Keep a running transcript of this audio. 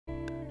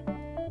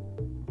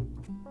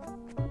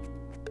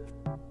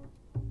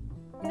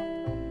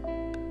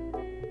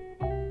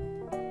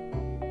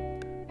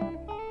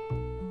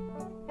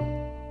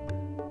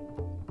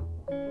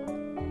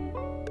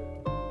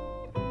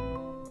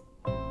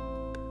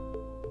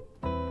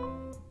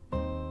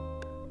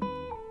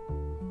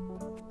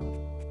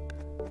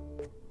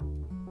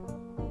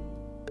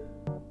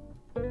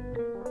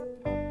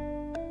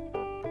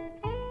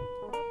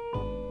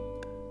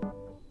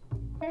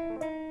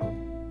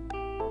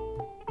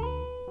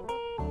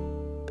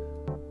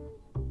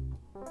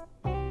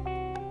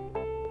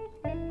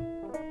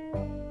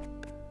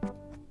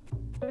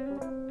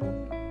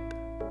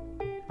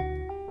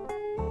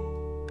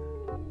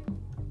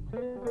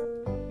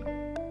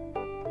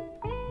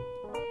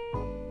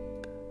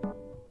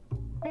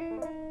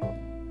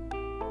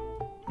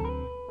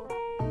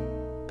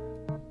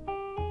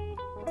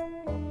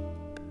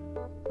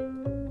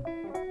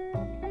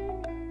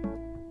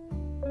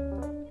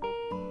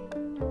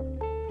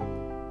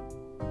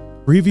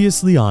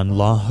Previously on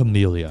La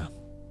Hamilia.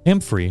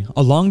 Humphrey,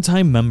 a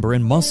longtime member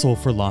and muscle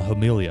for La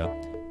Hamilia,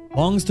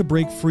 longs to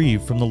break free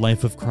from the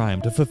life of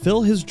crime to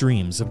fulfill his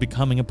dreams of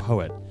becoming a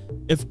poet.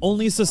 If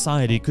only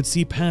society could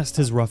see past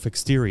his rough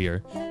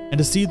exterior, and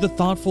to see the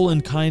thoughtful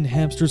and kind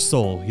hamster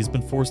soul he's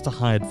been forced to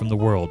hide from the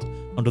world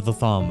under the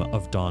thumb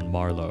of Don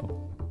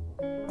Marlowe.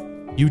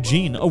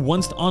 Eugene, a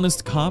once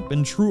honest cop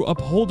and true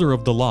upholder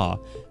of the law,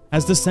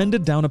 has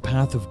descended down a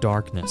path of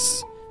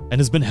darkness, and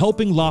has been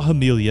helping La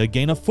Hamilia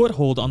gain a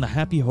foothold on the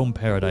Happy Home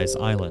Paradise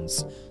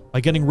Islands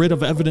by getting rid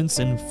of evidence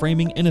and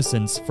framing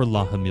innocence for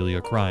La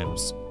Hamilia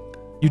crimes.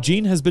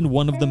 Eugene has been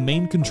one of the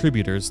main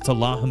contributors to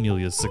La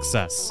Hamilia's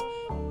success.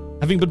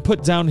 Having been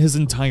put down his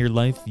entire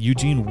life,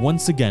 Eugene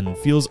once again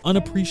feels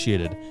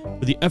unappreciated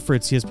for the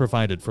efforts he has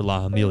provided for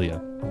La Hamilia,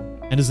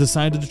 and has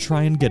decided to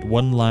try and get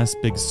one last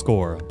big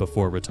score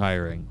before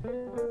retiring.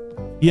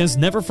 He has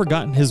never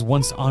forgotten his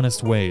once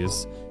honest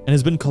ways, and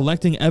has been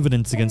collecting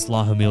evidence against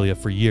La Hamilia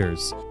for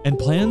years, and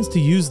plans to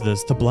use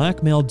this to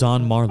blackmail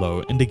Don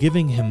Marlowe into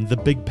giving him the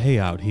big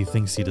payout he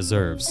thinks he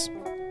deserves.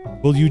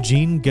 Will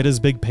Eugene get his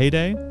big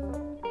payday?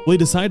 Will he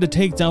decide to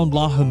take down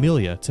La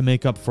Hamilia to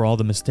make up for all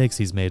the mistakes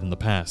he's made in the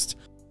past?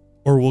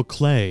 Or will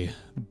Clay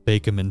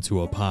bake him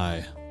into a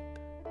pie?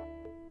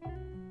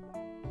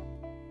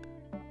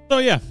 So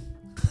yeah.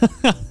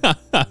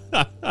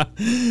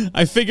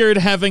 I figured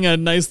having a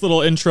nice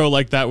little intro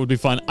like that would be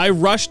fun. I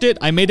rushed it.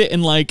 I made it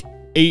in like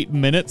 8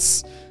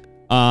 minutes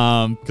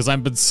because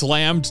I've been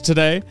slammed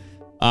today.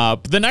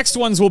 But the next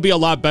ones will be a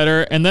lot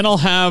better, and then I'll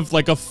have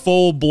like a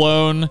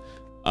full-blown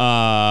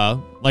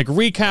like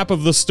recap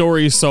of the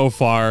story so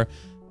far.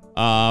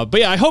 But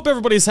yeah, I hope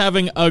everybody's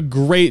having a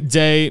great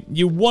day.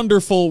 You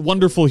wonderful,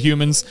 wonderful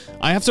humans.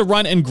 I have to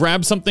run and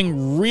grab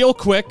something real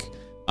quick.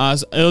 I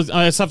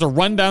just have to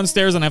run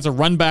downstairs and I have to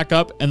run back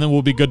up, and then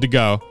we'll be good to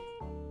go.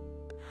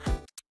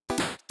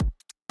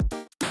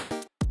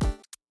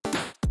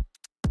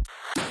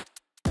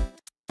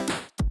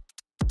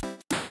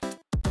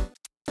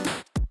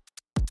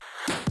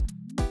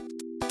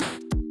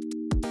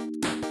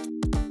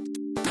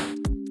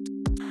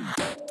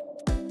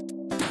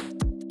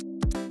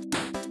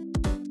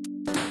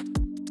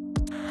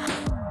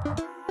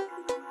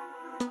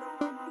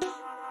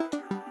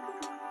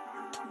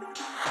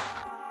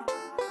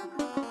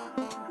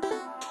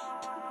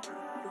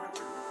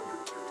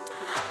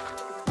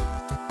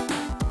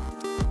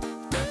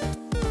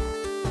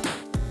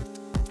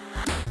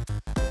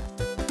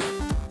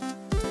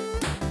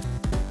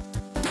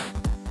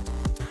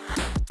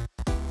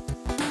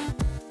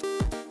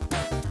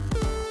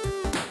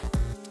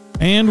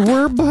 And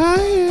we're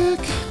back.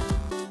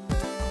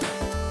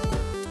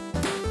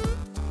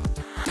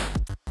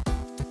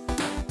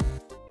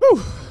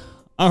 Whew.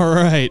 All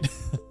right.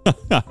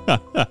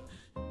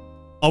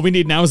 All we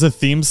need now is a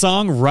theme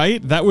song,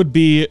 right? That would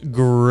be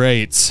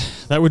great.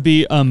 That would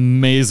be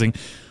amazing.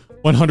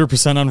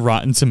 100% on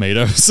Rotten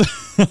Tomatoes.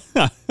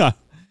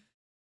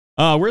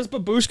 Where's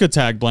Babushka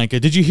Tag Blanket?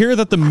 Did you hear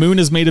that the moon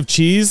is made of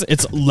cheese?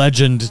 It's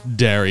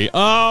legendary.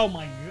 Oh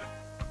my god.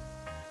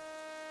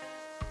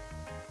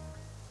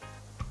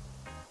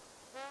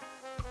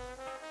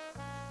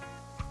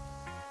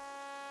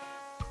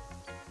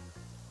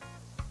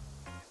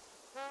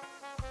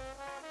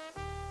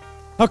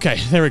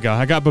 Okay, there we go.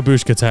 I got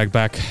Babushka Tag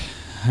back.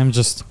 I'm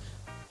just...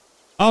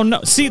 Oh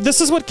no, see,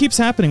 this is what keeps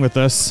happening with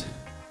this.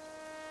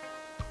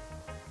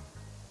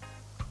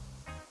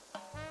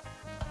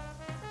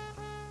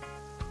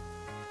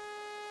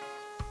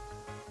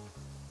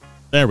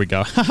 There we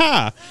go.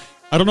 Haha!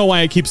 I don't know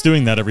why it keeps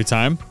doing that every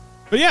time.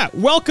 But yeah,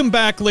 welcome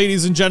back,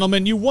 ladies and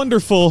gentlemen, you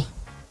wonderful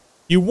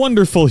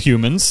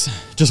humans.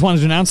 Just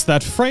wanted to announce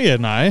that Freya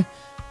and I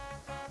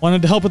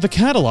wanted to help with the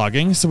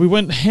cataloging, so we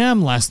went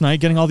ham last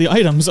night getting all the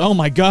items. Oh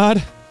my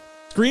god.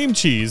 Cream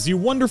cheese, you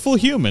wonderful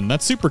human.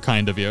 That's super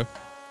kind of you.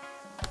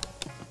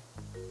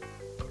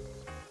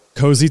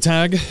 Cozy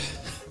Tag.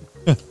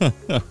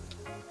 The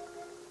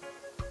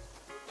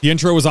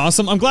intro was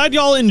awesome. I'm glad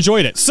y'all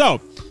enjoyed it.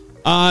 So,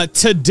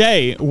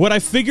 today, what I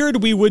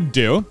figured we would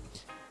do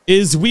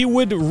is we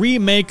would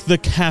remake the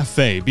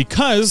cafe,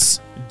 because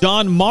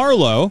Don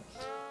Marlowe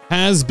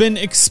has been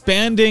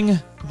expanding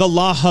the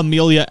La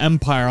Hamilia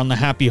Empire on the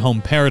Happy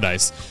Home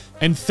Paradise,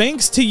 and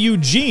thanks to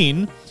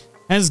Eugene,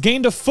 has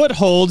gained a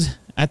foothold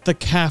at the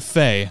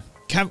cafe.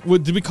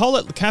 Did we call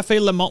it Cafe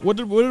Le Monde? What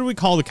did we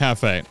call the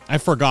cafe? I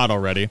forgot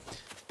already.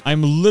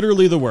 I'm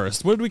literally the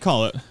worst. What did we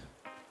call it?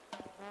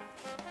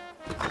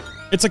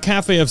 It's a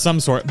cafe of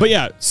some sort. But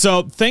yeah,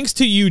 so thanks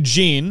to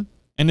Eugene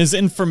and his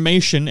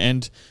information,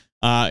 and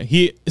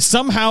he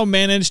somehow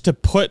managed to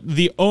put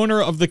the owner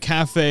of the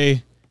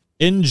cafe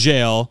in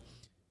jail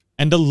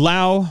and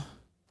allow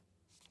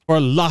for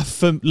La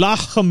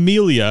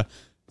Hamilia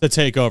to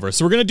take over.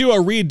 So we're gonna do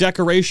a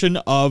redecoration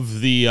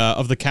of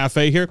the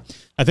cafe here.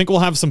 I think we'll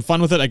have some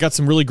fun with it. I got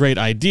some really great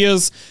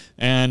ideas,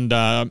 and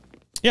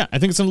yeah, I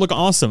think it's gonna look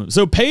awesome.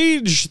 So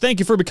Paige, thank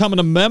you for becoming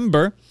a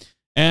member.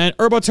 And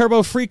Urbo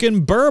Turbo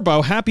freaking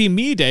Burbo, happy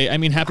me day. I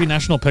mean, happy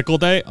National Pickle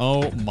Day.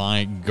 Oh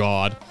my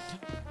god.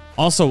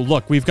 Also,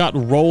 look, we've got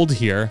rolled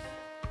here.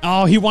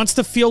 Oh, he wants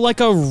to feel like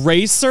a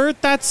racer?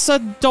 That's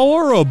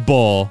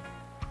adorable.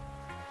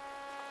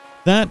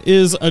 That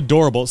is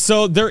adorable.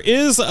 So there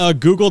is a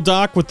Google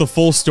Doc with the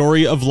full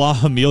story of La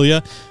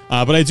Hamilia,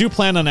 but I do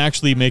plan on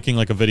actually making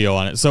like a video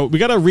on it. So we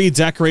got to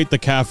redecorate the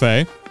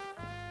cafe,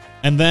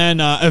 and then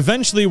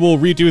eventually we'll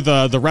redo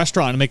the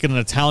restaurant and make it an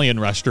Italian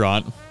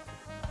restaurant.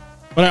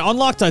 But I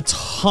unlocked a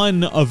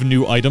ton of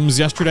new items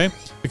yesterday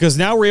because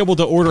now we're able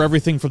to order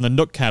everything from the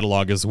Nook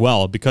catalog as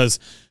well, because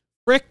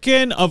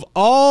frickin' of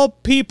all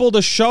people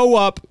to show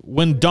up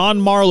when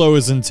Don Marlowe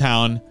is in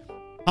town,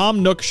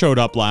 Tom Nook showed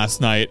up last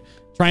night,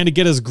 trying to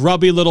get his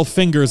grubby little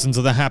fingers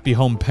into the Happy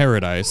Home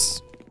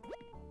Paradise.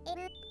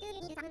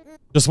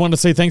 Just wanted to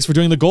say thanks for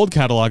doing the Gold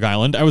Catalog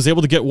Island. I was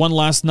able to get on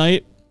last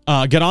night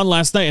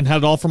and had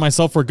it all for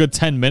myself for a good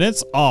 10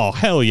 minutes. Oh,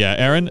 hell yeah,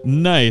 Aaron.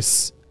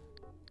 Nice.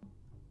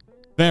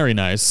 Very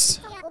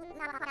nice.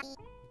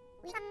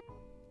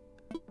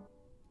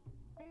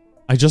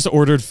 I just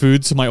ordered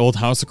food to my old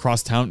house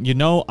across town. You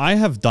know, I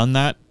have done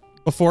that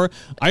before.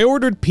 I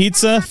ordered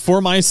pizza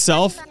for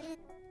myself.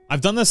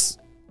 I've done this...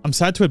 I'm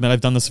sad to admit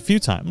I've done this a few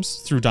times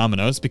through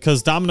Domino's,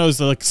 because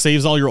Domino's like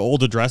saves all your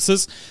old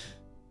addresses.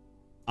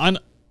 On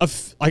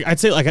I'd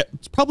say like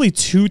probably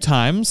 2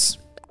 times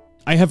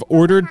I have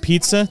ordered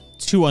pizza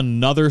to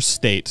another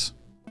state.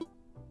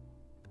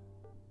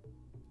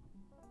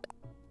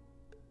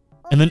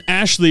 And then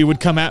Ashley would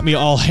come at me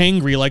all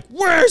hangry like,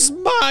 "Where's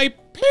my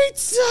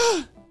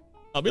pizza?"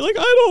 I'll be like,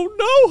 "I don't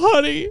know,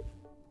 honey. I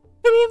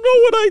don't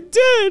know what I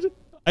did.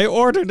 I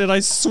ordered it,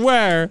 I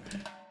swear."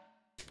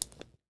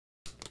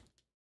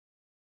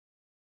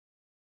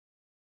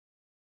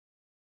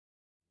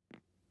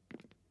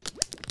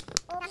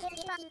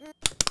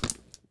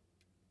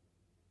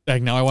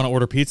 Dang, now I want to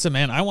order pizza,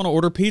 man. I want to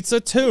order pizza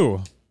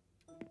too.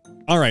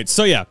 All right,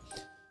 so yeah.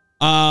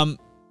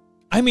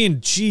 I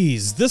mean,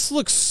 geez, this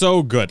looks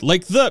so good.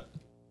 Like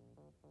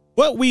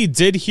what we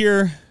did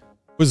here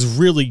was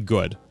really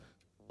good.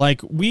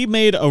 Like, we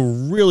made a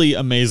really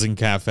amazing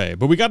cafe,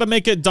 but we got to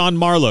make it Don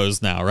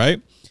Marlowe's now,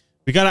 right?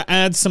 We got to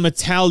add some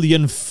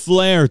Italian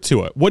flair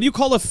to it. What do you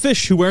call a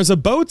fish who wears a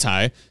bow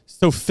tie?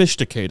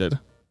 Sophisticated.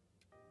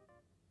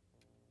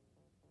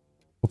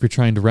 Hope you're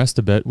trying to rest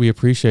a bit. We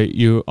appreciate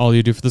all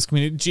you do for this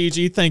community.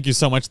 Gigi, thank you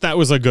so much. That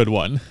was a good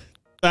one.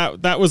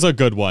 That was a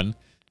good one.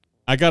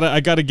 I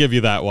gotta give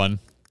you that one.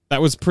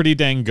 That was pretty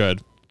dang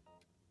good.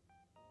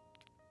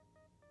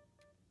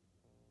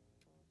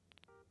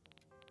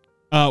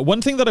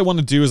 One thing that I want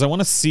to do is I want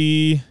to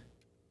see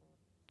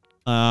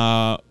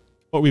what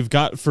we've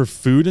got for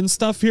food and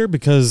stuff here,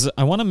 because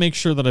I want to make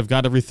sure that I've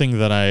got everything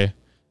that I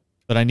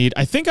need.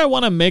 I think I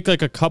want to make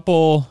like a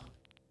couple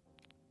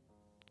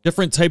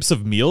different types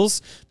of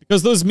meals,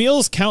 because those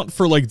meals count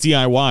for like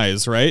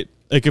DIYs, right?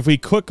 Like if we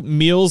cook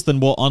meals, then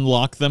we'll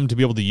unlock them to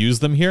be able to use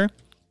them here.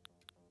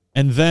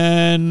 And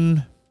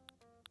then,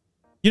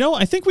 you know,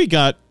 I think we've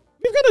got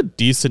a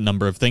decent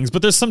number of things,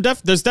 but there's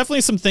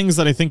definitely some things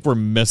that I think we're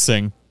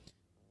missing.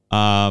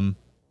 I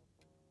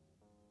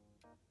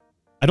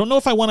don't know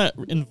if I want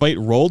to invite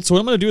Rolled, so what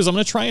I'm going to do is I'm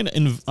going to try and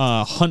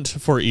hunt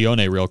for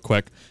Ione real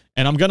quick,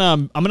 and I'm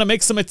gonna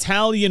make some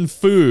Italian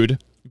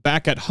food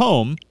back at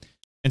home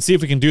and see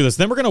if we can do this.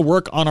 Then we're going to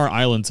work on our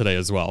island today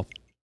as well.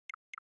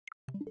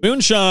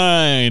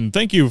 Moonshine,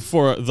 thank you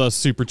for the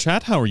super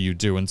chat. How are you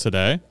doing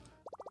today?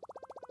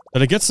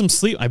 Did I get some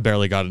sleep? I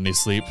barely got any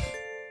sleep.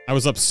 I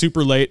was up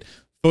super late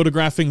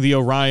photographing the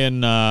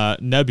Orion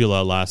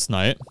Nebula last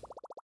night.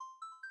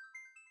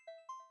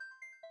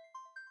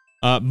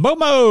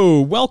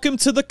 Momo, welcome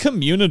to the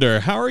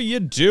communiter. How are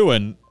you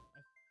doing?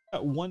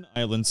 Got one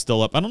island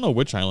still up. I don't know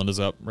which island is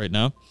up right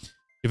now.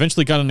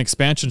 Eventually got an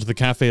expansion to the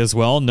cafe as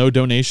well. No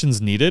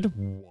donations needed.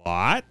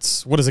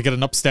 What? What does it get,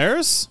 an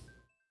upstairs?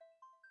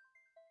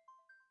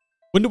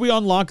 When do we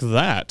unlock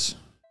that?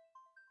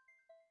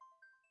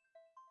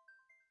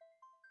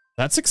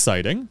 That's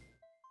exciting.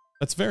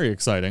 That's very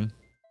exciting.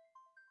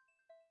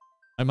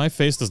 And my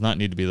face does not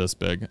need to be this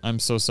big. I'm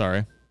so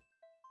sorry.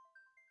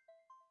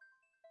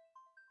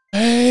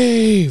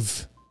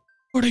 Save!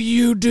 What are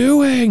you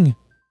doing?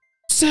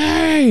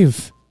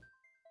 Save!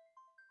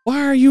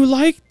 Why are you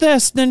like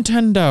this,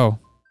 Nintendo?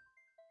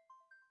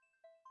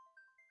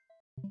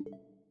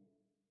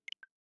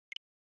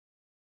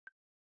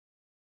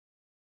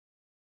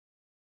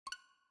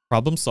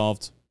 Problem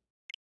solved.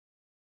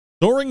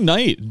 Soaring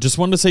Knight, just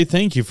wanted to say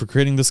thank you for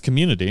creating this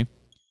community.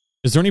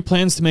 Is there any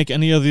plans to make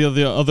any of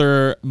the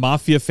other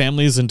Mafia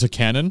families into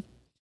canon?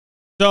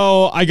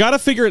 So, I gotta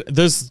figure,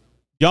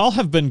 y'all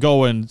have been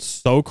going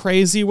so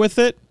crazy with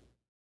it.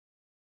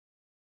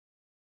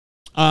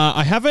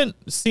 I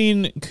haven't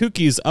seen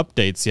Kookie's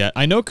updates yet.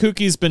 I know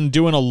Kookie's been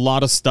doing a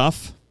lot of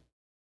stuff.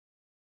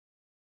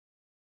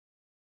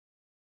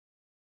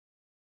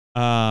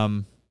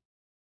 But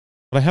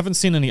I haven't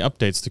seen any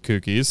updates to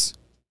Kookie's.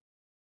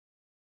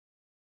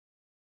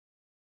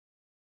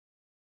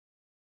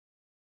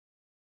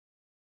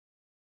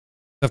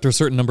 After a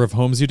certain number of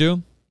homes you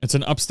do, it's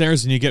an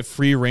upstairs and you get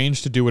free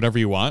range to do whatever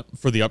you want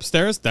for the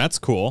upstairs. That's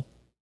cool.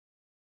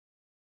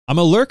 I'm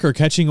a lurker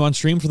catching you on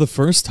stream for the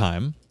first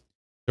time.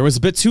 It was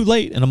a bit too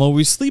late, and I'm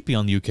always sleepy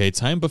on UK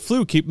time, but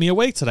flu keep me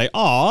awake today.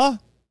 Aw!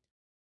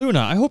 Luna,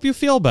 I hope you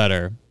feel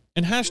better.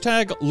 And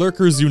hashtag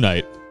lurkers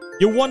unite.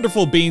 You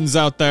wonderful beans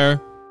out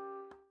there.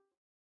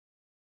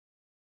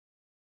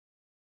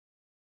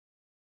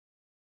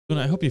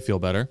 Luna, I hope you feel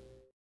better.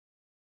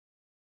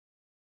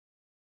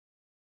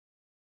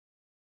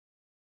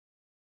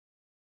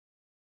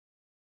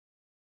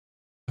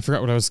 I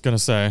forgot what I was gonna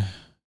say.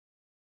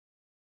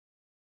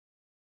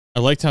 I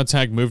liked how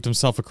Tag moved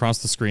himself across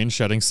the screen,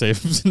 shedding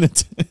saves in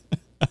it.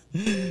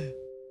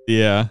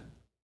 Yeah.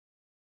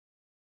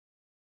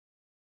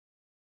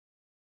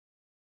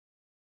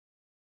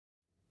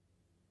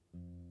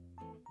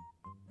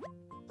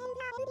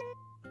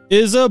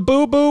 Is a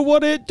boo-boo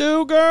what it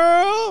do,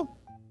 girl?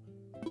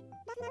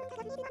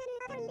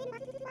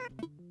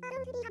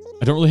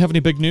 I don't really have any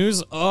big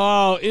news.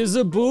 Oh, is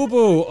a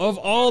boo-boo of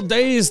all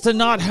days to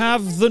not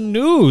have the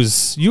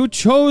news. You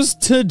chose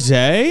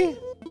today?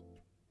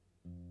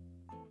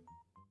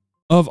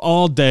 Of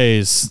all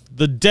days.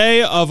 The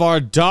day of our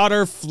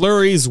daughter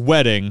Flurry's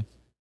wedding.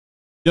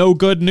 No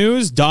good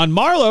news. Don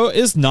Marlowe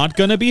is not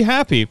gonna be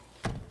happy.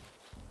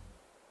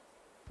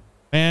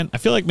 Man, I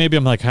feel like maybe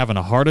I'm like having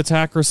a heart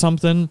attack or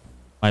something.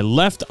 My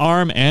left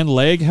arm and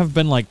leg have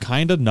been like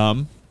kinda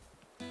numb.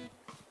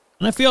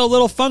 And I feel a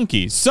little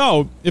funky.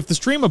 So, if the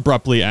stream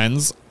abruptly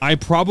ends, I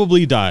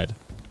probably died.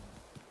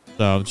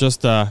 So,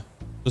 just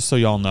so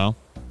y'all know.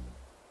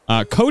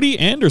 Cody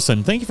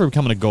Anderson, thank you for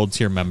becoming a gold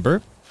tier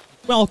member.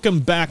 Welcome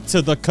back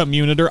to the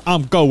community.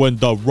 I'm going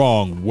the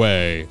wrong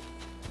way.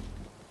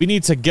 We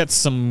need to get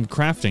some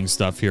crafting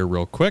stuff here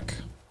real quick.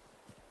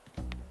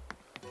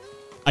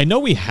 I know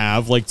we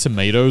have, like,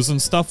 tomatoes and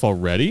stuff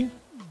already.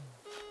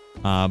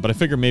 But I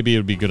figure maybe it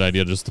would be a good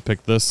idea just to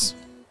pick this.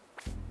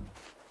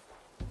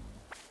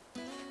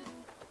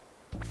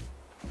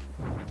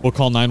 We'll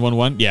call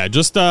 911. Yeah,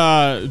 just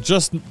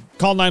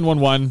call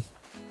 911.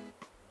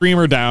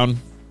 Streamer down.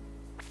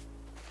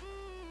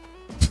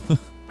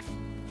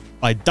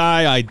 I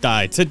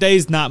die.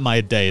 Today's not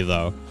my day,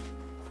 though.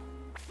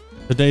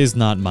 Today's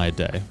not my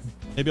day.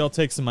 Maybe I'll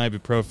take some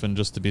ibuprofen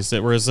just to be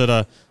safe. Or is it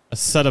a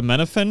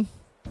acetaminophen?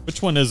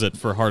 Which one is it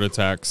for heart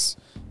attacks?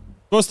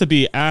 Supposed to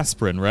be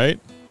aspirin, right?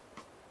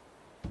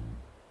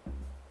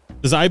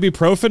 Does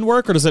ibuprofen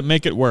work, or does it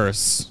make it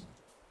worse?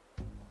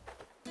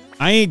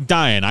 I ain't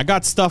dying. I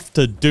got stuff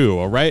to do,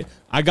 all right?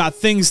 I got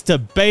things to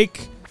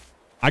bake.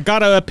 I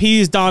gotta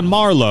appease Don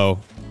Marlowe.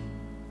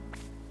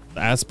 The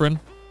aspirin?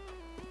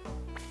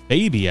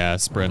 Baby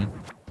aspirin.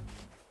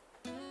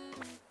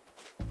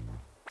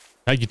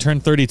 You turn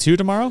 32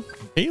 tomorrow?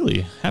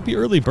 Haley, happy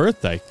early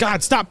birthday.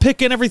 God, stop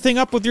picking everything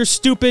up with your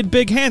stupid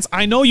big hands.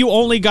 I know you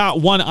only got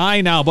one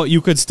eye now, but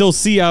you could still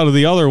see out of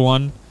the other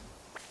one.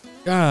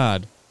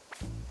 God.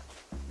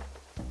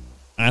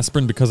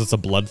 Aspirin because it's a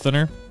blood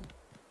thinner?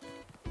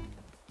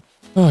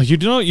 Oh,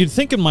 you'd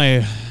think in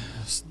my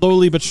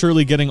slowly but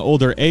surely getting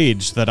older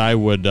age that I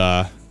would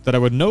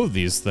know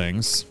these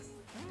things.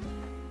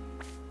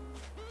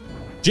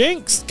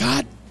 Jinx!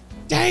 God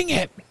dang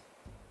it!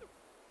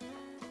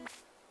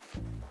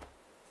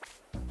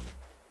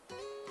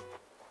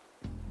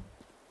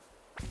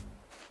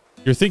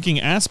 You're thinking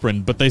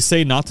aspirin, but they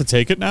say not to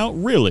take it now?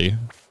 Really?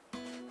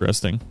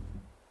 Interesting.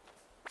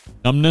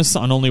 Numbness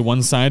on only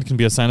one side can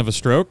be a sign of a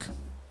stroke?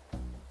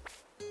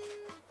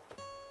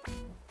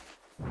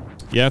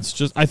 Yeah, it's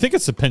just... I think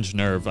it's a pinched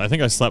nerve. I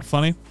think I slept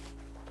funny.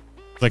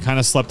 I kind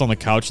of slept on the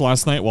couch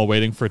last night while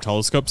waiting for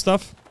telescope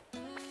stuff.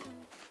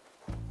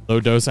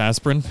 Low-dose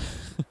aspirin.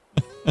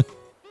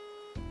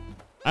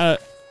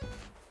 But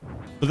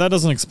that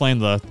doesn't explain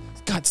the...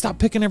 God, stop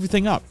picking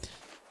everything up.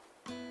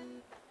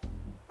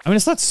 I mean,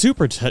 it's not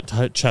super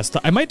chest.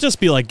 I might just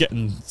be, like,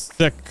 getting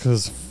sick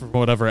because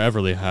whatever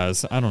Everly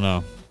has. I don't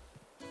know.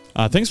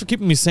 Thanks for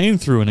keeping me sane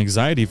through an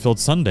anxiety-filled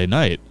Sunday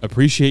night.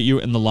 Appreciate you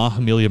in the La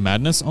Hamilia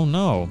madness. Oh,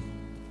 no.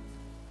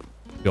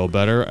 Feel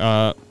better.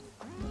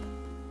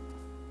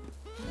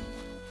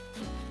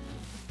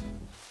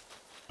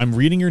 I'm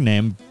reading your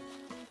name.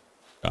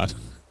 God.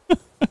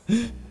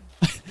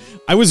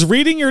 I was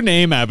reading your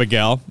name,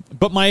 Abigail,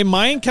 but my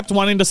mind kept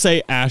wanting to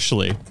say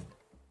Ashley.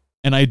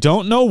 And I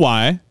don't know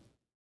why,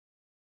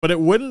 but it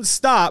wouldn't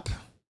stop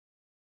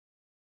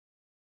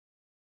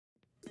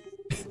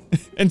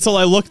until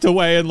I looked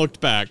away and looked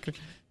back.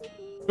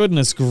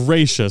 Goodness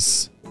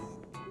gracious.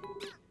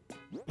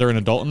 Is there an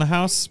adult in the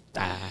house?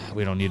 Ah,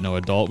 we don't need no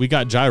adult. We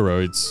got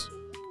gyroids.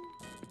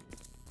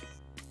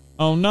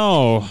 Oh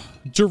no.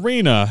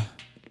 Jarena.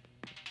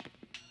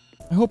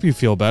 I hope you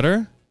feel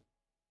better.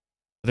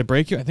 Did I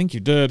break you? I think you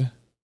did.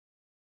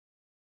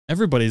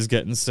 Everybody's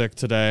getting sick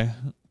today.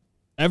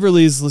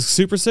 Everly's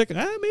super sick. Maybe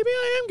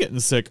I am getting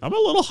sick. I'm a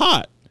little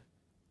hot.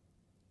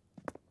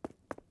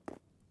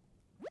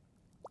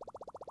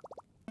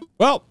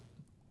 Well.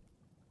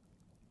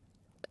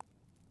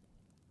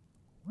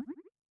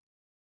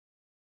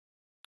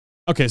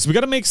 Okay, so we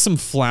gotta make some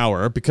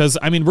flour because,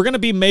 I mean, we're gonna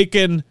be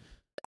making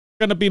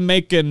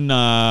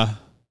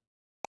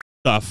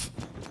stuff.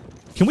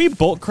 Can we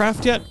bulk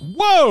craft yet?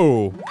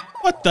 Whoa!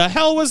 What the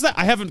hell was that?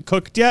 I haven't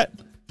cooked yet.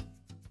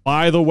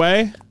 By the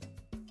way,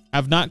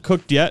 have not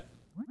cooked yet.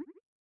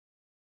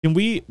 Can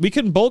we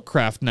can bulk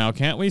craft now,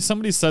 can't we?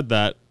 Somebody said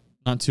that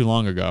not too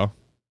long ago.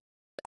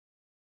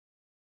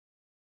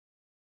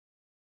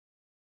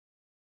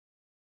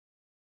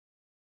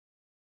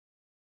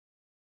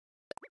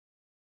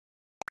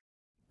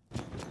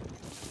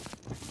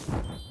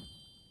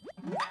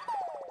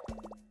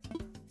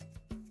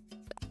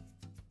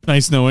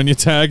 Nice knowing you,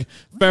 Tag.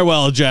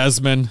 Farewell,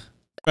 Jasmine.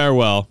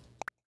 Farewell.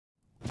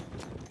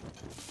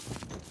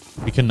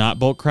 We cannot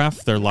bulk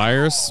craft. They're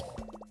liars.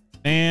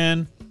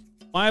 Man,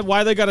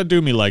 why they gotta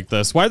do me like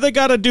this? Why they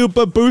gotta do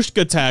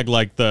babushka Tag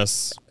like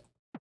this?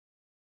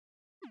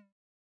 All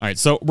right,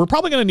 so we're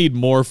probably gonna need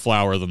more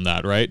flour than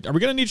that, right? Are we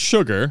gonna need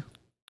sugar?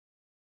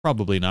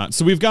 Probably not.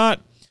 So we've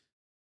got.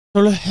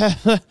 What's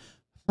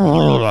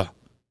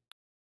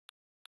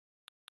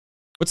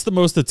the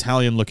most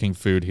Italian-looking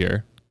food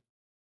here?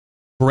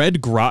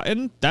 Bread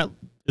gratin?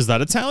 Is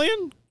that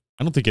Italian?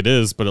 I don't think it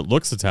is, but it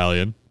looks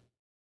Italian.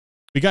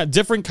 We got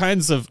different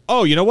kinds of...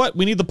 Oh, you know what?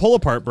 We need the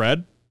pull-apart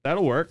bread.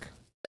 That'll work.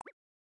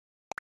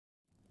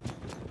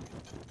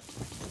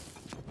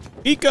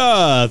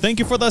 Ika, thank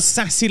you for the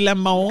sassy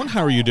lemon.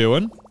 How are you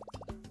doing?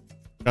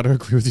 Gotta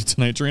agree with you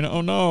tonight, Trina.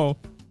 Oh, no.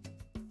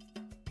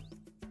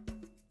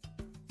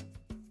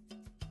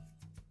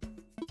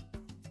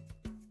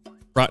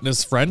 Gratin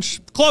is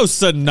French.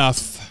 Close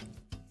enough.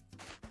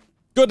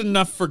 Good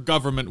enough for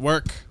government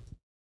work.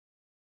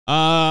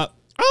 Oh,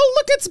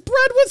 look, it's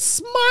bread with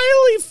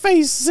smiley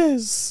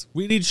faces.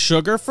 We need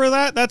sugar for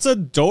that? That's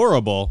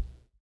adorable.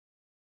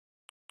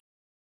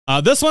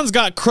 This one's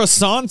got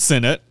croissants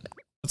in it.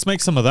 Let's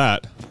make some of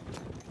that.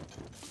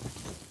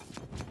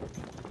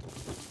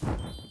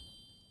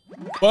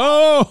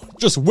 Oh,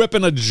 just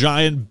whipping a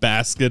giant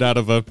basket out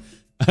of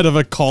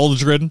a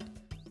cauldron.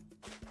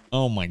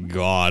 Oh my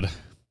god.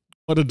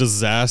 What a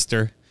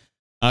disaster.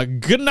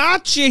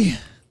 Ganache.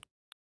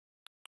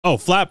 Oh,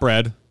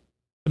 flatbread.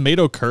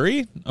 Tomato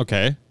curry?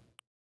 Okay.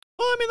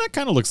 Well, I mean, that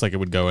kind of looks like it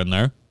would go in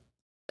there.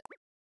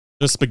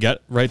 There's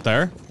spaghetti right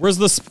there. Where's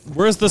the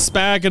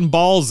spag and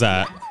balls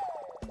at?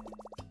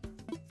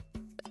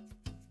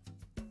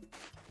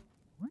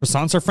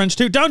 Croissants are French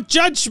too. Don't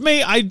judge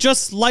me! I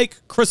just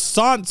like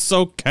croissants,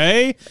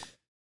 okay?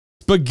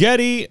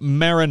 Spaghetti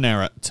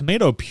marinara.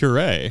 Tomato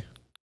puree.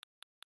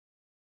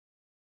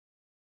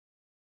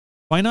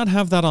 Why not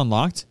have that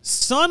unlocked?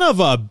 Son of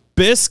a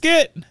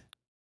biscuit!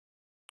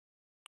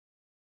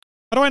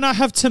 How do I not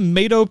have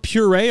tomato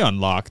puree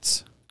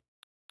unlocked?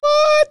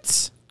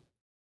 What?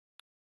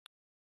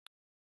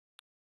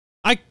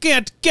 I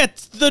can't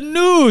get the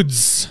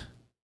nudes!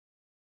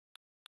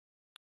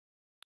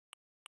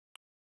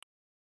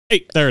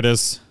 Hey, there it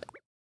is.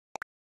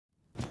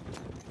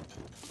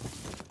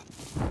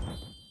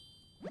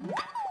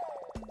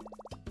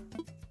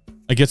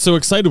 I get so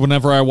excited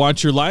whenever I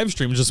watch your live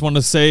stream. Just want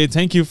to say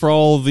thank you for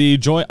all the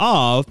joy.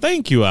 Aw,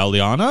 thank you,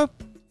 Aliana.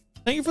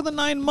 Thank you for the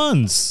 9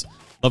 months.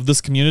 Love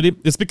this community.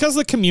 It's because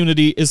the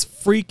community is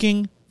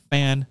freaking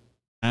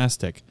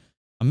fantastic.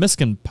 I'm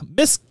miskin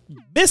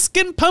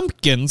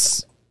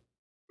pumpkins.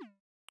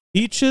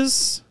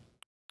 Peaches.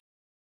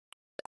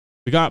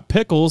 We got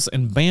pickles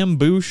and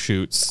bamboo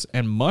shoots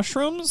and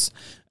mushrooms.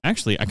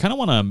 Actually, I kind of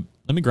want to...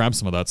 Let me grab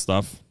some of that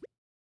stuff.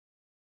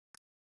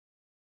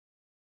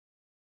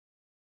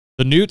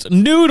 The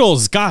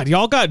noodles. God,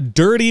 y'all got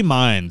dirty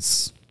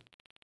minds.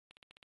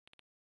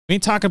 We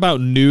ain't talking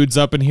about nudes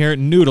up in here.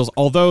 Noodles.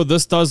 Although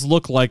this does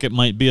look like it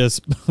might be a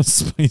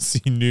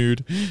spicy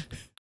nude.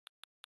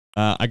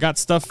 I got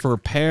stuff for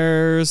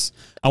pears.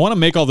 I want to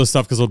make all this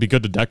stuff because it'll be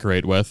good to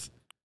decorate with.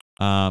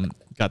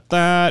 Got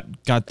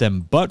that. Got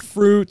them butt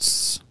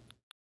fruits.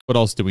 What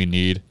else do we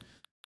need?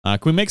 Can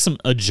we make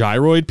a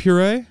gyroid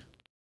puree?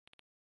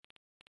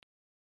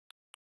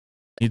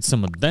 Need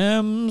some of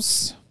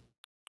thems.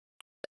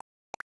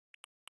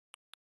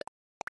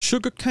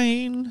 Sugar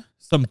cane.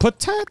 Some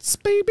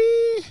patates,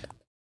 baby.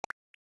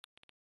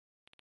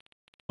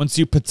 Once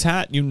you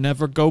patat, you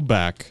never go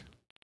back.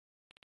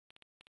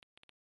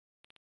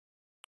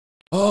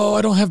 Oh,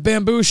 I don't have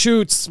bamboo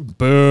shoots.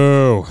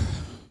 Boo.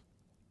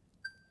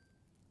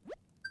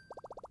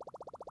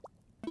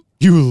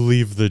 You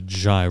leave the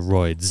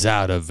gyroids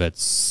out of it,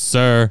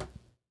 sir.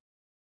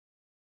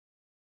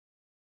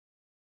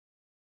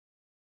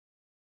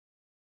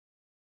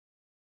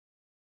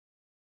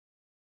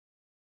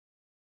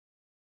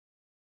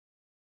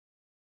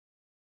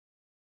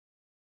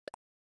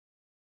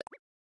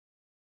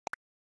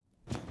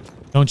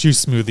 Don't you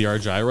smoothie our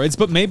gyroids,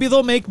 but maybe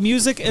they'll make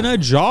music in a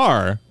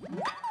jar.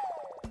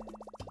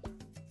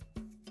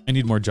 I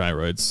need more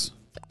gyroids.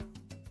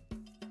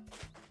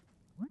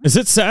 Is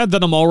it sad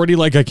that I'm already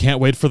like, I can't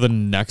wait for the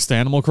next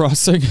Animal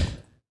Crossing?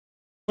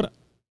 What?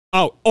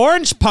 Oh,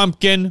 orange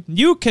pumpkin,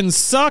 you can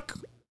suck.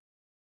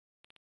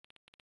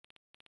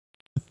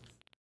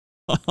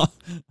 I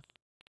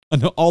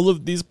know all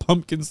of these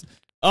pumpkins.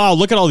 Oh,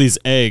 look at all these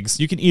eggs.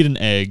 You can eat an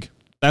egg.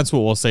 That's what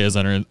we'll say as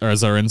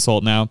our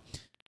insult now.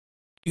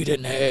 Eat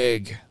an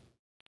egg.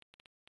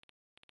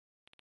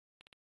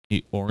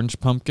 Eat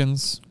orange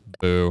pumpkins?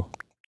 Boo.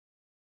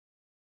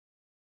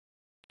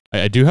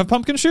 I do have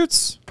pumpkin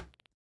shoots?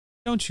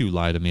 Don't you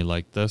lie to me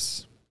like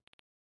this.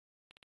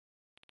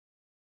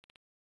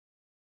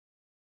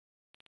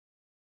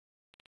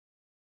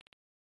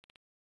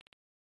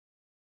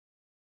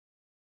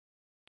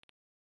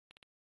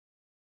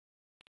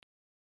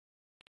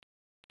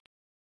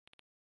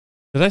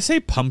 Did I say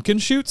pumpkin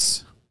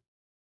shoots?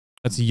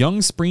 That's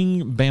young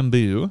spring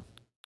bamboo.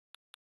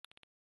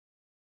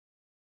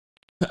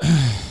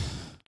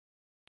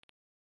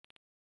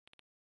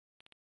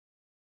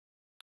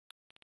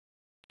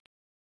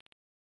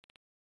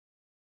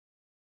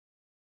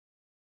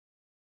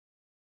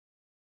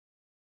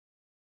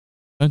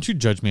 Don't you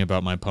judge me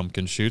about my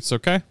pumpkin shoots,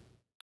 okay?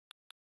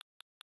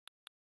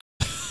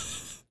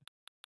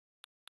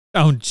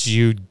 Don't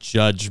you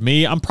judge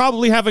me. I'm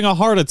probably having a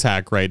heart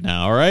attack right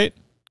now, all right?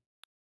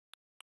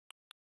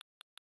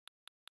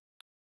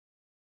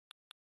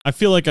 I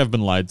feel like I've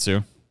been lied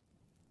to.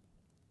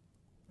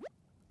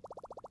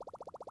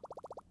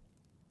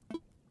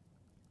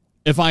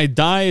 If I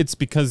die, it's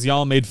because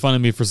y'all made fun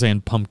of me for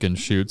saying pumpkin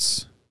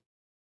shoots.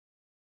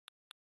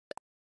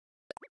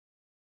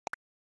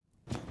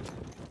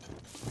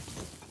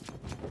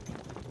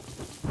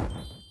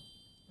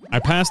 I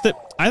passed it.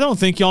 I don't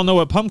think y'all know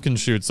what pumpkin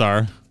shoots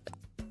are.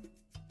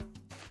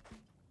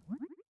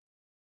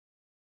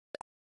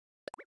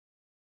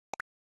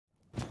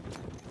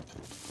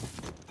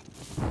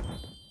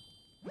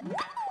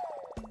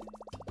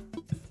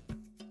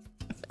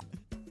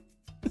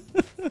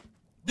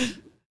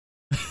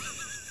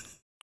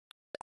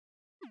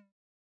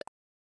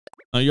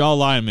 Y'all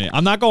lying to me.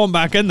 I'm not going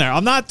back in there.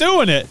 I'm not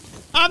doing it.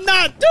 I'm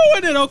not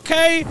doing it,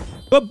 okay?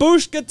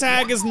 Babushka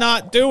Tag is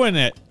not doing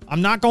it.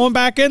 I'm not going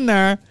back in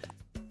there.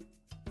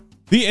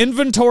 The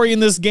inventory in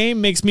this game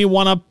makes me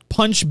want to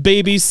punch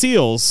baby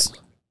seals.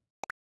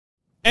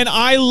 And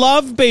I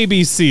love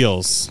baby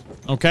seals,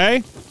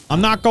 okay?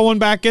 I'm not going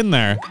back in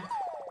there.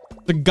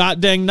 It's a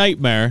goddamn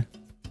nightmare.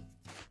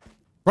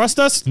 Trust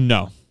us?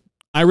 No.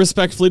 I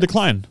respectfully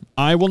decline.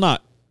 I will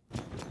not.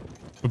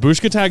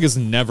 Babushka Tag is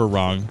never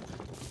wrong.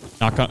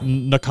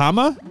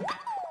 Nakama?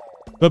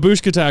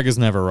 Babushka Tag is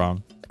never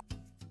wrong.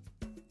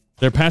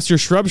 They're past your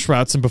shrub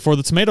sprouts and before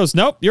the tomatoes.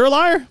 Nope, you're a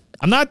liar.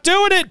 I'm not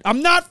doing it.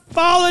 I'm not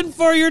falling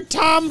for your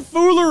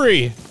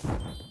tomfoolery.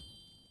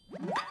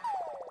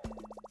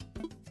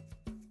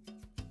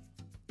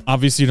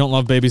 Obviously, you don't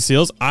love baby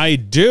seals. I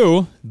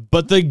do,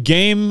 but the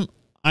game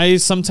I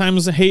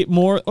sometimes hate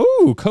more.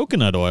 Ooh,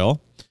 coconut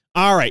oil.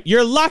 All right,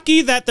 you're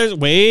lucky that there's...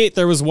 Wait,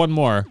 there was one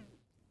more.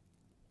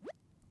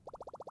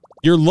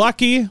 You're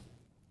lucky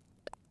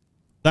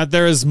that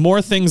there is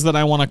more things that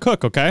I want to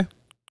cook, okay?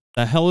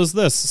 The hell is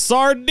this?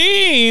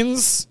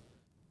 Sardines!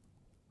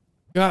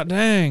 God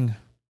dang.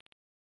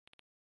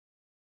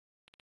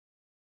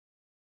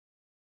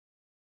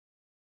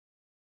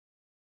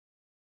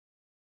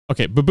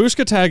 Okay,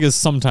 Babushka Tag is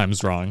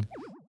sometimes wrong.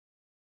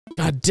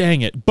 God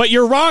dang it. But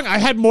you're wrong. I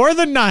had more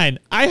than 9.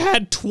 I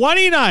had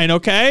 29,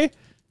 okay?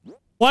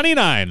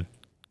 29.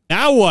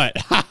 Now what?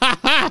 Ha ha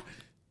ha!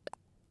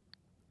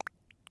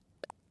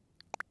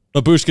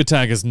 Babushka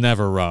Tag is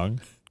never wrong.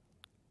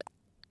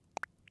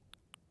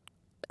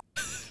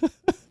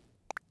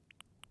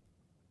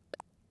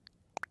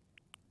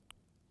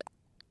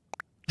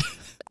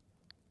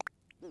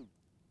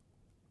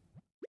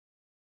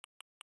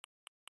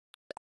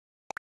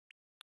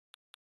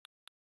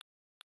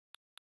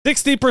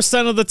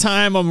 60% of the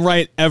time, I'm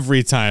right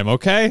every time,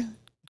 okay?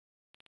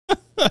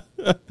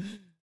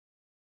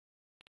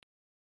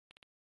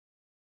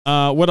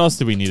 What else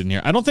do we need in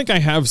here? I don't think I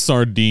have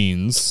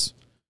sardines.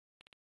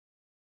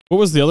 What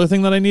was the other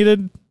thing that I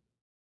needed?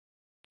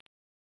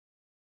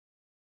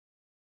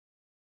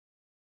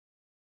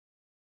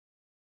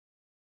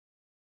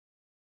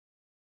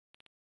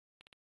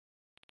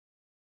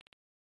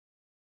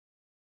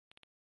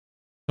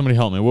 Somebody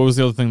help me. What was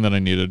the other thing that I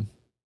needed?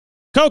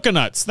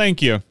 Coconuts,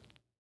 thank you.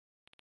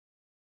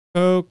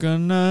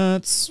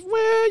 Coconuts,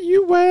 where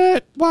you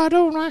at? Why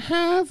don't I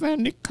have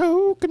any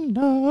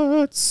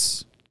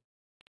coconuts?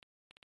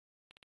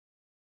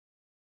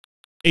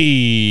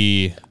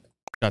 Hey,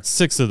 got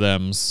 6 of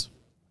thems.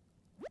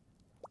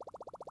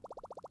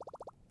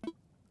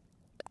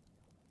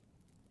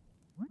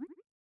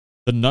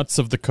 The nuts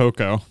of the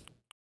cocoa.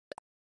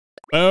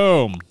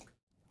 Boom.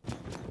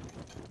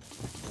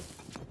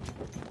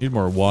 Need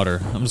more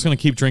water. I'm just gonna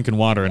keep drinking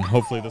water and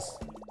hopefully this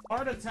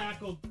heart attack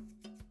will...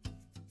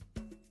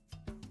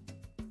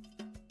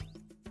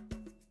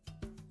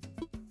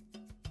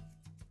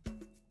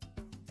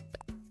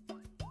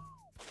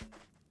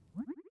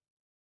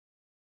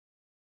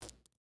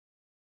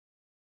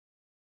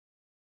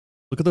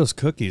 Look at those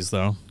cookies,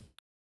 though.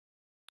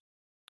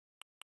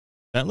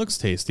 That looks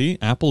tasty.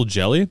 Apple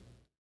jelly.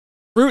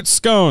 Fruit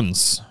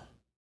scones.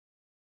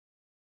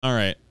 All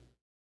right.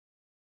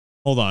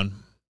 Hold on.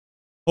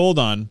 Hold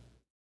on.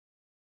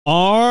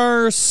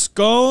 Are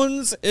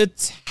scones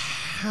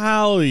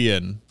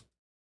Italian?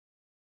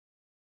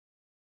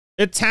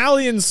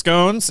 Italian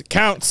scones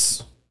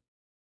counts.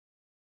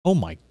 Oh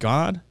my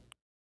god.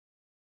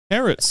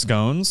 Carrot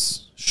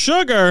scones.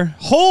 Sugar.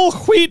 Whole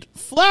wheat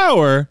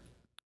flour.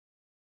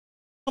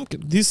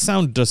 These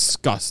sound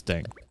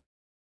disgusting.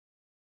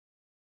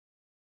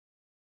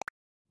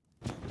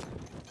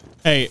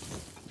 Hey,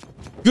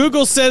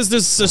 Google says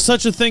there's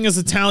such a thing as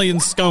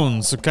Italian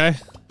scones, okay?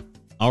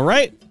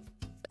 Alright.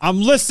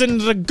 I'm listening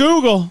to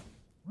Google.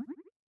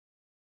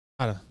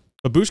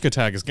 Babushka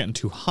Tag is getting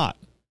too hot.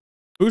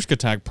 Babushka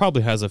Tag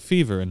probably has a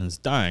fever and is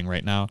dying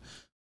right now.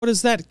 What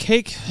is that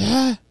cake?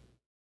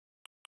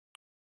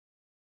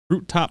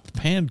 Fruit topped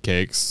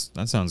pancakes.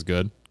 That sounds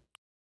good.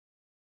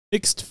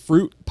 Mixed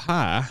fruit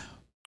pie.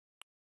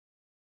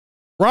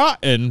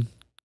 Rotten.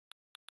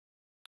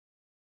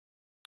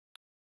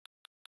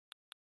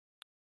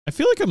 I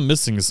feel like I'm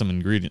missing some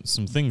ingredients,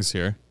 some things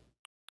here.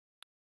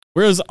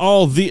 Where's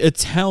all the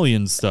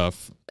Italian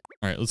stuff?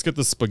 Alright, let's get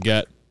the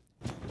spaghetti.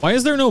 Why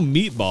is there no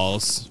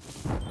meatballs?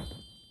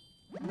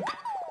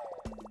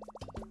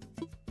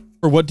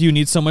 For what do you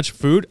need so much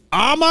food?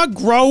 I'm a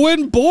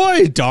growing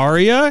boy,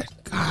 Daria.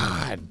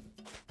 God.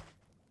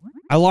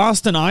 I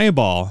lost an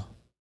eyeball.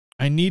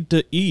 I need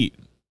to eat.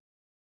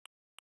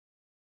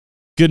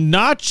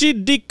 Ganache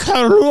di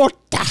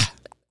carota.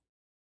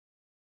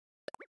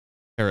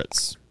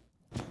 Carrots.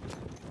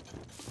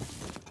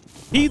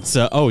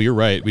 Pizza. Oh, you're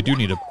right. We do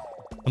need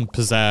some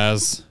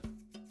pizzazz.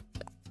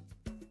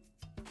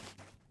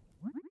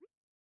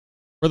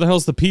 Where the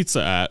hell's the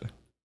pizza at? I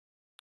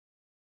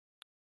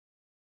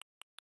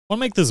want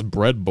to make this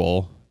bread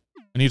bowl.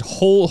 I need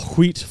whole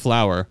wheat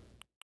flour.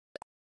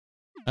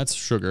 That's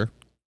sugar.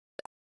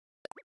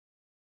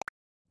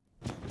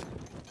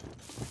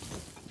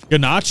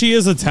 Ganache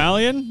is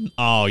Italian?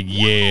 Oh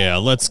yeah,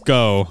 let's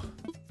go.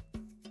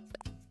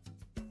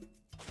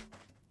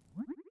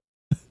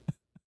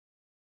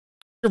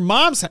 Your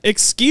mom's...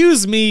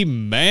 Excuse me,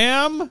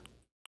 ma'am? What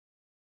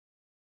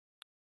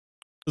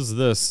is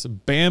this?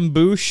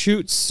 Bamboo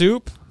shoot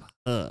soup?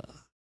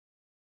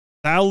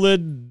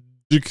 Salad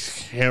de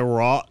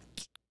carrot.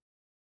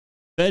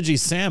 Veggie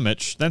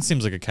sandwich. That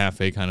seems like a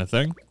cafe kind of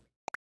thing.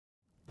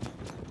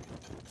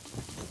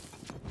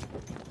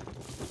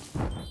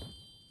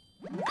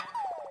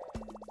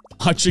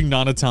 Watching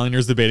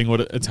non-Italianers debating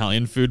what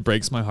Italian food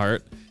breaks my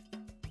heart.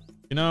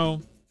 You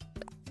know...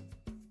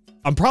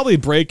 I'm probably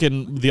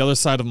breaking the other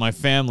side of my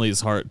family's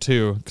heart,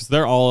 too. Because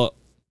they're all,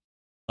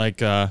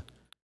 like, oh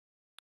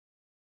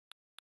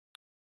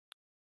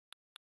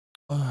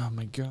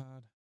my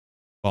god.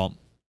 Well.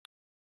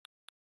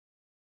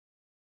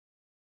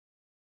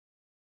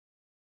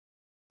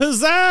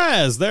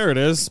 Pizzazz! There it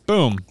is.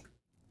 Boom.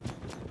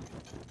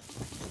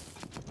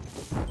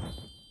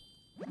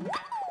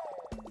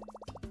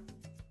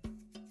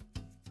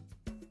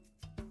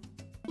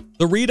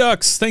 The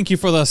Redux, thank you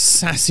for the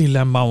sassy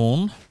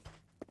lemon.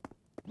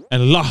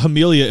 And La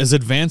Hamilia is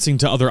advancing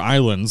to other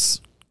islands.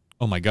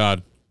 Oh my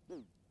god.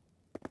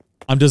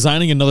 I'm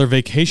designing another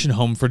vacation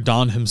home for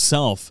Don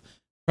himself.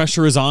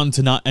 Pressure is on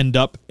to not end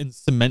up in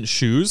cement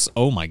shoes.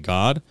 Oh my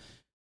god.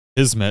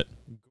 Ismet,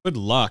 good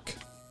luck.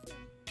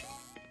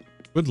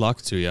 Good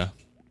luck to ya.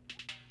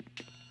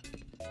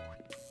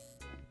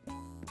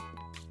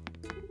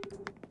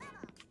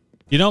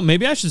 You know,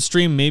 maybe I should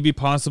stream maybe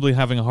possibly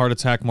having a heart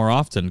attack more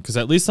often, because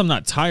at least I'm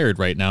not tired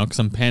right now, because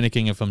I'm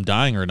panicking if I'm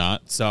dying or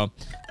not, so...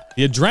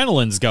 The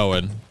adrenaline's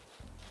going.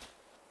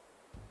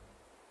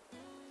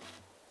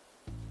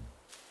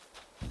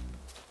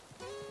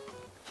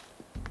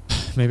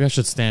 Maybe I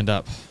should stand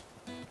up.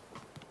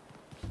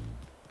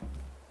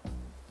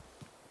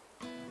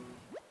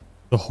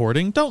 The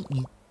hoarding? Don't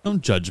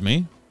judge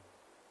me.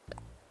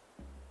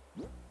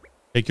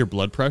 Take your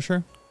blood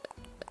pressure?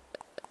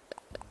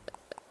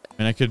 I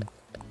mean, I could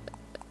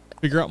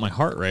figure out my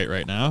heart rate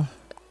right now.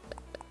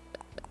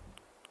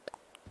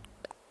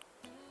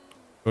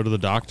 Go to the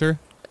doctor.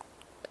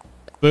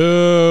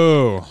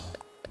 Boo!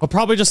 I'll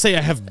probably just say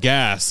I have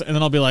gas, and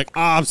then I'll be like,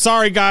 "Ah, I'm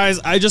sorry, guys,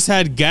 I just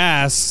had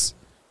gas."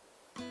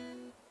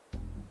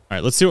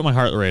 Alright, let's see what my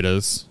heart rate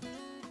is.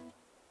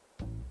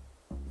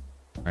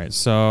 Alright,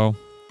 so...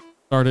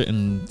 Start it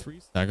in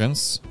 3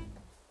 seconds.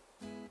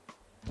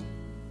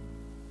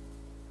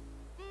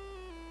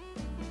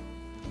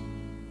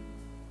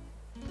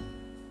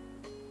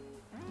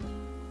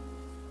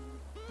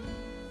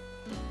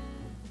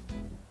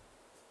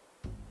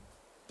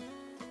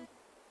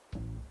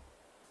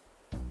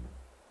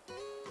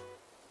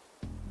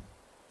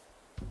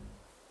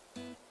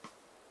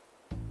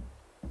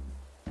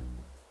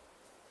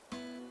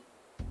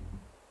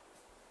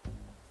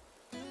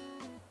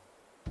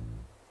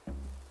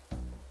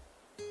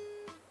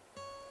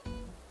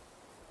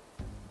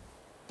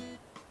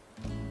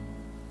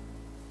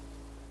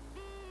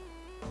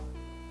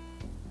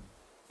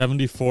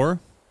 $74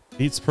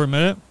 beats per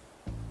minute.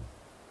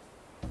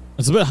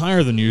 It's a bit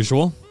higher than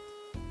usual.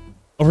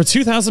 Over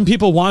 2,000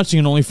 people watching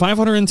and only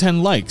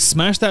 510 likes.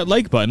 Smash that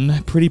like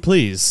button, pretty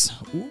please.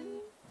 Ooh.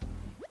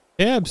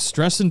 Yeah,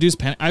 stress-induced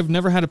panic. I've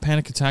never had a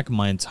panic attack in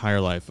my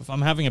entire life. If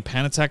I'm having a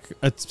panic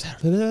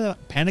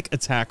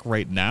attack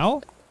right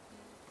now,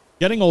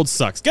 getting old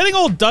sucks. Getting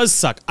old does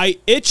suck. I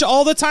itch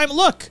all the time.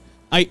 Look,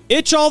 I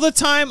itch all the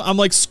time. I'm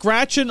like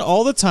scratching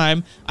all the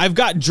time. I've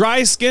got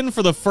dry skin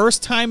for the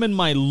first time in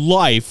my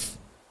life.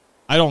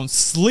 I don't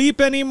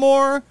sleep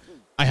anymore.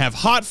 I have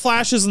hot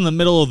flashes in the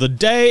middle of the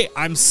day.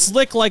 I'm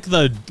slick like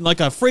a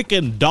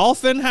freaking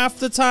dolphin half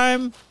the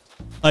time.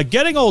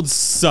 Getting old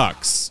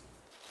sucks.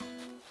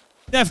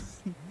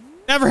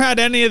 Never had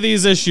any of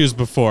these issues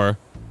before.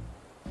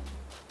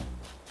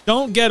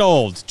 Don't get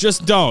old.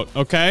 Just don't,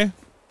 okay?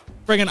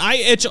 Friggin' I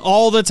itch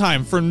all the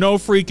time for no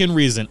freaking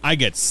reason. I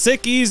get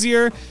sick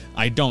easier.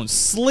 I don't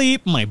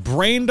sleep. My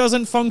brain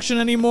doesn't function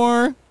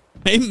anymore.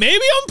 Maybe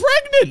I'm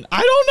pregnant.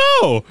 I don't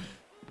know.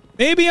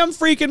 Maybe I'm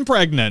freaking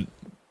pregnant.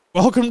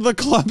 Welcome to the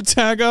club,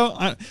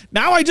 Tago.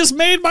 Now I just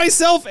made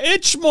myself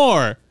itch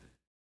more.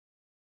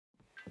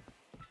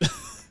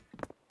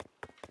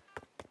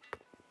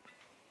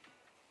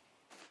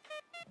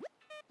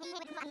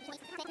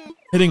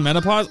 Hitting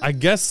menopause? I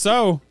guess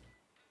so.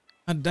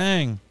 God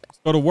dang. Let's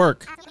go to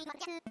work.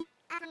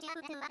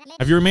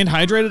 Have you remained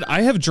hydrated?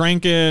 I have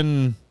drank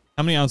in...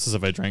 How many ounces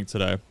have I drank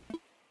today?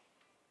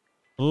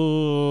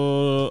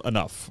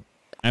 Enough.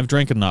 I've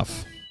drank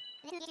enough.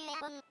 Did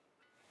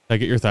I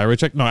get your thyroid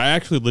checked? No, I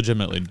actually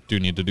legitimately do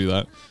need to do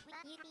that.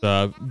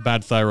 The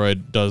bad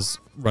thyroid does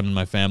run in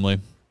my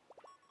family.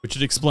 Which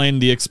would explain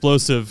the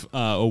explosive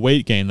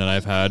weight gain that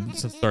I've had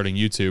since starting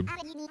YouTube.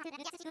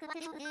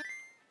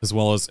 As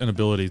well as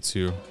inability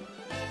to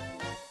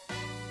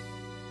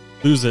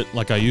lose it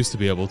like I used to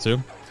be able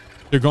to.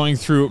 They're going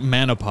through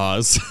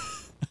menopause.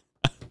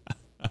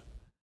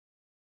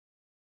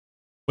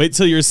 Wait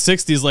till your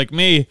 60s like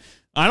me.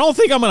 I don't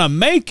think I'm gonna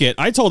make it.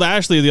 I told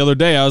Ashley the other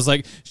day, I was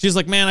like, she's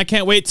like, man, I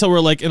can't wait till we're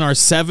like in our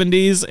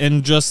 70s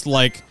and just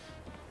like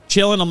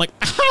chilling. I'm like,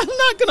 I'm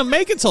not gonna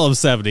make it till I'm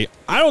 70.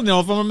 I don't know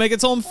if I'm gonna make it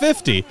till I'm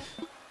 50.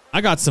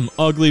 I got some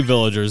ugly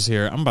villagers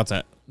here. I'm about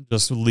to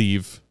just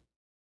leave.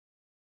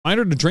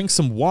 Reminder to drink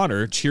some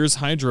water. Cheers,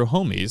 Hydro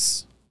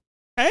homies.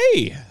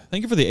 Hey,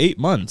 thank you for the 8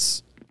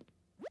 months.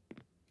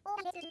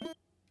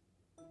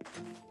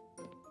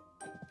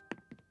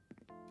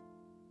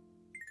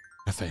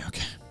 Cafe,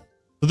 okay.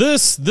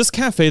 This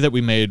cafe that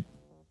we made,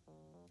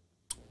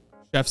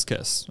 chef's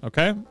kiss,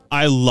 okay?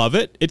 I love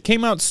it. It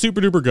came out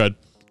super duper good.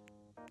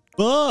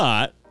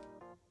 But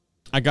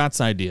I got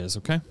some ideas,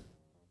 okay?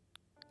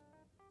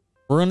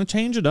 We're gonna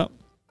change it up.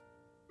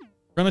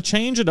 We're gonna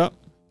change it up.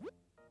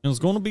 And it's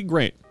gonna be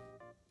great.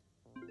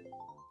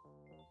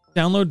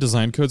 Download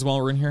design codes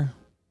while we're in here.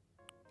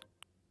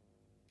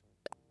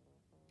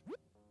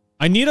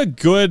 I need a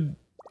good,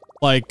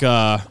 like,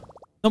 no,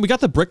 we got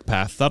the brick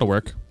path. That'll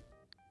work.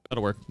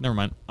 That'll work. Never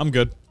mind. I'm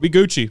good. We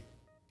Gucci.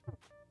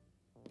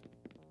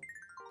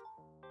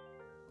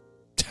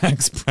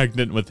 Tag's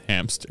pregnant with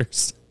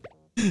hamsters.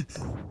 The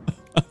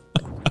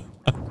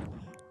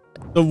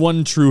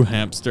one true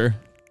hamster.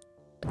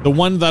 The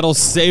one that'll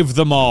save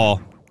them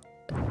all.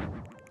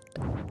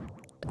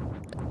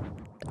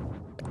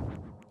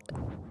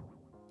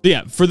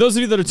 Yeah, for those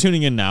of you that are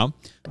tuning in now,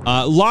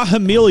 La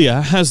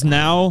Hamilia has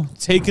now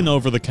taken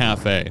over the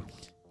cafe.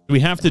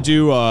 We have to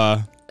do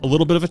a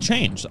little bit of a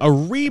change, a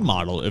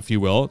remodel, if you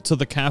will, to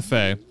the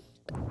cafe.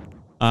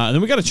 And then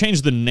we got to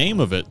change the name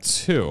of it,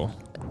 too.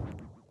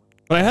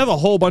 But I have a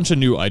whole bunch of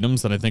new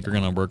items that I think are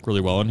going to work really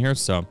well in here,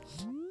 so...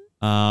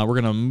 we're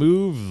going to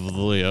move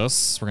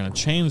this. We're going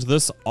to change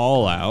this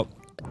all out.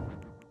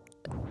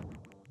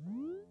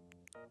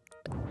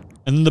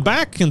 And the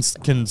back can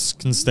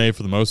stay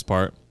for the most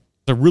part.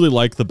 I really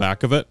like the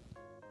back of it.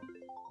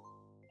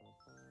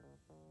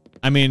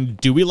 I mean,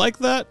 do we like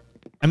that?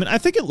 I mean, I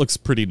think it looks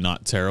pretty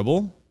not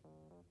terrible.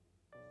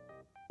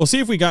 We'll see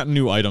if we got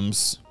new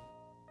items.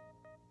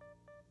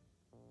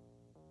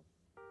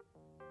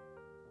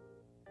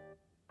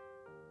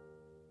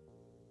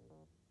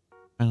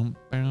 When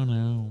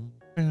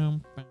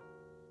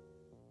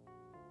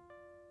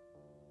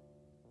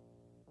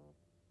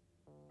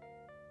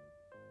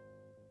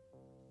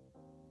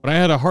I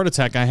had a heart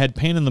attack, I had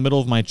pain in the middle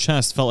of my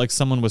chest. Felt like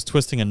someone was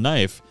twisting a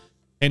knife.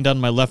 Pain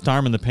down my left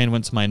arm and the pain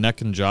went to my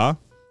neck and jaw.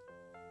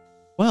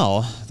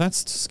 Well,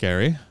 that's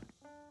scary.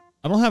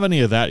 I don't have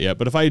any of that yet,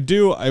 but if I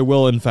do, I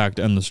will in fact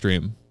end the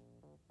stream.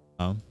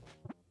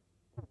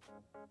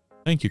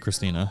 Thank you,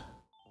 Christina.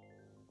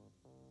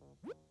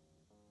 I'm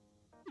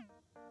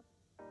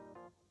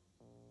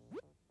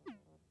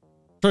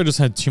sure I just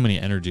had too many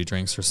energy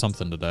drinks or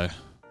something today.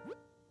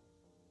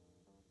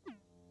 What am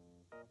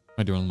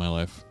I doing with my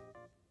life?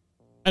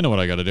 I know what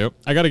I gotta do.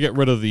 I gotta get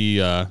rid of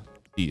the,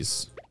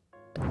 these.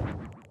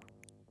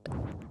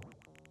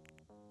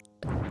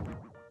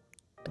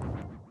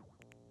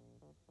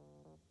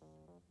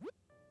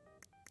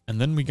 And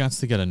then we got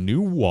to get a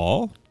new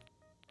wall.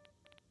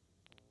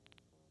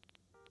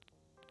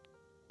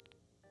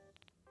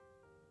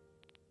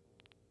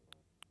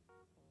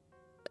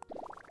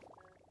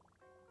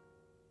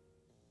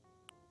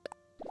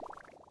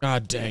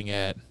 God dang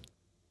it.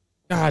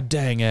 God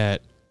dang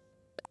it.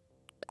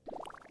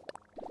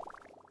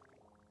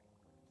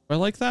 Do I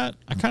like that?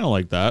 I kind of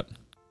like that.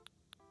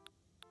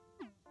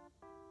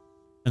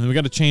 And then we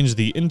got to change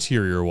the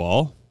interior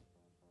wall.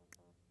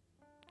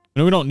 I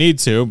know we don't need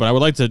to, but I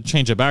would like to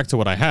change it back to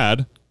what I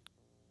had.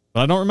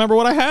 But I don't remember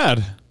what I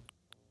had.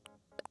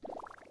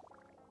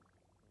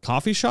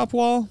 Coffee shop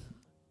wall?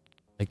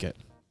 Like it.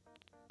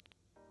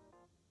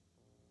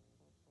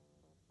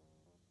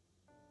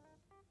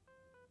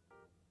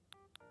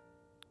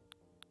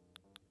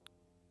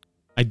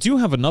 I do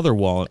have another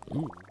wall.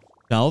 Ooh,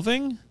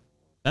 shelving?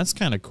 That's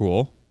kind of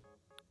cool.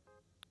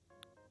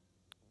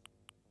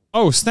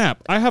 Oh,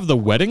 snap. I have the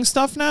wedding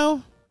stuff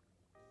now?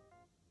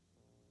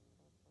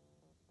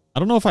 I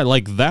don't know if I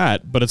like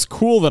that, but it's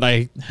cool that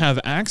I have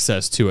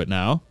access to it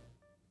now.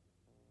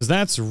 Because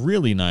that's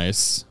really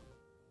nice.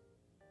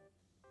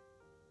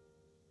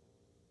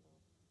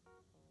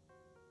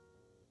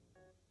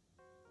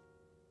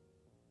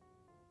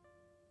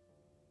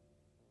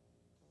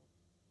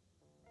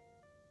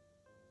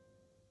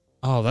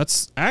 Oh,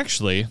 that's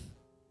actually...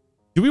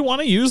 Do we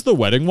want to use the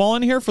wedding wall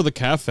in here for the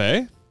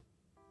cafe?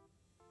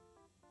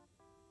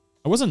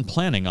 I wasn't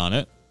planning on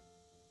it.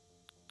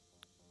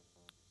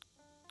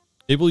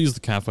 Maybe we'll use the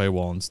cafe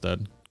wall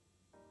instead.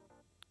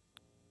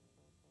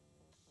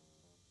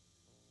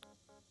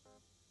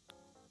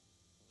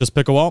 Just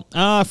pick a wall.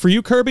 For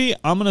you, Kirby,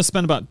 I'm going to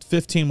spend about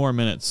 15 more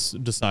minutes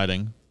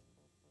deciding.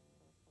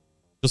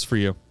 Just for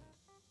you.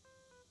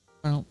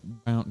 How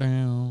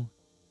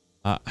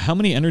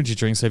many energy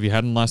drinks have you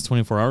had in the last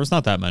 24 hours?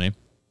 Not that many.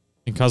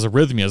 Can cause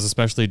arrhythmias,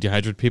 especially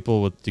dehydrated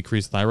people with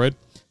decreased thyroid.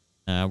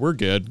 We're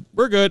good.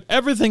 We're good.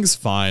 Everything's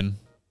fine.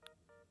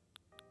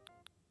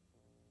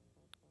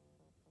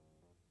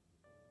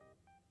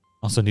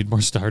 Also need more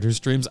Stardew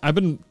streams.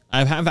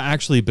 I have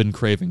actually been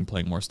craving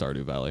playing more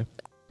Stardew Valley.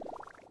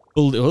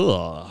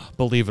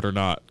 Believe it or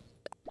not.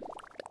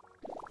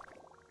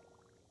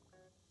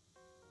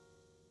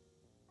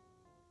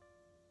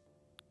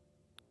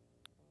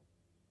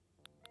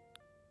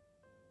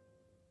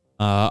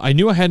 I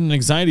knew I had an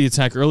anxiety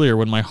attack earlier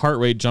when my heart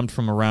rate jumped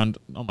from around...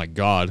 Oh my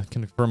god.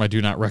 Confirm I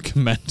do not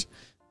recommend.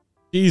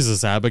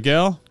 Jesus,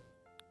 Abigail.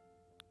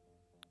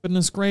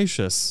 Goodness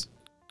gracious.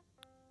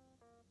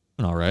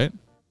 Alright.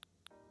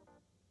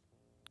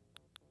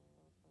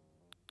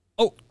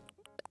 Oh!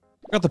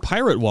 Got the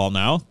pirate wall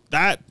now.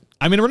 That...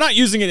 I mean, we're not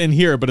using it in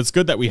here, but it's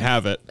good that we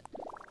have it.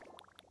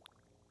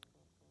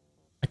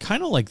 I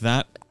kind of like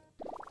that.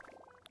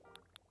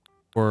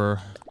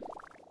 Or...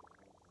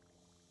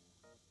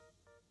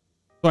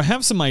 So I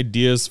have some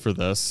ideas for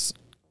this.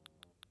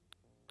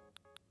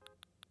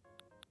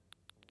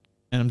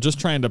 And I'm just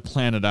trying to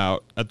plan it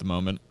out at the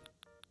moment.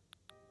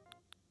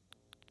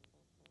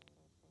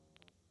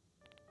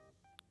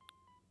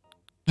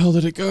 How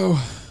did it go?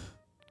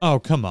 Oh,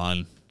 come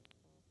on.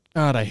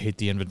 God, I hate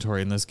the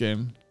inventory in this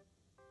game.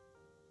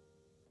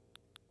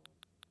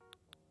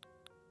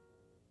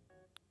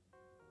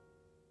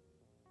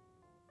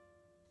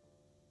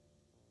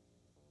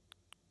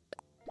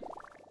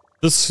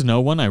 The snow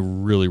one I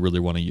really,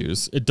 really want to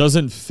use. It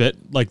doesn't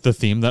fit, like, the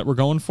theme that we're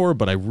going for,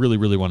 but I really,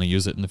 really want to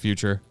use it in the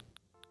future.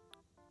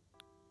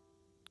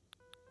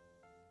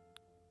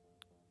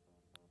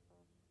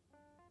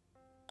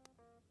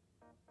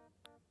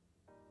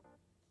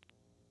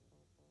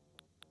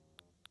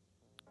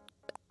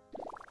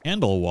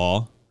 Candle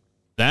wall.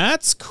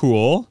 That's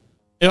cool.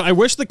 I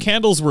wish the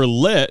candles were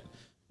lit.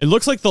 It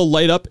looks like they'll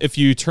light up if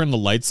you turn the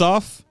lights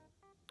off.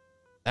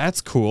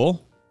 That's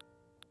cool.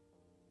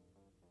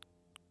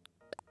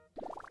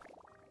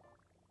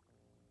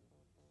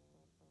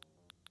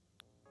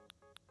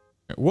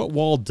 What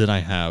wall did I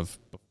have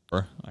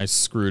before? I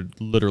screwed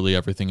literally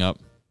everything up.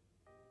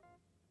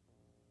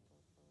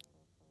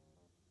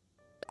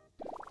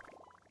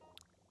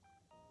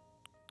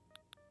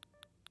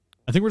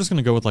 I think we're just going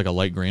to go with like a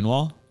light green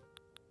wall.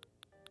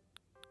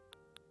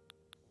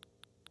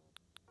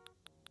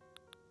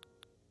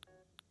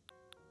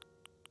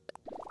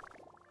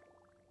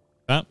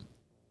 That?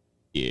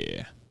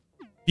 Yeah.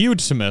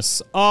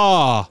 Beautimous.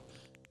 Ah!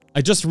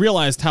 I just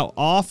realized how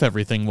off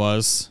everything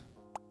was.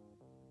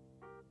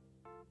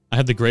 I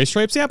had the gray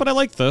stripes. Yeah, but I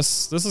like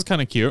this. This is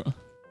kind of cute.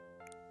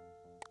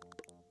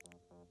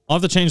 I'll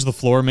have to change the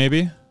floor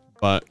maybe,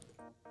 but...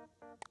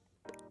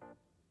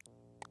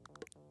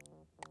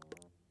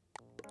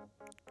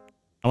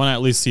 I want to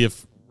at least see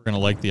if we're going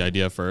to like the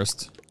idea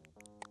first.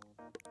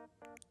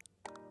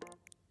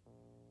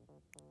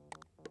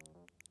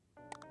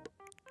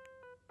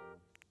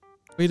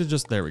 Way to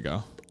just... There we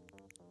go.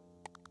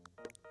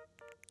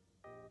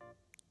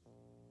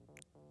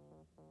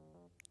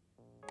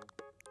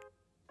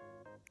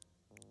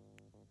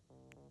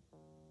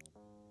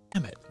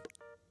 Damn it.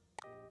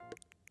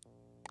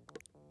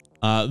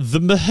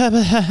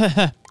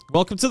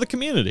 Welcome to the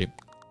community.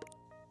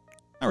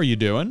 How are you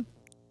doing?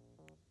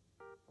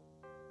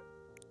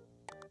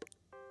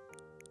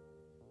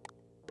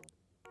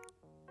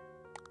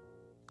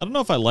 I don't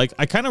know if I like...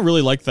 I kind of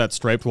really like that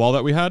striped wall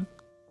that we had.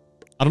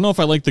 I don't know if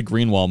I like the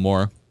green wall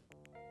more.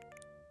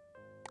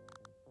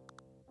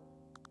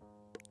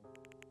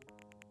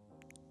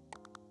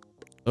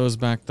 Those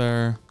back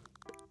there.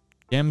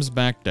 Gem's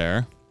back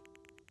there.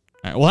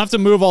 Alright, we'll have to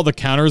move all the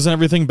counters and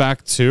everything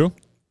back too.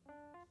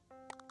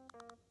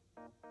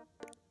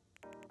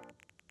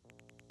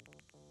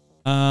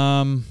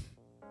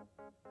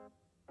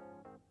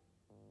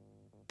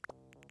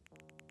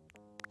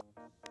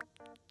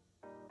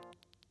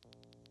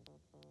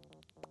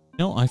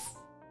 No, I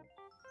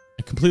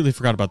completely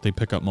forgot about the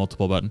pick up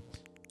multiple button.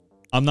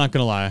 I'm not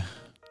gonna lie.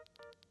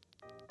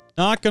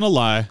 Not gonna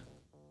lie.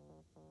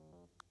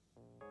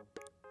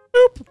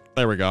 Boop.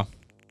 There we go.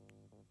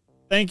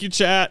 Thank you,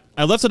 chat.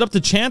 I left it up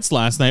to chance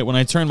last night when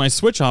I turned my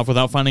Switch off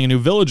without finding a new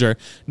villager.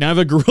 Now I have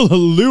a Gorilla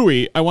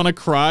Louie. I want to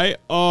cry.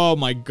 Oh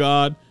my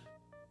god.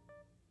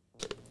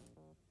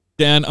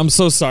 Dan, I'm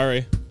so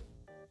sorry.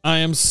 I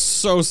am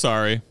so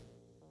sorry.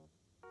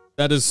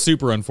 That is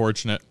super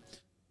unfortunate.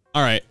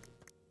 All right.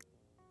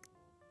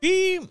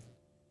 I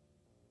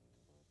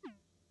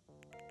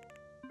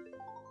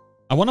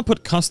want to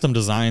put custom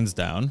designs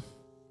down.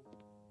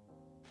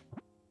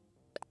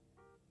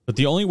 But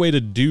the only way to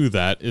do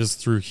that is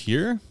through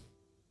here.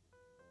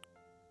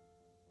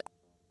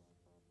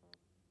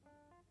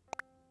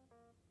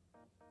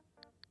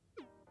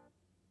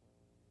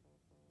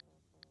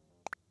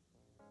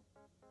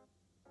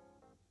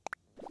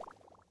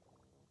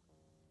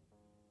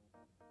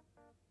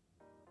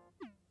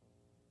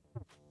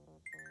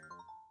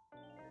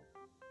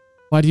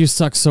 Why do you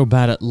suck so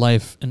bad at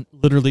life and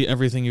literally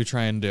everything you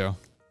try and do?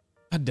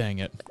 God dang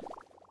it.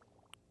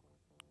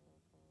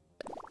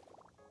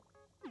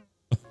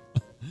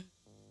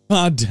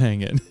 God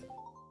dang it.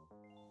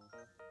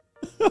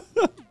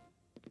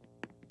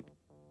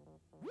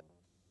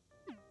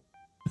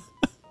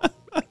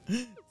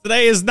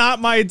 Today is not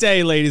my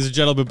day, ladies and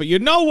gentlemen, but you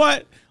know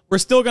what? We're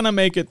still gonna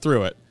make it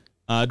through it.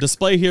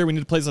 Display here, we need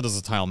to place it as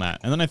a tile mat.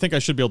 And then I think I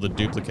should be able to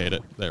duplicate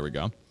it. There we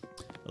go.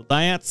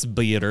 That's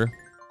better.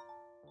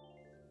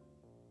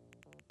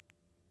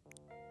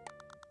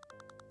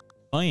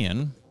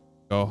 Plan.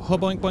 Go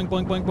boink, boink,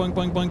 boink, boink, boink,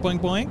 boink, boink, boink,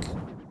 boink.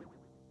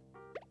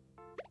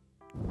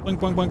 Boink,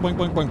 boink, boink, boink,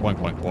 boink, boink, boink,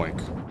 boink, boink.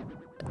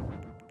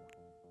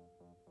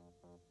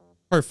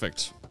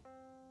 Perfect.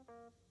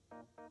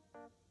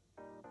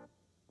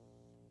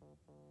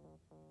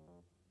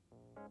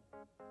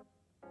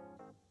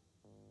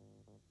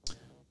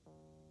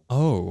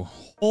 Oh,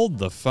 hold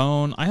the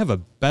phone. I have a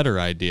better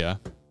idea.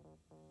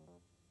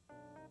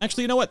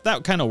 Actually, you know what?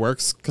 That kind of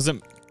works, because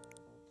it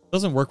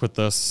doesn't work with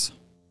this.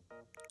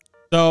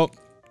 So,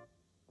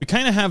 we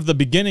kind of have the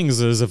beginnings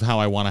of how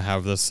I want to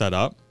have this set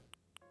up.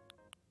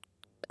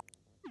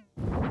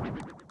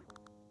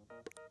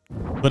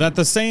 But at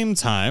the same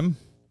time,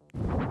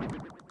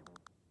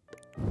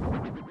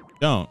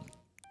 don't.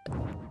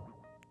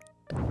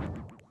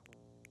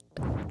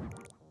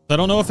 I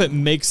don't know if it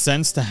makes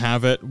sense to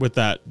have it with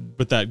the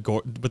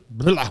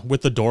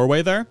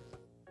doorway there.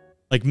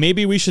 Like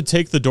maybe we should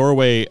take the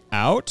doorway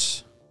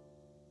out.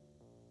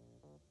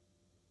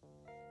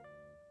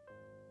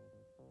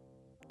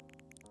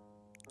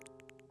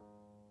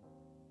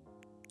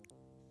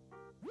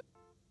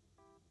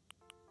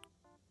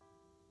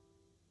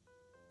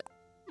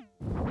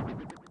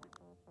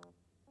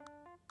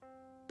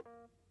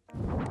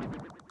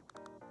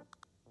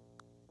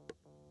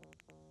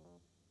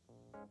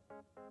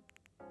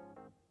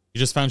 You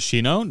just found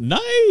Shino?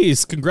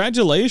 Nice!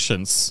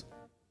 Congratulations.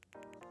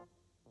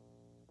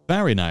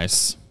 Very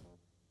nice.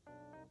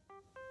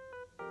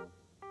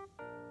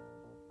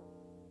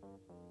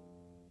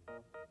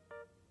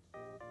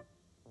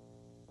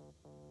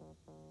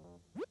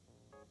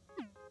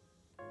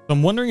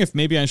 I'm wondering if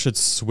maybe I should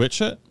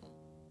switch it.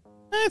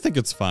 I think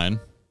it's fine.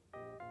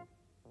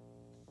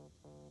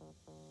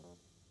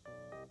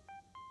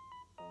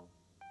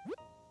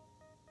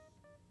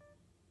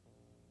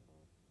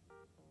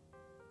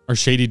 Are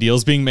shady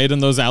deals being made in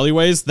those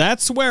alleyways?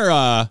 That's where,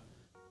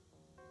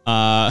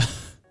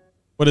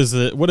 what is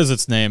it? What is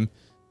its name?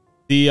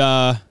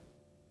 The,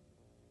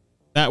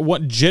 that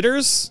what,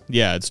 Jitters?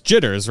 Yeah, it's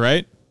Jitters,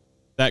 right?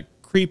 That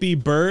creepy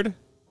bird?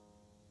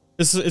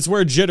 It's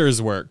where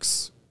Jitters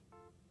works.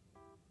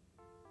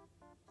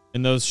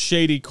 In those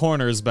shady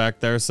corners back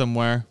there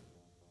somewhere.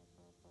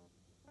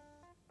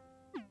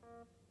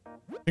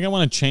 I think I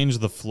want to change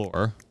the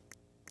floor.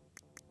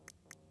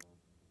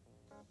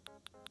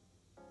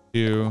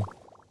 To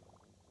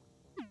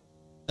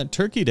that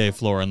Turkey Day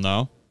flooring,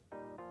 though.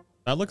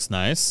 That looks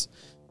nice.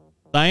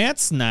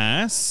 That's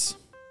nice.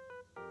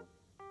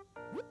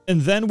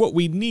 And then what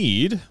we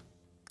need...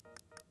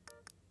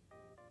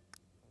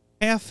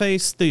 Cafe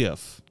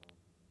stiff.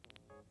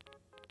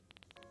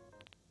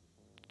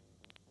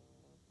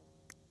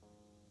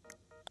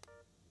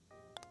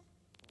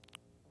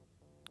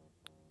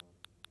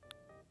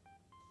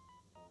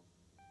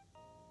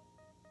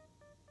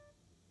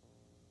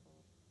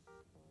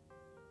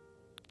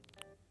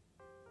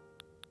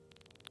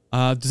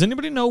 Does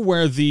anybody know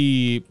where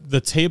the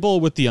table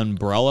with the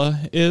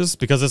umbrella is?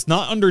 Because it's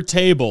not under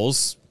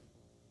tables,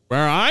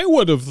 where I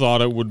would have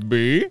thought it would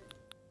be.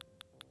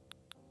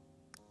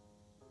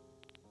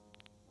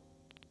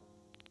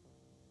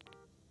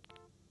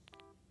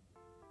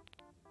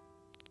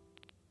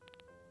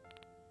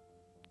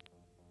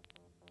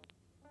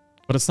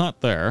 But it's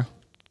not there.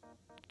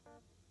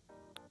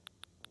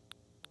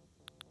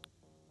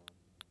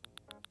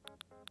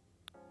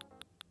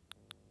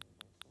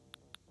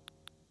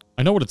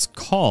 know what it's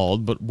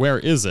called, but where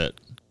is it?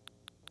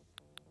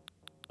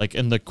 Like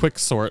in the quick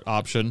sort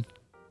option.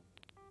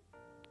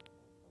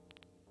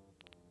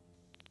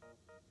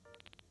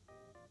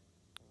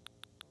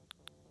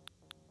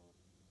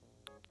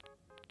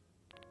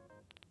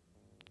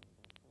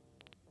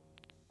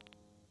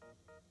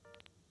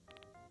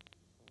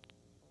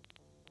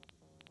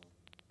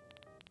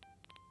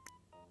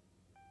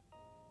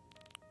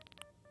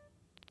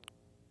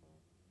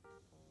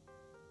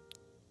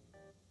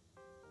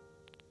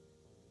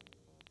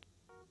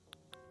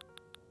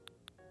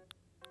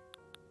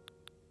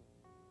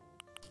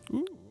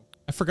 Ooh,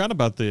 I forgot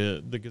about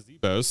the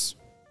gazebos.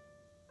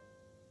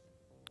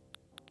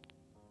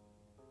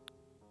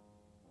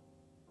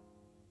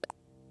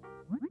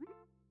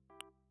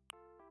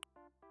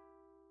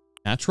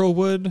 Natural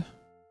wood?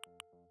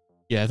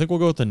 Yeah, I think we'll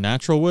go with the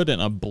natural wood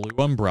and a blue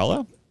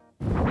umbrella.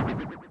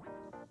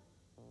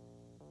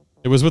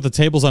 It was with the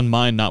tables on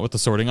mine, not with the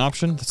sorting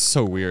option. That's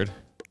so weird. Is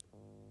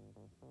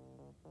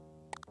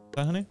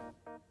that, honey?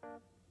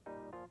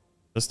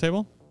 This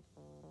table?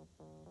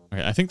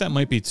 Okay, I think that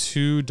might be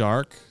too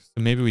dark.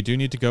 So maybe we do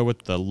need to go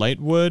with the light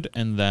wood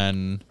and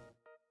then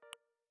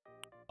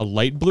a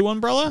light blue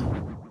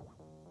umbrella?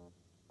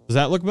 Does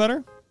that look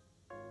better?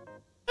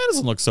 That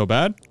doesn't look so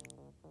bad.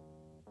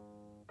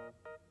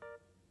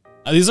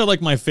 These are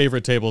like my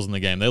favorite tables in the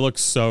game. They look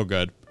so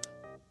good.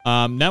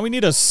 Now we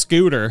need a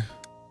scooter.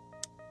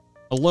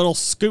 A little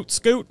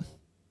scoot.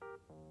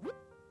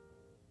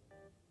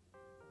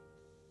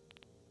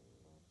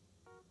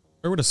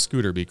 Where would a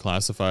scooter be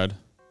classified?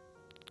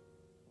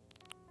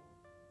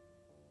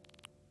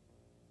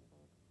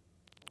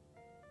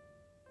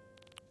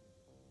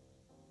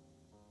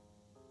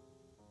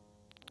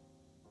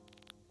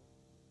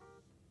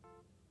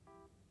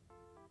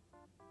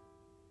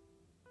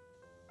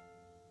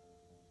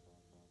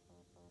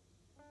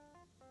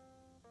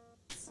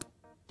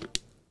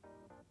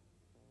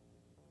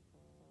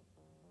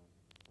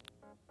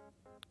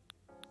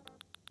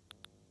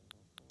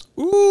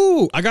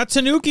 Ooh, I got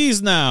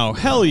tanukis now.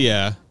 Hell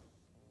yeah.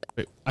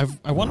 Wait,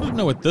 I wanted to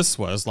know what this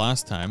was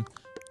last time.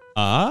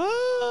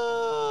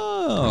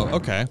 Oh,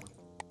 okay.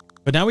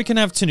 But now we can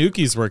have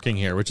tanukis working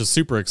here, which is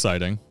super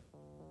exciting.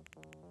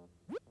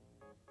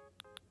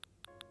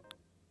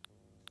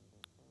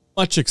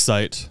 Much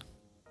excite.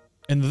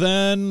 And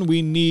then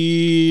we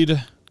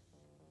need...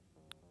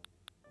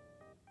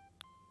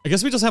 I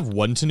guess we just have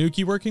one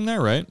tanuki working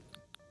there, right?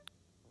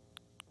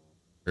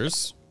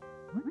 Here's...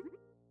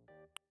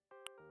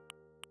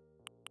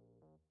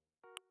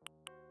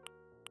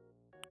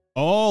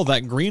 Oh,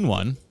 that green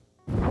one.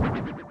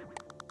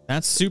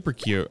 That's super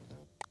cute.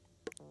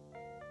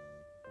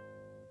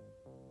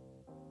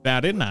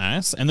 Very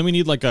nice. And then we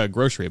need like a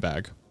grocery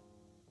bag.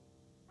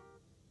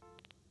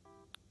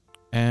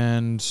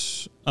 And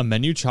a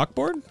menu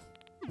chalkboard?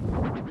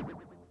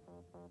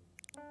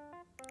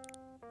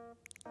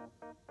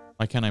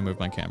 Why can't I move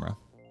my camera?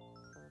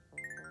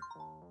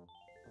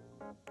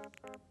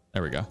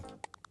 There we go.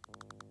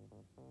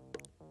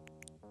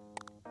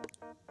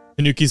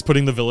 Tanuki's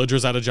putting the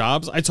villagers out of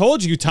jobs. I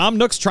told you, Tom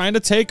Nook's trying to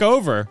take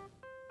over.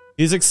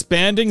 He's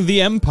expanding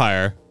the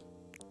empire.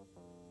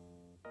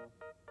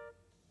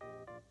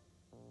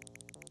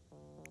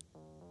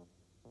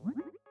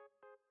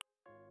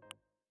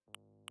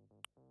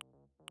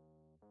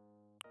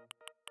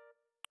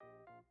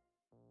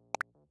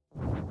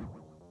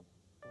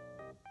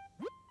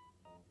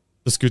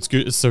 The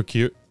Scoot is so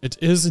cute. It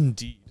is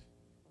indeed.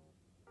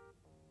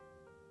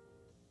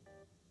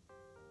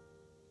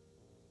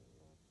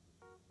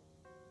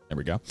 There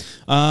we go.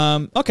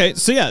 Okay,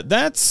 so yeah,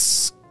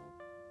 that's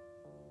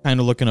kind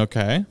of looking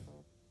okay.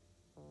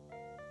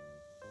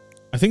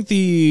 I think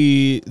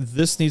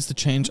this needs to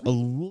change a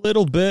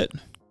little bit.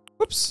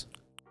 Whoops.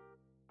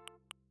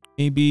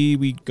 Maybe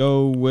we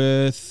go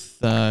with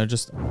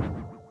just...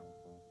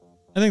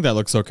 I think that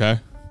looks okay.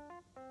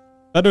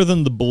 Better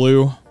than the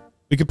blue.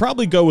 We could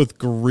probably go with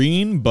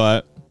green,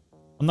 but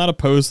I'm not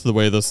opposed to the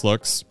way this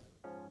looks.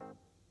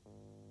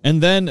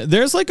 And then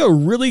there's like a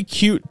really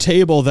cute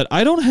table that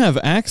I don't have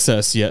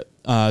access yet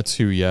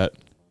to yet.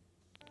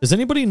 Does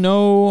anybody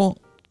know?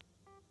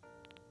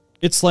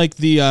 It's like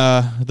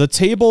the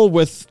table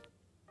with...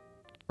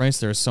 Christ,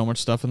 there's so much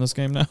stuff in this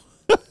game now.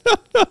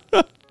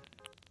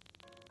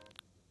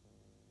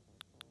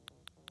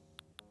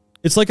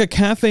 It's like a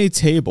cafe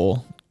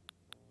table.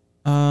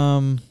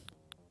 And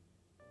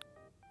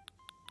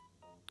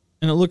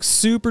it looks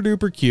super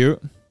duper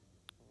cute.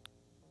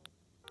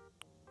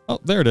 Oh,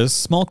 there it is.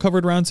 Small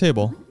covered round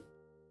table.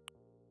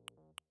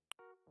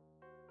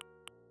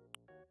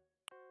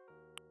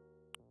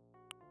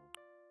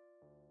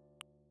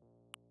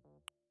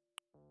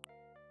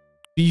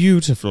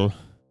 Beautiful.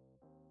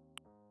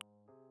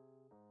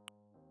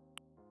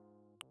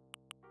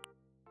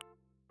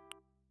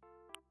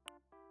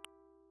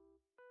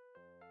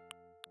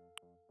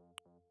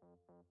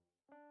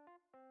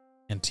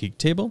 Antique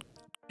table?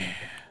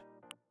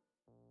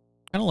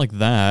 Kind of like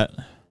that.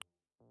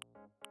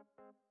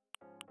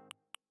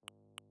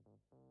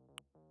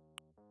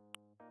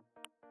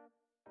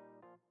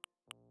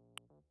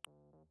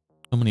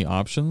 any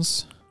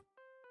options.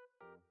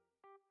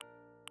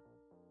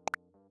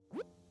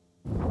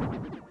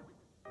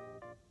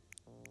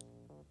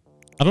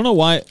 I don't know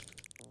why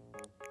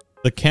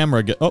the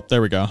camera oh,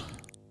 there we go.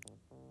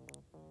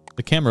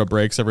 The camera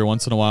breaks every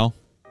once in a while.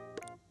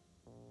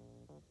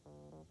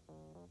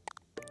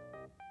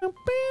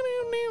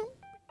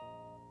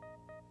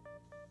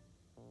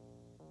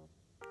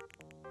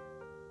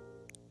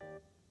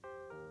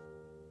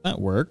 That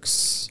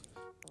works.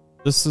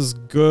 This is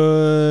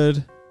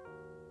good.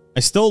 I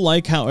still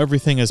like how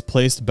everything is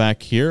placed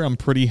back here. I'm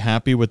pretty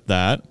happy with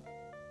that.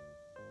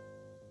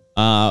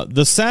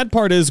 The sad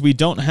part is we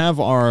don't have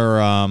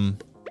our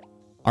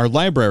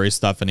library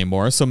stuff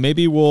anymore, so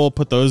maybe we'll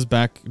put those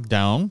back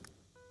down.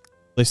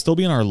 Will they still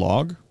be in our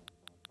log?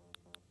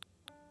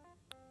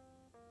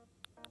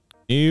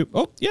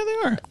 Oh, yeah, they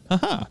are.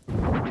 Haha.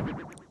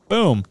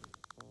 Boom.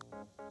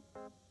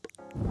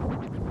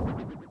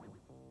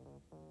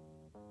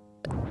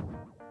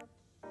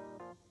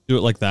 Do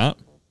it like that.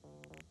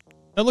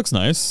 That looks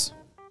nice.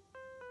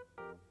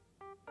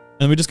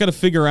 And we just got to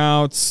figure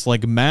out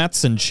like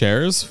mats and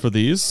chairs for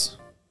these.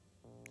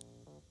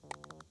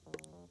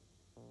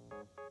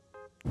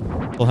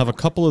 We'll have a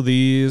couple of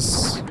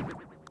these.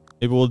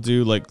 Maybe we'll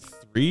do like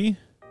 3.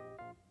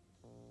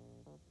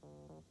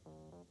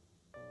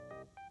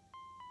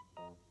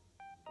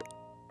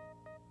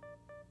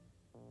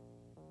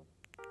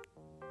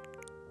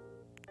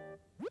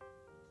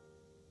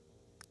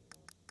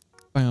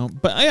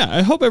 But yeah,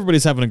 I hope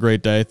everybody's having a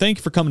great day. Thank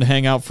you for coming to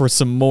hang out for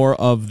some more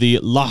of the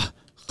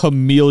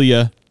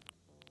Hamilia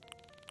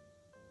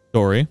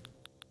story.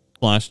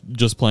 /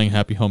 just playing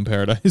Happy Home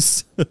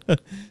Paradise.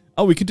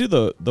 Oh, we could do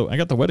the I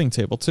got the wedding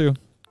table too.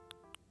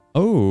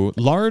 Oh,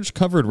 large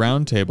covered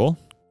round table.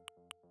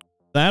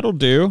 That'll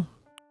do.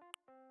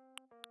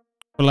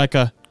 For like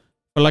a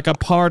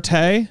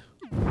party.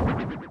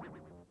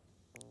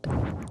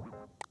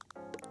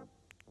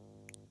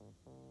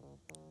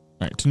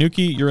 Alright,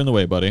 Tanuki, you're in the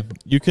way, buddy.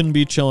 You can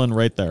be chilling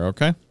right there,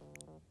 okay?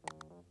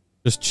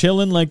 Just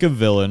chilling like a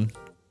villain.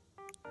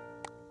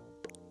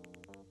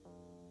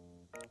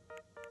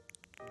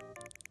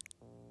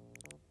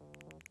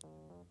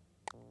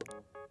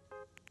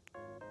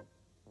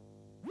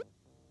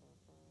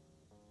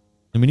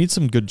 And we need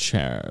some good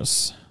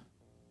chairs.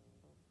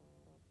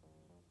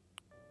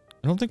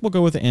 I don't think we'll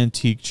go with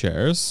antique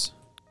chairs.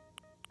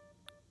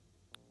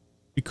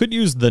 We could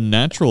use the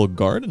natural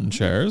garden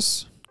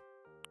chairs.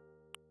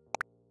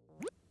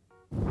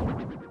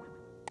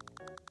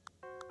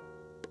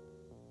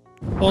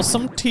 Well,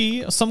 some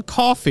tea, some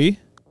coffee.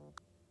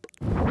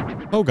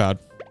 Oh, God.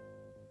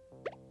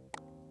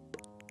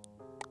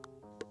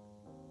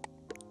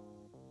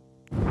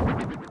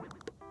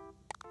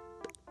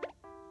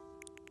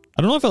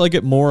 I don't know if I like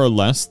it more or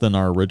less than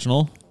our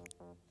original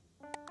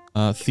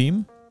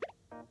theme.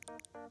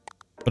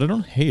 But I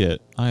don't hate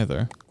it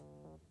either.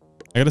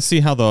 I gotta see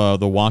how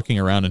the walking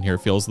around in here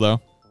feels,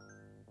 though.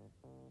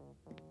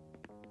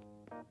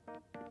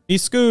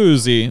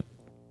 Scusi.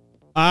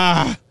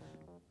 Ah!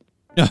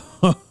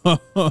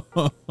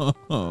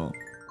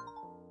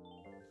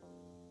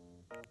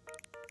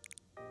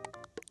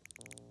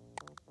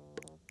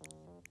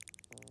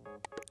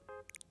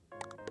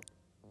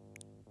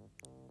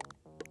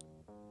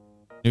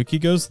 Nuki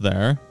goes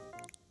there.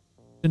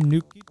 The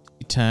Nuki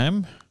tea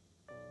time.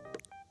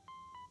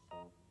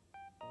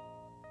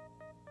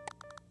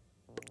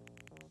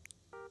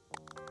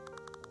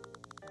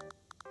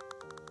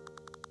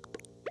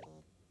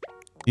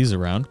 He's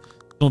around.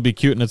 It'll be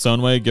cute in its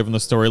own way, given the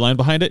storyline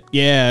behind it.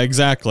 Yeah,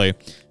 exactly.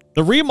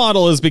 The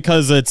remodel is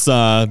because it's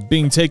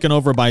being taken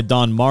over by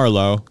Don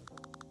Marlowe.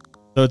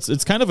 So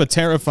it's kind of a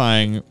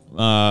terrifying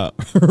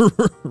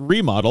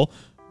remodel,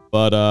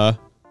 but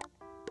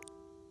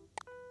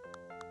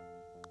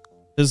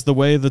is the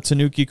way the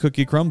Tanuki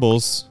cookie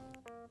crumbles.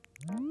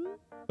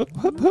 Hup,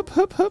 hup, hup,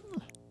 hup, hup.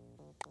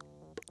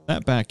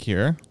 That back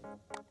here.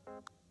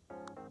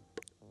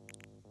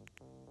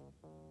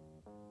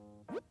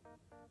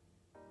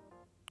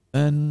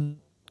 Then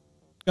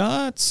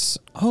got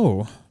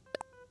simple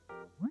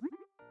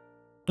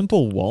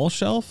wall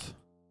shelf.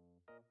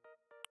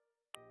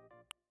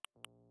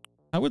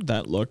 How would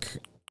that look?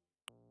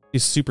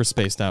 He's super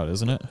spaced out,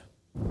 isn't it?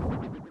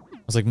 I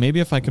was like, maybe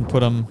if I can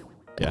put them.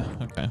 Yeah,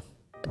 okay.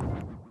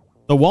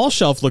 The wall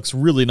shelf looks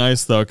really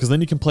nice though, because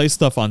then you can place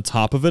stuff on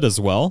top of it as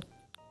well.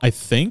 I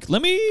think.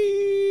 Let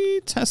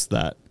me test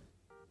that.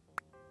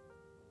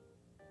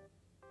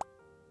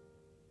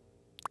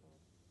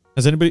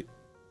 Has anybody?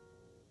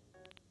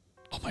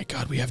 Oh my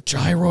God, we have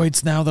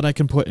gyroids now that I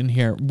can put in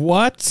here.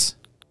 What?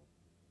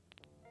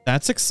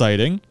 That's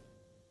exciting.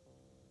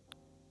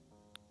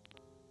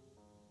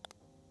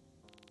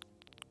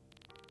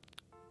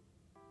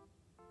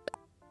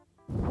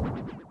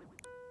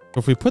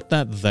 If we put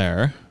that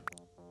there,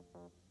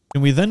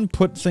 can we then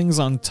put things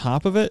on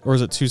top of it? Or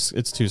is it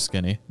it's too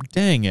skinny?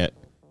 Dang it.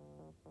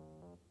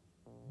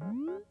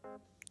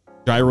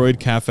 Gyroid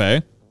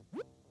Cafe.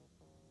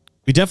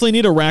 We definitely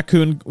need a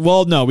raccoon.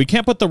 Well, no, we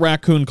can't put the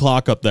raccoon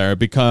clock up there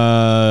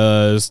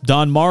because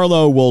Don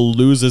Marlowe will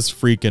lose his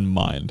freaking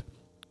mind.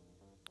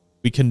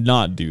 We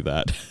cannot do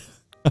that.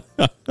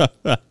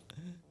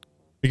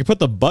 We can put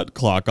the butt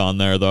clock on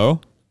there,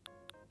 though.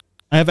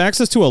 I have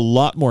access to a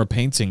lot more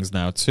paintings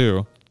now,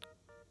 too.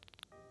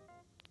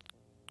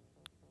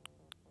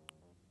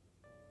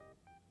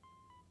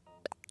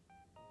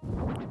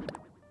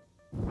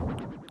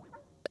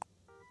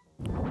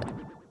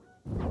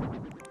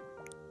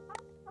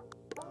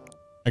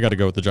 I gotta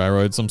go with the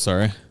gyroids, I'm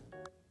sorry.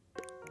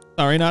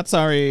 Sorry, not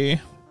sorry.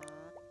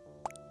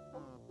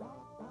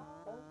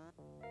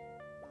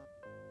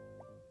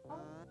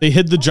 They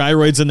hid the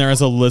gyroids in there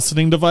as a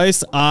listening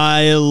device.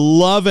 I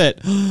love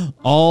it.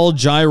 All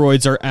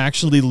gyroids are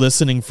actually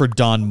listening for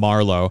Don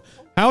Marlowe.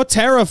 How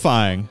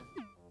terrifying.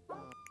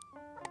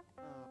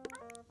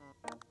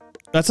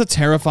 That's a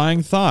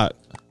terrifying thought.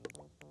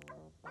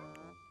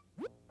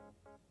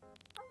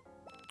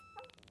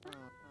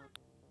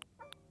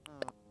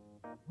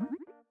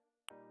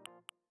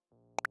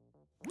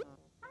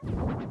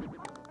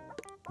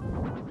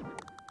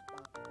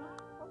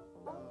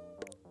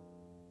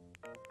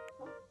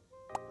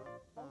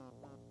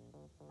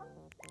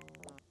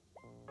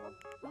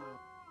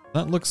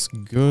 That looks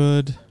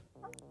good.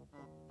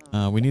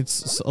 We need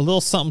a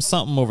little something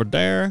something over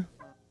there.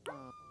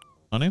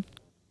 Honey?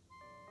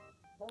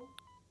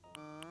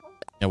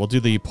 Yeah, we'll do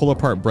the pull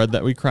apart bread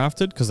that we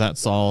crafted because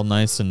that's all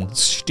nice and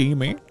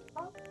steamy.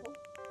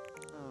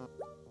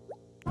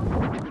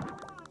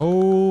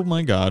 Oh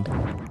my god.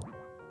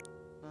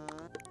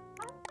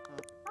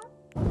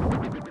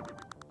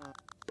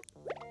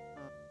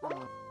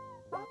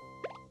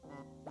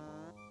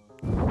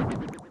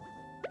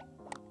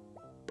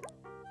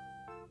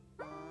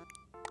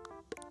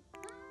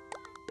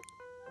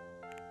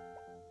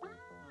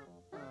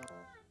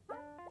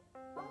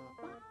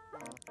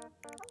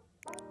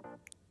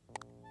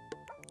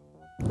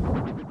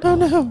 Oh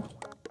no.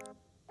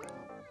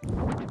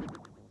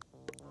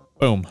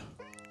 Boom.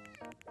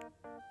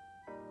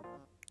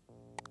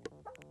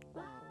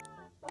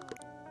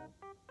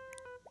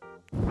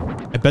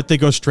 I bet they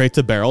go straight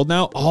to Barrel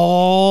now.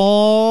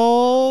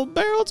 Oh,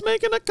 Barrel's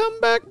making a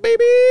comeback,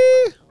 baby.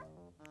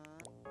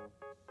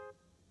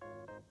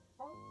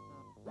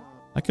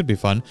 That could be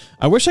fun.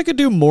 I wish I could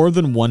do more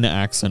than one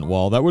accent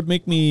wall. That would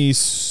make me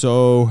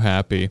so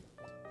happy.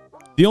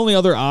 The only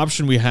other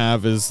option we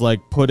have is like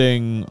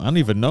putting, I don't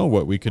even know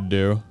what we could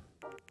do.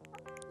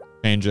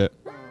 Change it.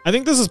 I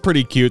think this is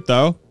pretty cute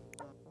though.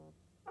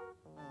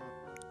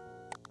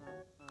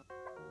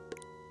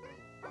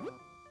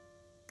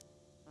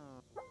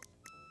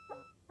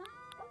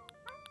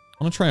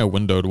 I want to try a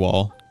windowed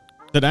wall.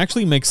 That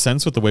actually makes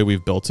sense with the way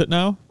we've built it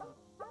now.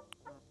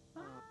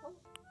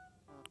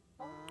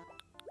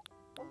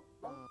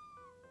 Oh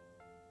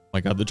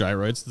my god, the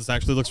gyroids. This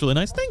actually looks really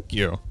nice. Thank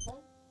you.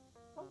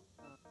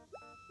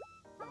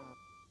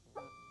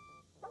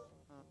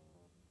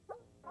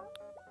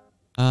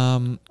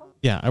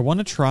 Yeah, I want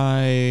to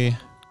try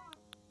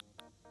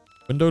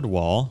windowed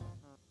wall.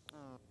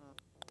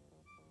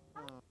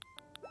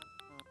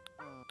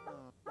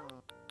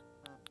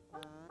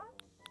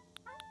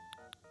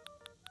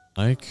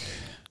 Like,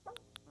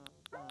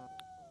 I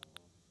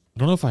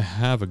don't know if I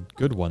have a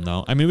good one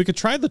though. I mean, we could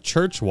try the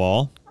church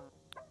wall.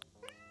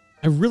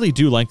 I really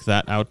do like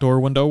that outdoor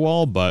window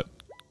wall, but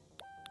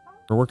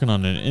we're working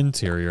on an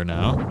interior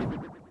now.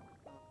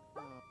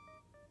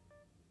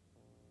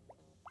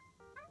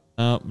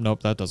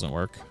 Nope, that doesn't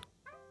work.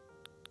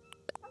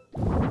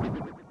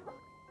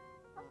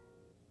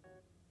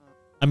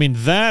 I mean,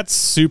 that's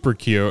super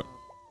cute.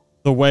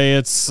 The way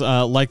it's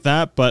like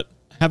that, but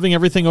having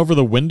everything over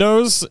the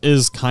windows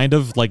is kind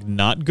of like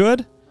not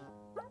good.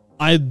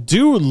 I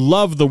do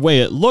love the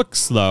way it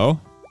looks though.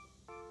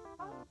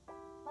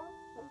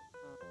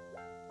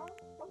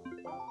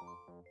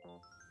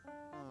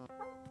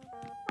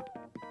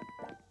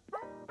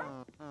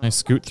 Can I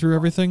scoot through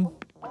everything?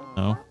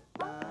 No.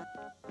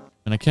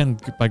 And I can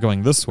by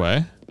going this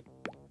way.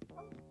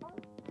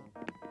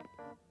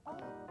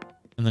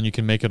 And then you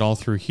can make it all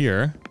through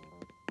here.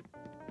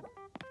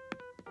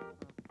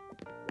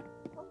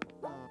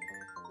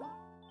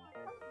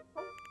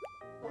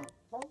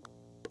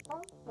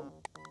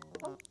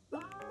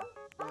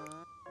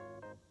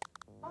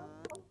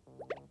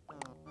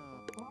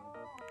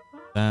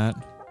 That.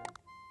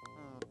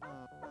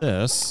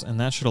 This, and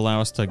that should allow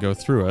us to go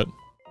through it.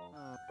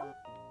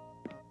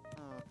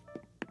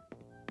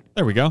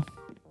 There we go.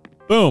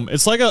 Boom.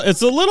 It's like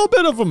it's a little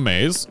bit of a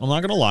maze, I'm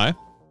not gonna lie.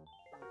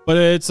 But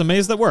it's a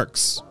maze that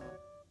works.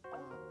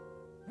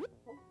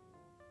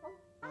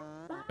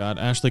 God,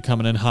 Ashley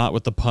coming in hot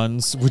with the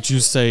puns. Would you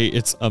say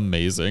it's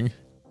amazing?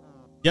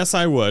 Yes,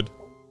 I would.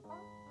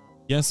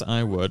 Yes,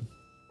 I would.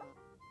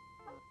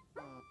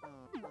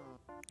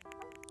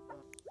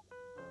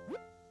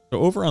 So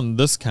over on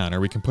this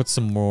counter, we can put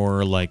some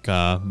more, like,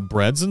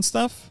 breads and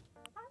stuff.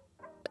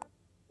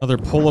 Another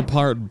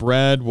pull-apart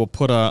bread. We'll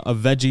put a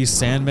veggie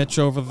sandwich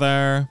over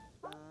there.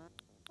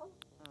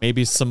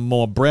 Maybe some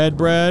more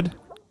bread.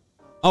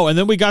 Oh, and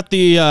then we got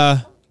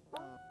the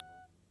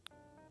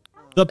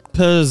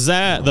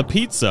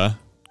pizza.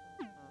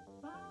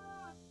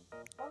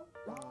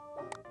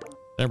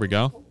 There we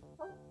go.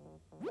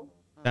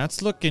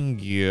 That's looking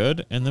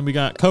good. And then we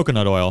got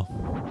coconut oil,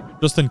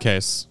 just in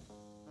case.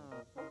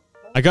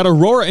 I got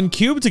Aurora and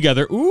Cube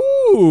together.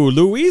 Ooh,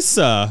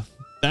 Luisa.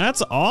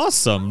 That's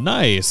awesome.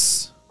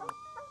 Nice.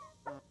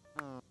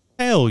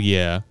 Hell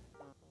yeah.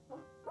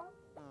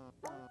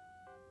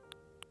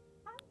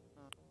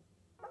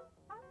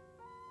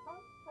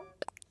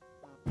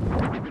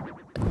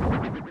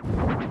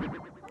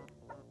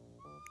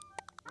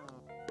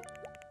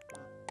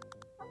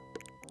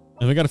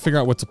 And we got to figure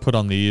out what to put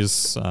on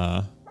these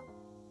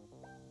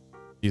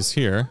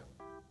here.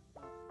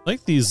 I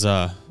like these,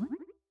 Do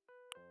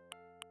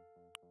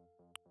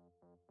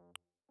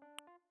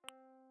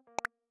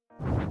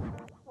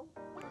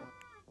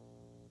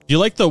you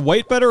like the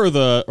white better or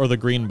the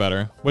green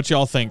better? What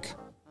y'all think?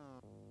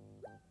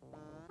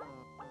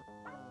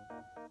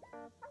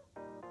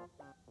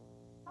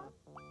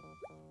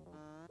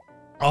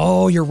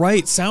 Oh, you're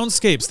right.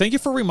 Soundscapes. Thank you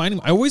for reminding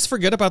me. I always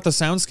forget about the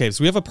soundscapes.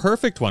 We have a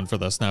perfect one for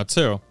this now,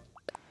 too.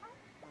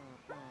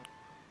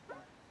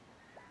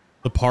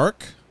 The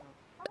park?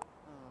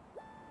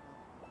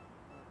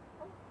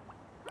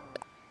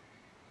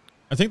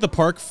 I think the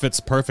park fits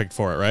perfect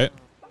for it, right?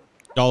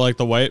 Y'all like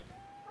the white?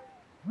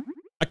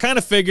 I kind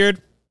of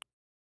figured.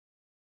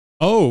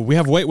 Oh, we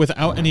have white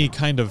without any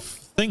kind of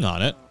thing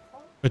on it.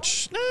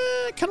 Which,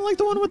 I kind of like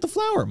the one with the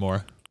flower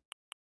more.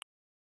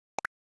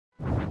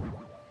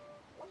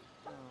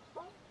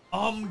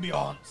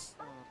 Ambiance.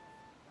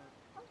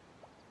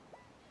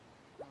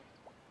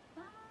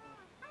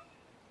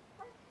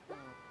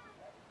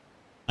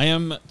 I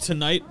am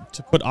tonight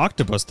to put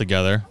octopus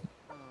together.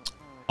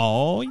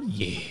 Oh,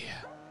 yeah.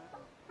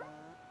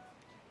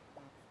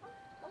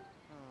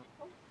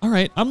 All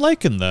right, I'm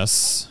liking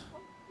this.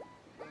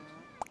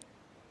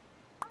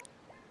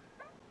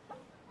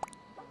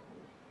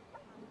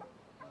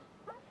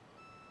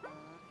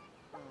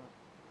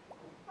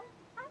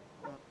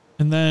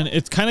 And then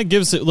it kind of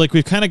gives it, like,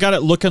 we've kind of got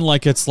it looking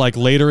like it's, like,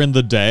 later in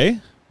the day,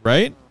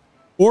 right?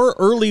 Or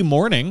early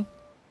morning.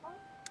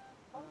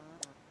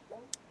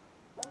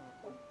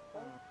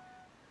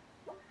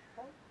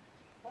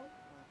 All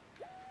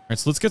right,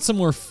 so let's get some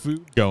more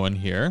food going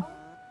here.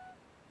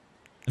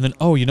 And then,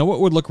 oh, you know what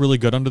would look really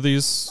good under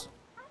these?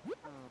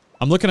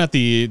 I'm looking at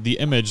the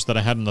image that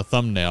I had in the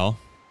thumbnail.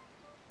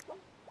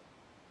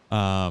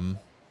 And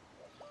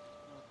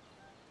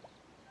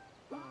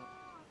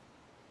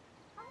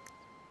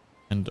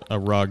a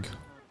rug.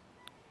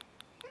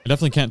 I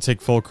definitely can't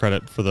take full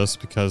credit for this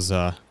because,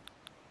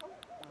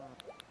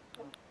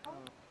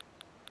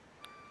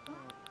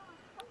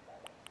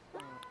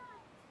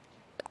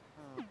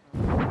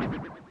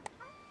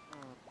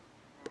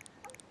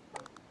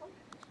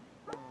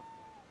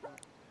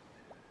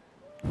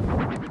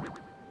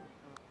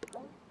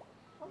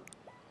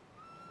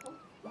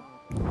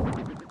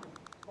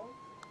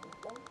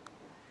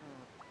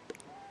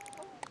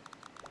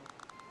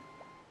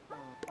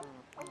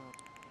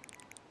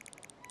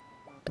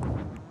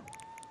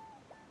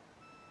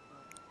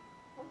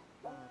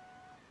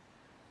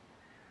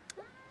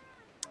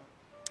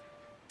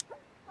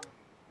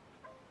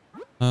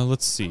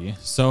 let's see.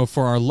 So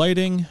for our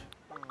lighting,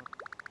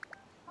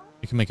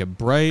 we can make it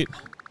bright.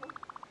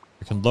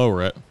 We can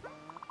lower it.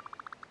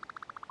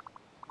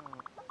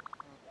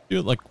 Do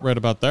it like right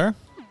about there.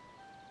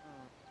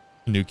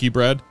 Nuki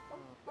bread.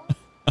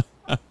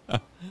 I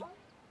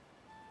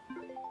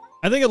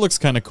think it looks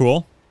kind of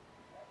cool.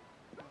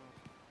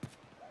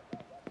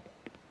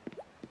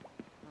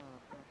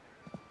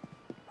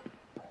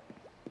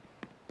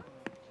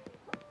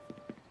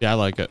 Yeah, I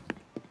like it.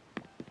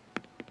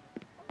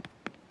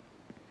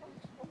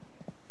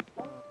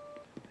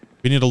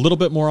 We need a little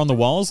bit more on the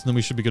walls, and then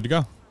we should be good to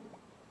go.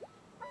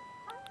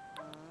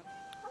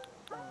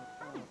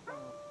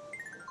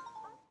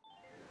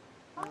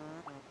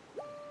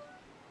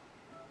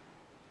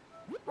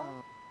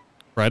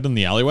 Bread in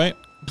the alleyway?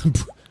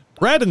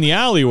 Bread in the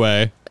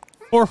alleyway?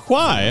 Or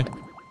why?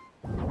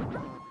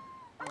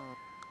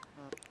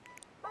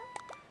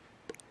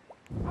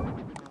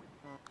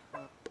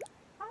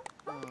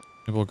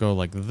 Maybe we'll go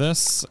like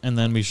this, and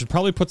then we should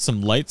probably put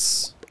some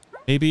lights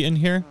maybe in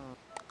here.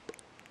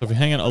 So if we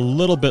hang it a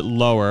little bit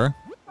lower,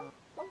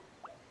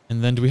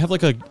 and then do we have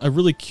like a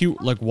really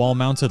cute like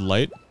wall-mounted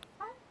light?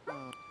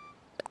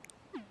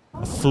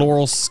 A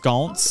floral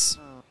sconce.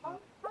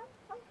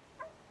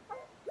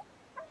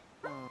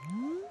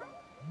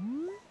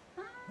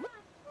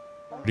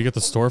 Do you get the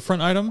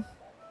storefront item?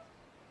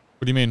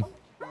 What do you mean?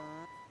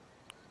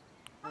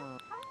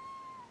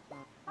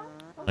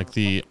 Like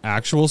the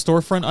actual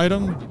storefront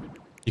item?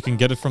 You can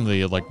get it from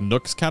the like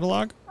Nooks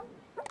catalog?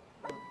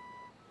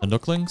 The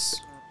Nooklings?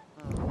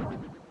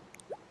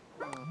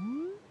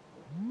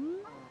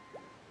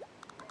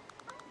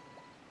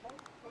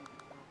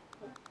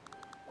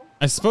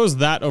 I suppose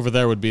that over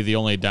there would be the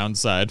only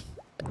downside.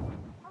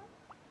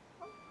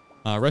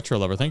 Retro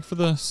Lover, thank you for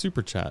the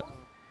super chat.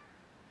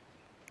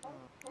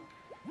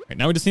 Right,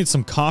 now we just need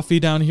some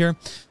coffee down here.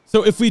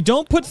 So if we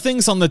don't put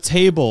things on the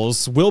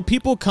tables, will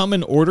people come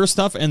and order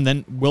stuff and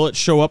then will it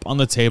show up on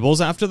the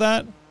tables after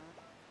that?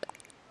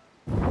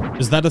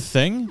 Is that a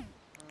thing?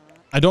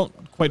 I don't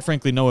quite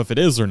frankly know if it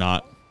is or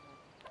not.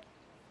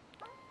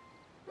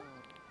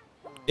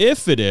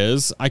 If it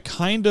is, I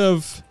kind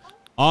of...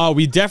 Oh,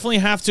 we definitely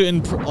have to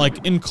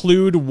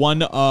include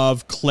one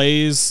of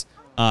Clay's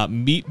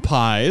meat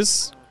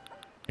pies.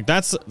 Like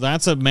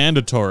that's a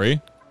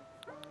mandatory.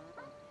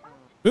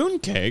 Spoon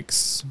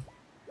cakes.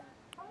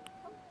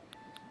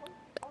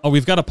 Oh,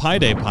 we've got a Pie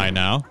Day pie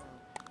now.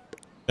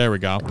 There we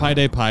go. Pie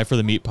Day pie for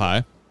the meat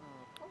pie.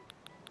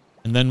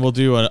 And then we'll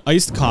do an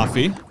iced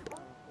coffee.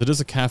 It is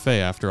a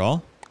cafe after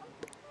all.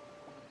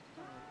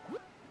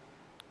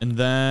 And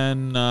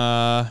then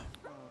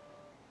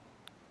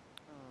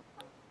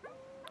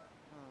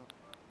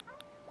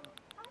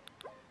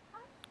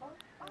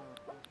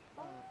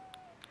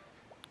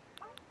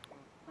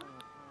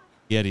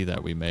Yeti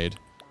that we made.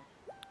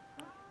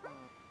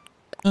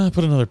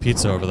 Put another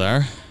pizza over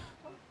there.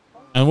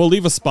 And we'll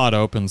leave a spot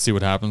open, see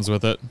what happens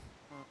with it.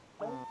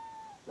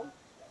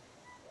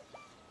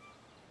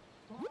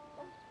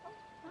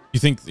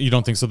 You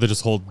don't think so? They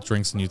just hold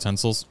drinks and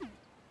utensils?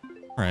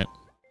 Alright.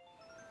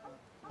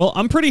 Well,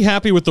 I'm pretty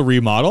happy with the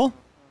remodel.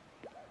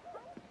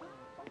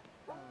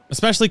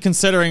 Especially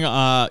considering,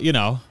 you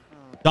know,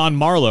 Don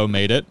Marlowe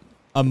made it.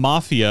 A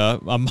mafia,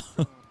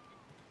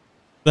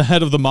 the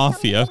head of the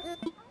mafia.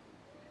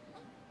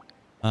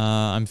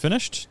 I'm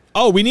finished.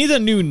 Oh, we need a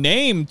new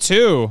name,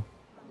 too.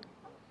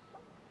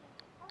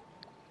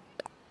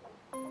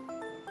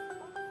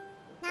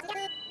 Can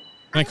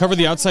I cover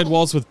the outside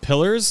walls with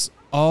pillars?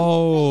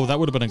 Oh, that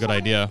would have been a good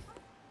idea.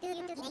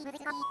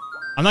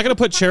 I'm not going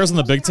to put chairs on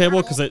the big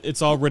table because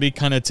it's already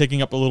kind of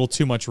taking up a little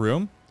too much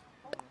room.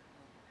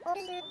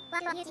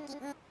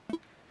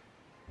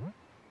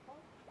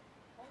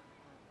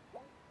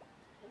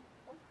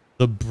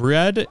 The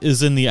bread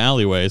is in the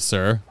alleyway,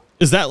 sir.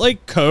 Is that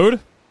like code?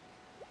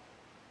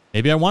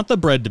 Maybe I want the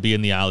bread to be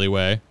in the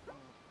alleyway.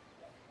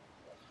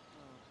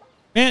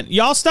 Man,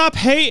 y'all stop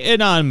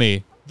hating on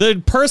me.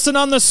 The person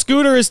on the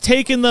scooter is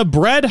taking the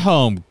bread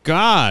home.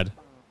 God.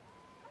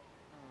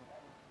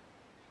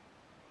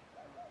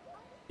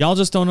 Y'all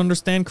just don't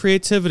understand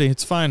creativity.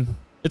 It's fine.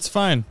 It's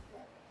fine.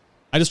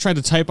 I just tried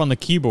to type on the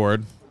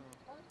keyboard.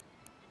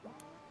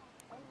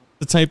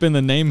 To type in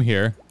the name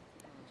here.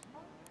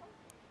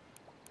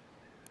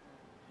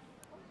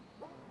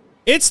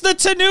 It's the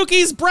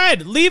Tanuki's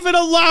bread! Leave it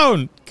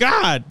alone!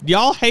 God,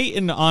 y'all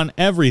hating on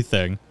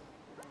everything.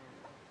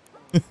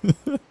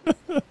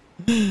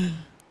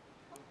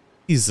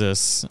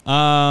 Jesus.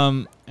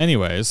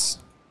 Anyways.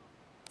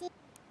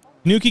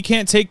 Tanuki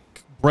can't take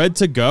bread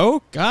to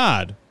go?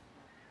 God.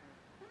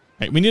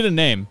 Right, we need a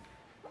name.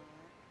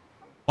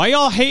 Why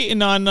y'all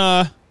hating on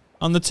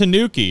the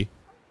Tanuki?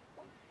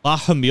 La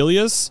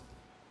Hamilia's?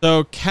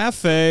 So,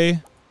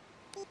 cafe...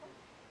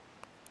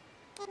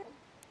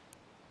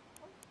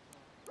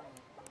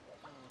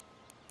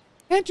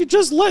 Can't you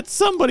just let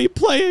somebody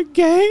play a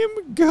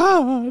game?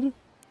 God.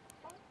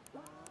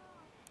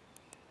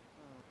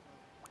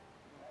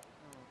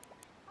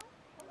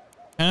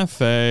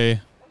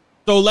 Cafe.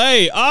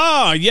 Soleil.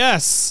 Ah,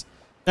 yes.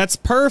 That's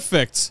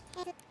perfect.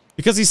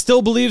 Because he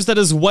still believes that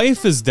his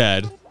wife is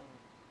dead.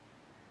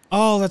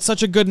 Oh, that's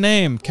such a good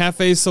name.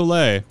 Cafe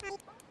Soleil.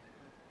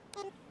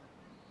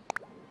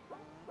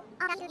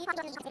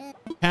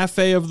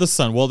 Cafe of the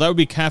Sun. Well, that would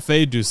be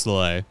Cafe du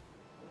Soleil.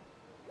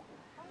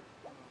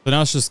 So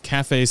now it's just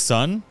Cafe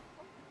Sun?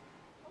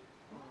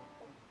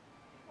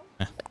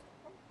 Eh.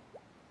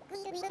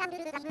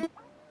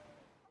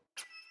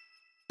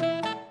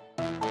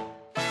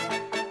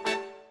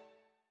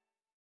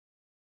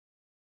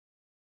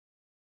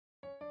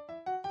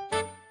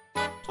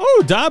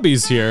 Oh,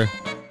 Dobby's here.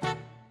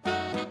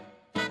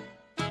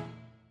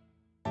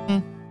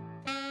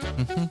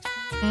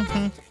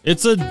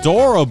 It's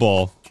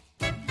adorable.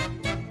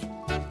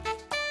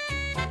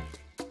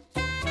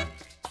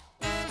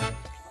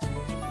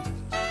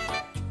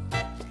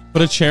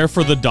 Put a chair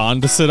for the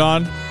Don to sit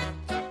on.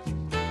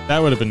 That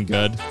would have been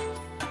good.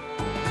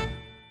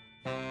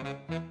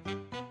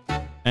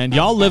 And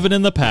y'all living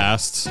in the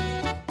past.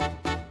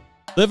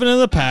 Living in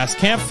the past.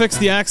 Can't fix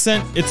the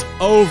accent. It's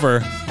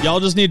over. Y'all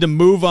just need to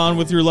move on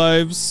with your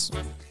lives.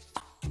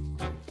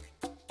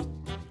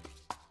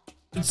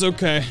 It's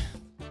okay.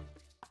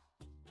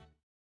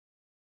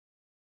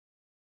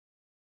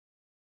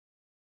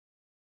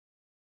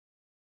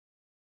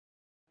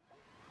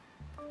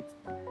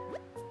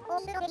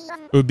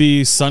 It would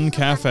be Sun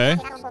Cafe.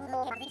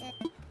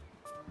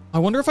 I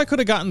wonder if I could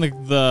have gotten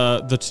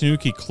the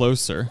Tanuki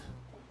closer.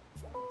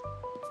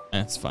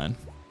 That's fine.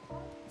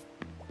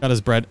 Got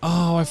his bread.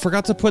 Oh, I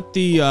forgot to put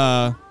the,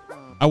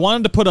 I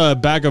wanted to put a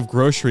bag of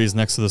groceries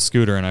next to the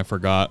scooter and I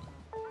forgot.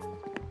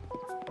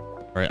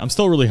 Alright, I'm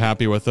still really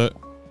happy with it.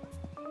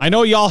 I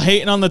know y'all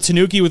hating on the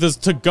Tanuki with his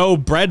to-go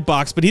bread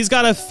box, but he's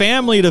got a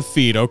family to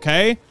feed,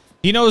 okay?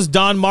 He knows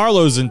Don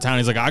Marlowe's in town.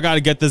 He's like, I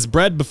gotta get this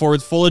bread before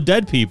it's full of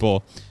dead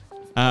people.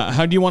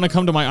 How do you want to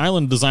come to my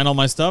island and design all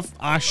my stuff?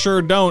 I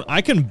sure don't.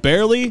 I can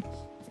barely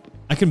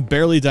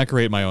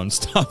decorate my own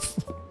stuff.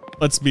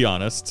 Let's be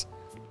honest.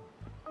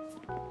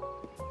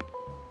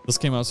 This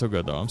came out so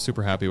good, though. I'm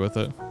super happy with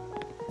it.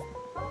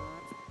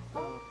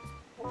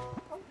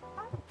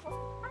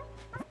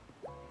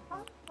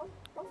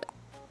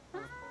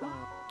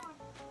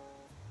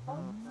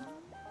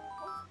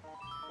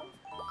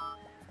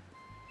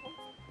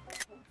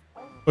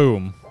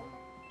 Boom.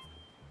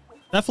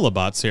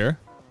 Cephalobot's here.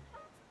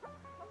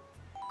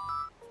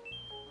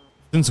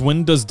 Since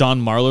when does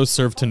Don Marlowe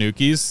serve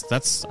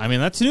tanukis? I mean,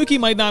 that tanuki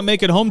might not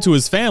make it home to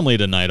his family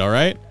tonight,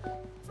 alright?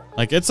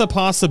 Like, it's a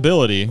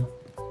possibility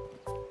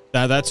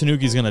that that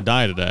tanuki's gonna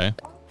die today.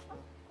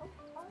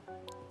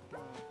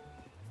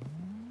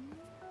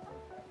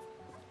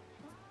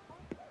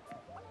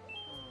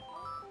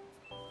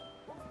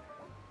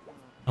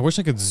 I wish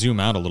I could zoom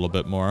out a little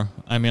bit more.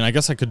 I mean, I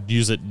guess I could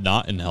use it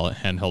not in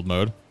handheld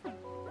mode.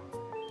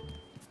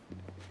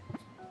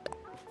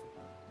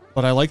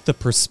 But I like the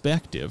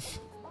perspective.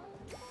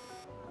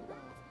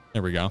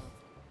 There we go.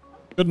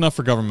 Good enough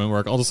for government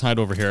work. I'll just hide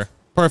over here.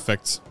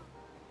 Perfect.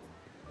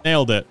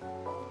 Nailed it.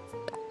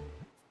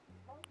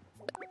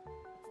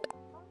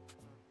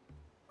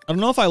 I don't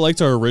know if I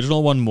liked our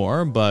original one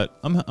more, but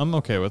I'm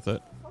okay with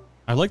it.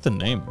 I like the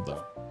name,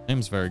 though.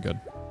 Name's very good.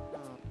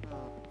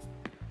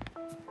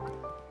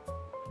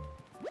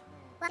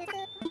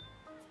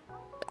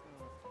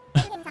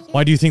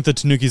 Why do you think the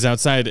tanuki's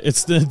outside?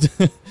 It's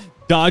the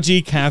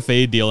dodgy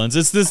cafe dealings.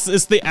 It's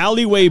the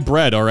alleyway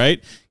bread, all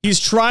right?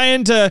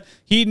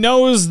 He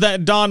knows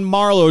that Don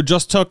Marlowe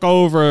just took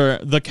over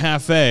the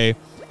cafe,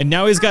 and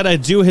now he's got to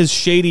do his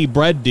shady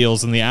bread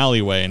deals in the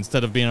alleyway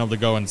instead of being able to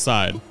go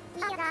inside.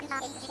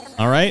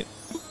 All right?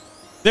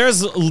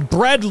 There's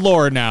bread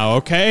lore now,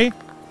 okay?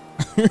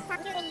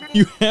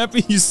 You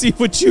happy you see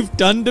what you've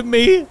done to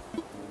me?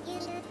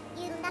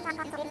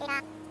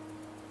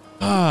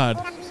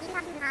 God.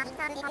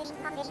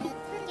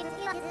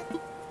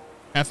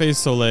 Cafe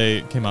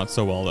Soleil came out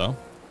so well, though.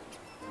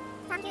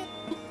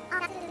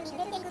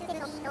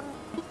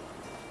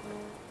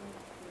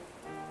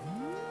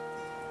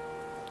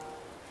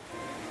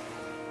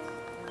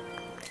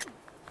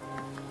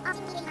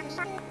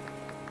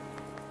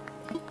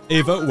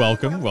 Ava,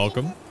 welcome,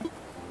 welcome.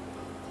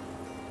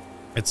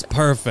 It's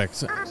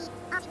perfect.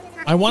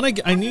 I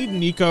need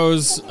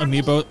Nico's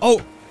amiibo.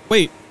 Oh,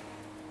 wait.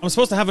 I'm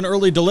supposed to have an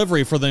early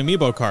delivery for the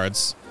amiibo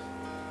cards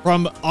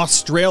from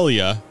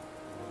Australia.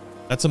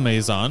 That's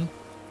Amazon.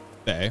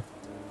 eBay.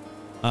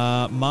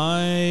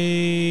 My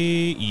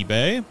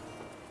eBay.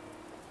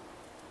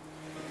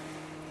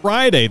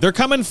 Friday. They're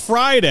coming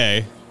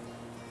Friday.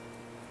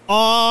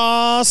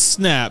 Aw,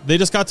 snap. They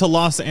just got to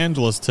Los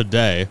Angeles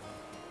today.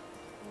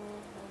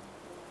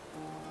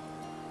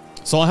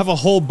 So I'll have a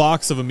whole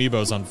box of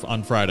amiibos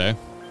on Friday.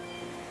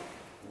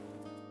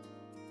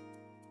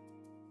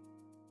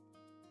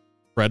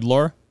 Bread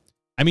lore?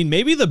 I mean,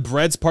 maybe the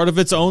bread's part of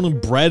its own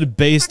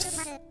bread-based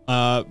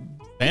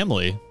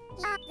family.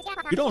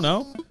 You don't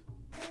know.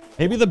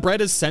 Maybe the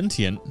bread is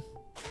sentient.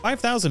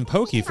 5,000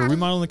 Pokey for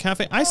remodeling the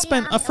cafe. I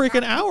spent a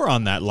freaking hour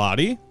on that,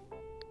 Lottie.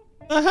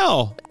 The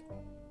hell?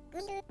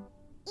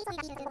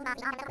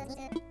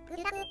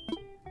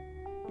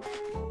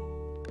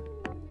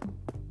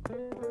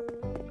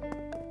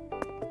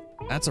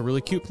 That's a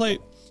really cute plate.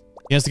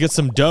 He has to get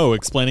some dough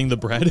explaining the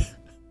bread.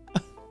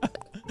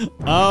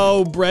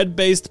 Oh,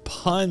 bread-based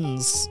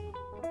puns.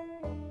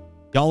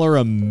 Y'all are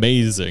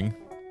amazing.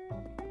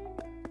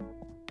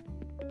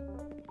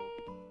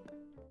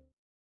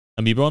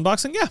 Amiibo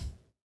unboxing? Yeah.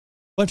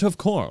 But of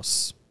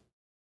course.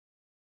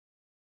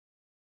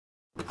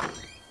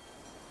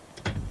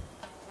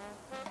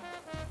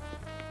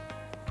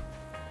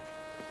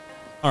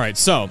 Alright,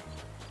 so.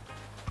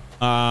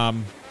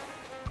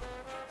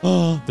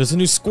 Oh, there's a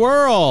new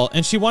squirrel,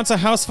 and she wants a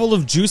house full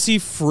of juicy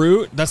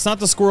fruit. That's not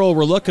the squirrel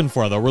we're looking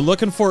for, though. We're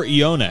looking for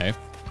Ione.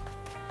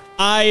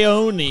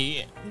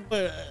 Ione.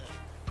 We'll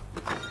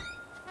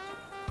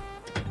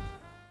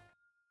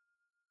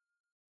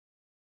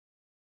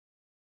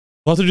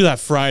have to do that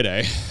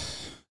Friday.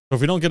 So if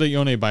we don't get a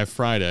Ione by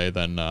Friday,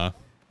 then, got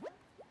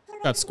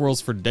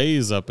squirrels for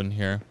days up in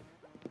here.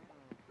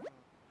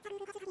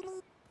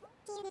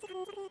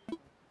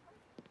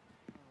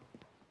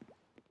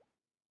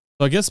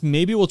 So I guess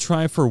maybe we'll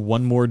try for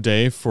one more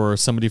day for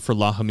somebody for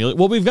La Hamilia.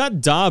 Well, we've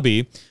got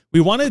Dobby. We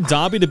wanted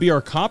Dobby to be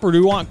our cop, or do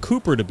we want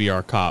Cooper to be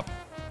our cop?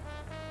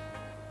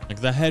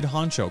 Like the head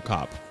honcho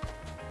cop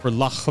for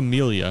La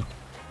Hamilia.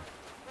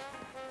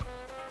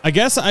 I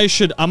guess I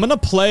should, I'm gonna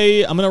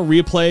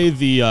replay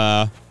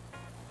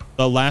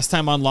the last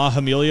time on La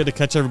Hamilia to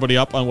catch everybody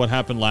up on what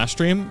happened last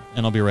stream,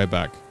 and I'll be right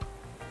back.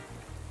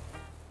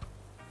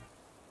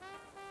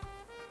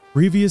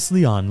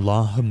 Previously on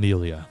La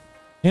Hamilia.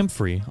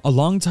 Humphrey, a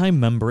longtime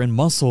member and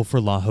muscle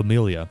for La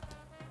Hamilia,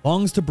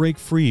 longs to break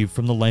free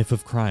from the life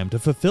of crime to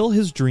fulfill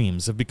his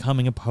dreams of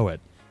becoming a poet.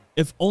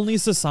 If only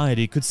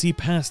society could see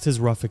past his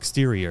rough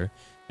exterior,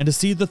 and to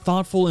see the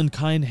thoughtful and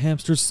kind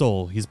hamster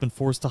soul he's been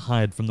forced to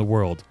hide from the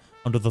world,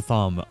 under the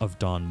thumb of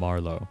Don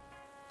Marlowe.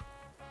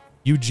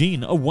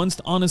 Eugene, a once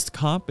honest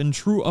cop and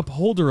true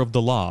upholder of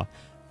the law,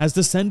 has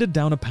descended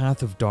down a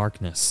path of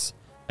darkness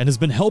and has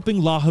been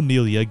helping La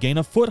Hamilia gain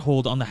a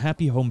foothold on the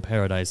Happy Home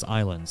Paradise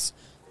Islands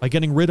by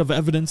getting rid of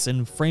evidence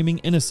and framing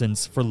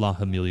innocence for La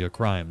Hamilia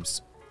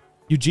crimes.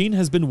 Eugene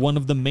has been one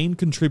of the main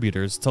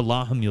contributors to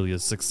La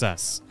Hamilia's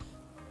success.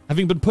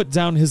 Having been put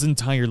down his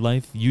entire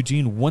life,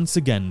 Eugene once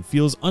again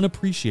feels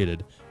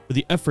unappreciated for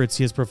the efforts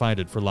he has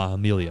provided for La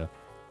Hamilia,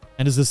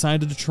 and has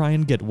decided to try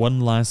and get one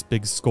last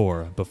big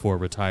score before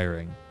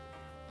retiring.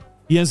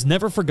 He has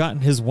never forgotten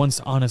his once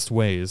honest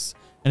ways,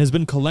 and has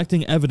been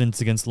collecting evidence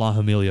against La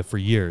Hamilia for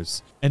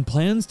years, and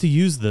plans to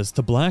use this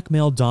to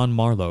blackmail Don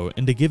Marlowe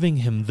into giving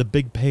him the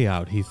big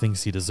payout he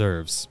thinks he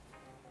deserves.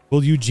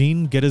 Will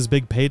Eugene get his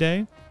big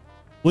payday?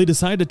 Will he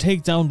decide to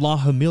take down La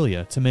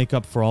Hamilia to make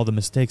up for all the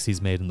mistakes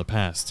he's made in the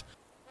past?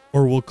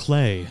 Or will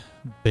Clay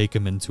bake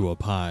him into a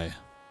pie?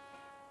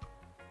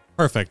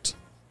 Perfect.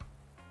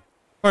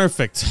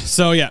 Perfect.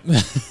 So yeah,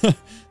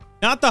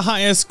 not the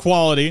highest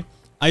quality.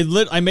 I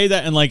made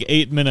that in like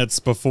 8 minutes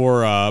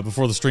before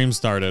the stream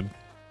started.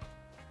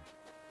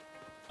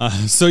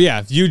 So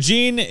yeah,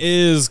 Eugene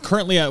is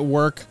currently at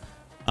work,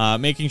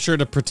 making sure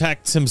to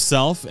protect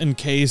himself in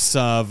case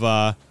of.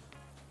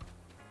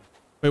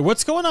 Wait,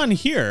 what's going on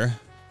here?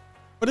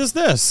 What is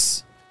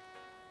this?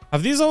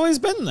 Have these always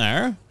been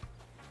there?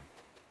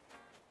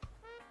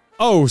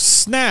 Oh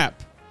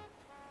snap!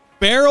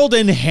 Barreled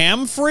and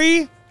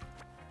ham-free?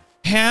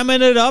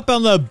 Hamming it up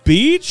on the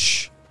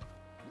beach?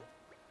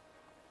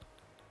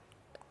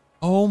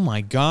 Oh my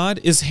god,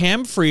 is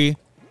ham-free...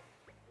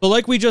 But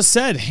like we just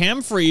said,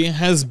 ham-free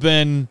has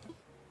been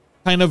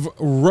kind of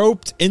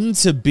roped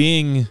into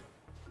being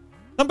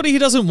somebody he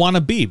doesn't want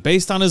to be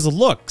based on his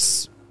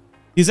looks.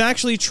 He's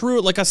actually true,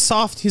 like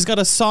he's got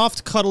a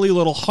soft, cuddly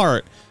little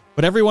heart,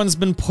 but everyone's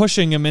been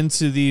pushing him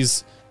into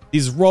these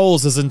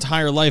roles his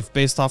entire life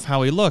based off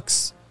how he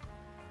looks.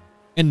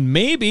 And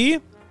maybe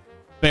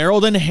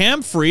Barreled and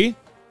Ham-Free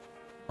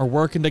are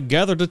working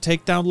together to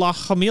take down La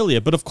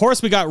Hamilia. But of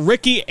course, we got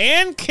Ricky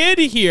and Kid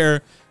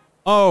here.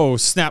 Oh,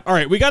 snap. All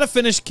right, we got to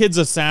finish Kid's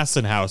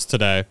assassin house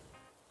today.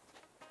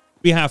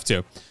 We have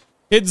to.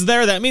 Kid's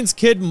there. That means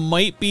Kid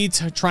might be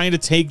trying to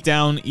take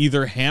down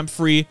either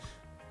Ham-Free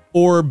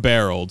or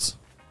Barreled.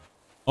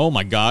 Oh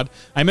my god.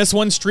 I missed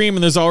one stream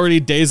and there's already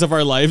Days of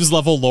Our Lives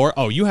level lore.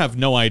 Oh, you have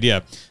no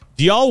idea.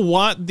 Do y'all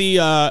want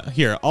the,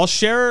 here, I'll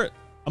share,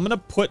 I'm gonna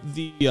put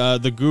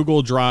the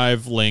Google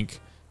Drive link,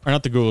 or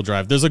not the Google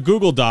Drive, there's a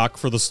Google Doc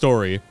for the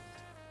story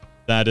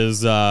that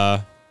is,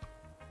 that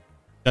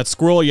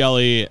Squirrel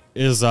Yelly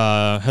is,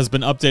 has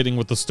been updating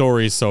with the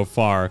story so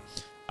far.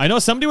 I know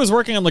somebody was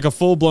working on like a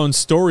full-blown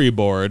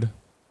storyboard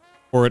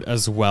for it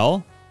as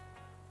well.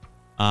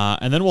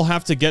 And then we'll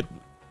have to get...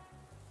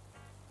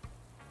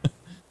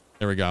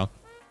 There we go.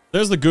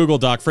 There's the Google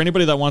Doc for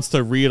anybody that wants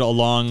to read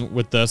along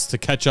with this to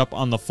catch up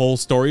on the full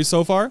story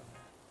so far.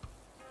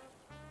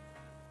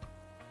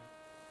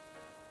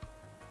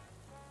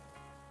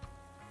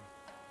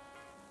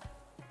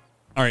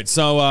 All right,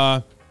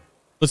 so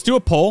let's do a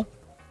poll.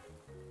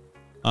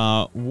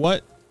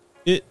 What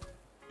it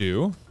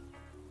do?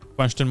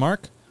 Question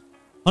mark.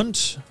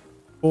 Hunt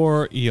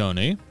for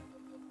Ione,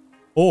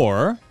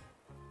 or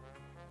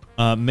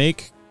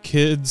make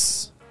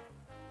Kids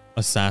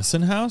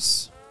assassin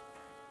house.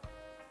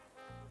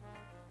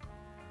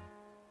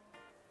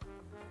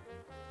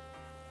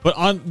 But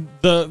on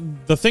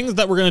the things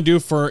that we're gonna do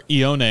for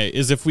Ione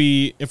is if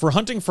we're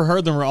hunting for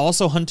her, then we're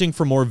also hunting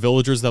for more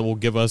villagers that will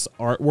give us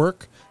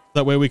artwork.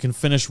 That way we can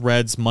finish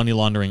Red's money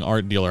laundering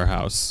art dealer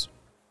house.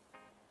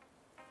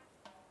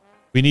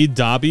 We need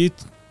Dobby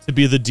to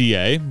be the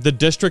DA, the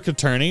district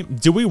attorney.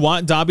 Do we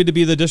want Dobby to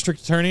be the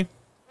district attorney?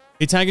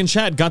 Hey, Tag and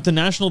Chat got the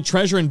national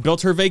treasure and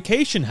built her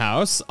vacation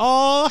house.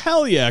 Oh,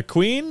 hell yeah,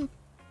 queen.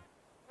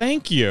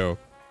 Thank you.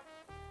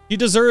 He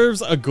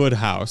deserves a good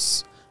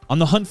house. On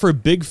the hunt for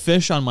big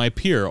fish on my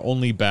pier,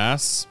 only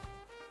bass.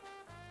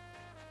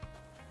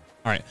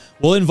 All right,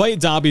 we'll invite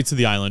Dobby to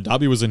the island.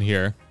 Dobby was in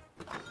here.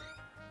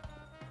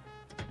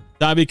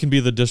 Dobby can be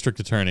the district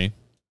attorney.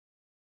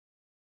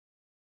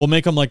 We'll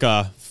make him like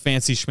a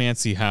fancy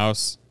schmancy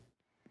house.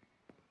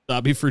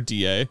 Dobby for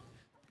DA.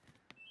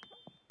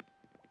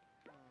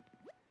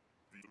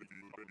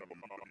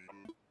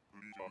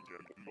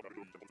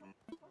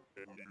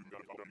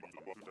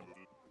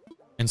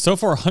 And so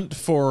far, hunt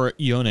for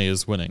Ione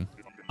is winning.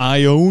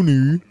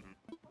 Ione.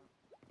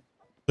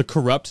 The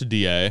corrupt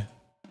DA.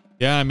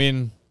 Yeah, I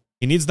mean,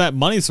 he needs that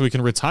money so he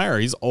can retire.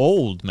 He's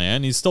old,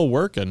 man. He's still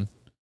working.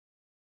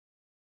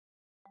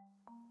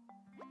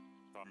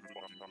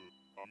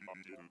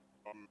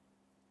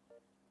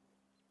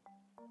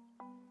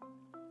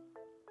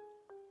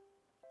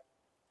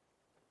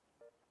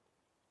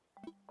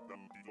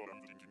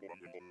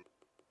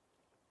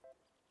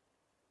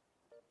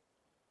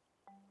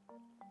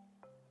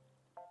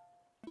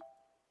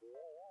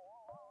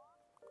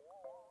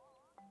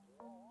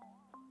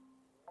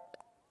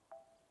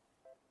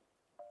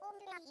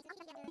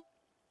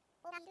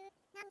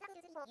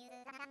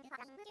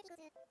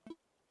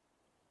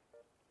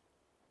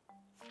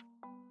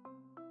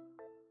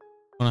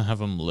 I want to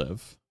have him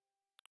live.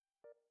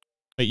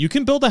 Wait, you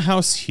can build a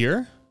house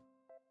here?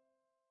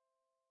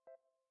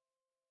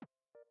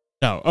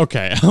 No,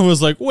 okay. I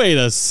was like, wait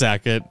a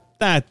second.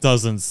 That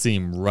doesn't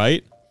seem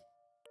right.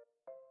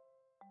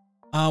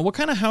 What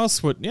kind of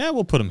house would... Yeah,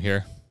 we'll put him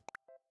here.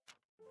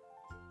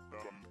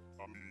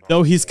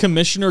 Though he's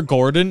Commissioner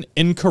Gordon,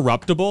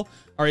 incorruptible.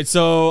 Alright,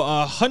 so,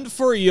 Hunt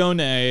for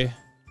Ione,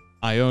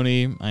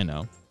 I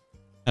know,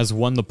 has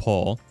won the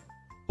poll.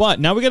 But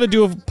now we gotta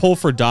do a poll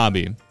for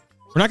Dobby.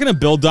 We're not gonna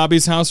build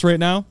Dobby's house right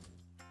now.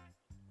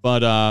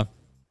 But,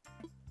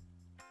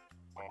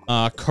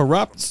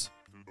 corrupt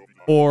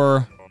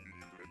or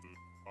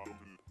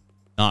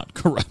not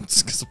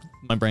corrupt, because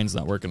my brain's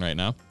not working right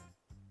now.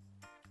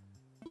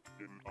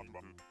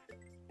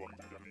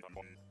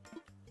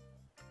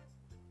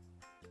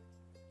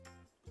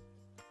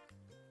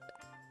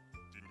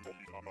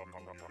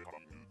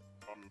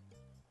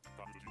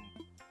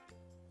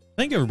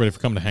 Thank you everybody for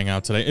coming to hang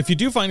out today. If you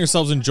do find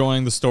yourselves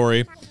enjoying the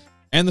story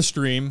and the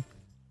stream,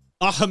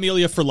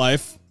 Hamilia for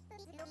life.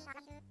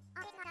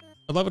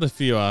 I'd love it if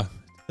you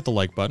hit the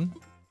like button.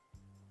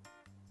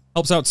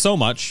 Helps out so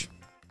much.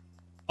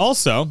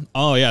 Also,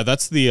 oh yeah,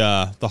 that's the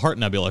Heart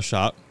Nebula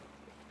shop.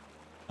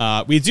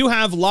 We do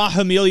have La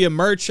Hamilia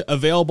merch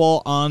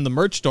available on the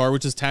merch store,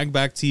 which is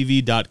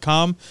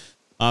TagBackTV.com.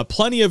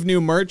 Plenty of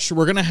new merch.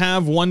 We're gonna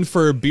have one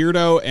for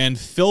Beardo and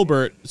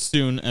Filbert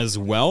soon as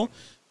well.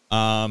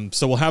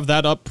 So we'll have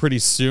that up pretty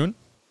soon.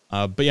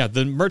 But yeah,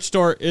 the merch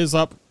store is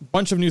up.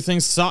 Bunch of new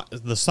things.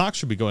 The socks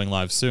should be going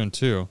live soon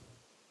too.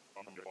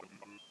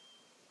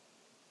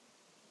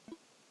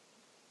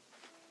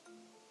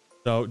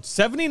 So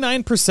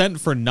 79%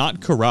 for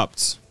not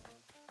corrupt.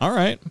 All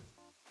right.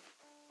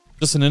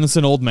 Just an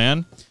innocent old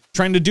man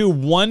trying to do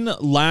one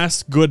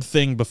last good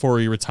thing before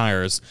he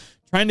retires.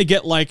 Trying to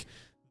get like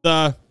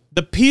the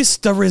piece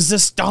de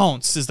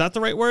resistance. Is that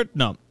the right word?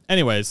 No.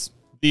 Anyways,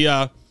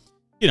 the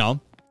you know,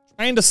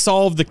 trying to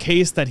solve the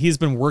case that he's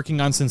been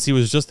working on since he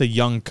was just a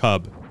young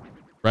cub,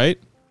 right?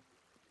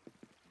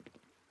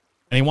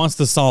 And he wants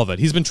to solve it.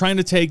 He's been trying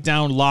to take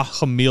down La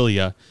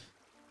Hamilia.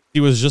 He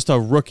was just a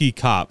rookie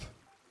cop.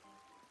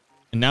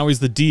 And now he's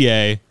the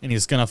DA, and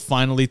he's gonna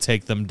finally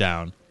take them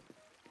down.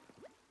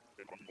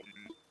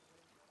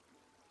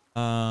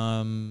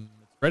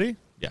 Ready?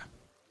 Yeah.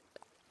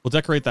 We'll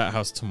decorate that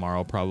house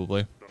tomorrow,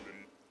 probably.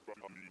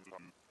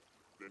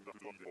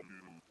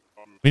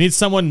 We need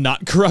someone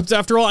not corrupt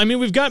after all. I mean,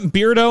 we've got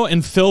Beardo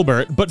and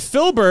Filbert, but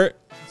Filbert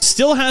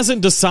still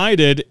hasn't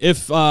decided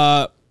if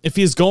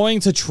he's going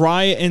to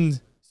try and...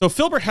 So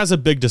Filbert has a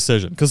big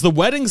decision, because the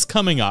wedding's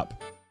coming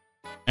up.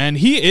 And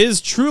he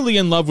is truly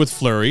in love with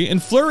Flurry,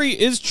 and Flurry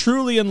is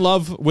truly in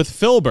love with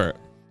Filbert.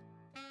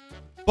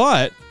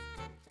 But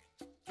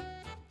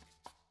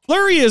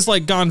Flurry is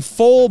like gone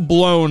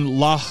full-blown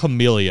La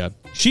Hamilia.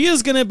 She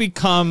is going to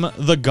become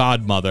the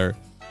godmother.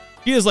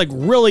 She is like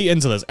really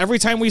into this. Every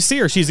time we see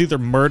her, she's either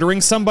murdering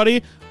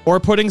somebody or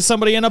putting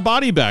somebody in a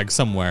body bag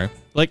somewhere.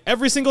 Like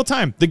every single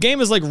time. The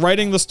game is like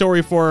writing the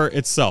story for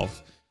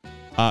itself.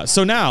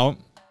 So now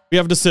we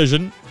have a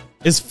decision.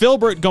 Is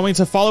Filbert going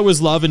to follow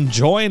his love and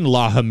join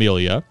La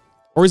Hamilia?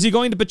 Or is he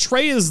going to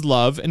betray his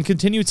love and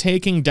continue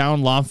taking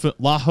down La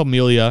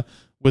Hamilia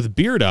with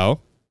Beardo?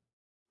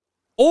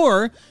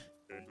 Or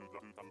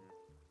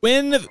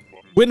when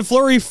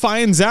Flurry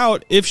finds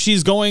out if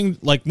she's going,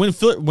 like when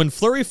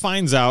Flurry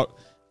finds out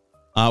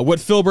what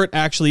Filbert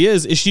actually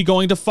is she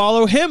going to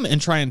follow him and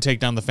try and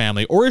take down the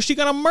family? Or is she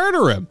going to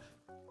murder him?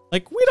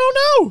 Like, we don't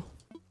know.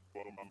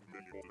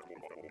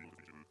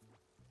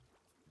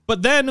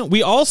 But then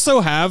we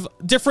also have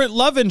different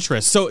love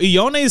interests. So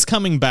Ione is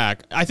coming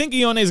back. I think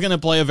Ione is going to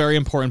play a very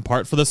important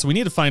part for this. So we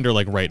need to find her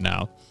like right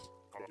now.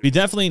 We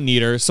definitely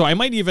need her. So I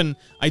might even,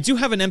 I do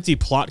have an empty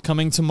plot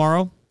coming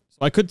tomorrow. So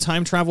I could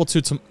time travel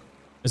to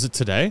is it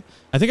today?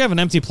 I think I have an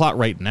empty plot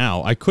right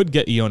now. I could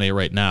get Ione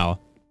right now.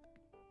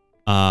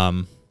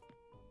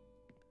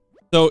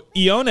 So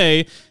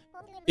Ione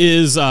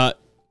is,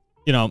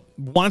 you know,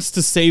 wants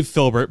to save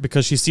Filbert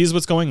because she sees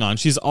what's going on.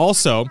 She's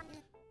also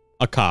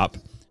a cop.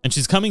 And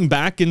she's coming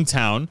back in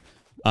town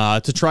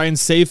to try and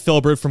save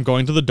Filbert from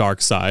going to the dark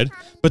side.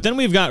 But then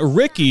we've got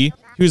Ricky,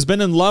 who's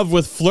been in love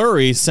with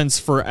Flurry since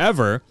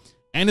forever,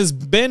 and has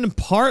been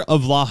part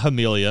of La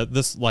Hamilia,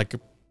 this, like,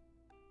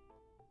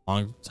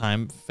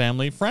 long-time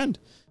family friend.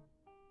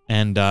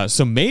 And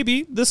so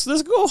maybe this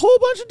could go a whole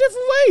bunch of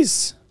different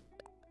ways.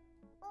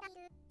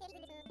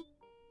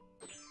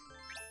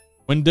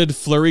 When did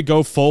Flurry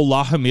go full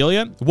La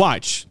Hamilia?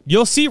 Watch.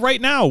 You'll see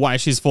right now why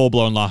she's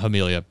full-blown La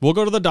Hamilia. We'll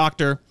go to the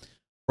doctor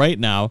right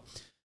now.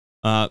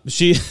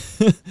 She,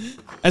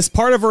 as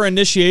part of her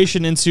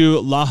initiation into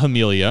La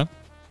Hamilia,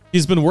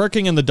 she's been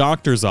working in the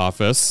doctor's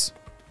office,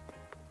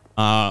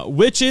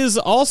 which is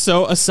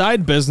also a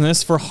side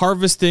business for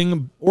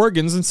harvesting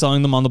organs and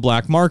selling them on the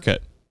black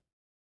market.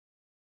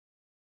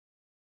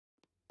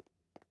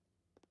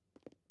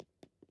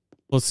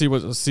 Let's see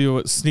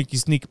what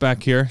sneak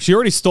back here. She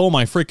already stole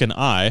my freaking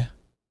eye.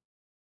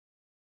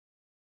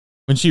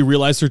 When she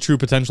realized her true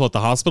potential at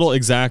the hospital?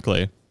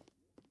 Exactly.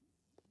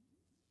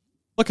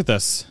 Look at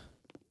this.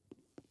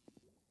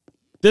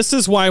 This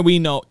is why we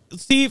know.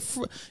 See,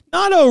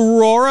 not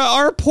Aurora,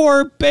 our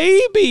poor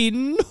baby.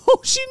 No,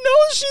 she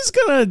knows she's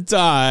gonna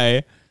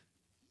die.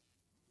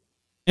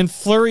 And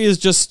Flurry is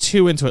just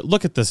too into it.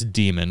 Look at this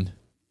demon.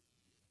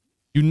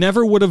 You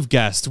never would have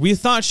guessed. We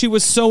thought she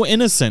was so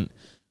innocent.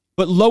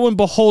 But lo and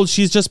behold,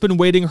 she's just been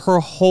waiting her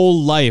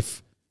whole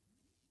life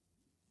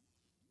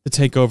to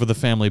take over the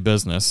family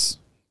business.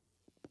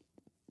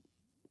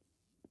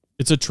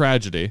 It's a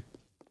tragedy.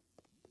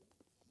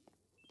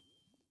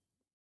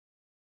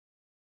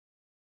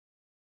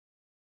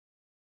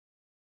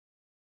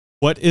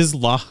 What is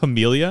La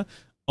Hamilia?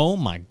 Oh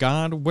my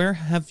god, where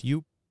have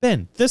you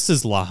been? This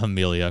is La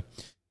Hamilia.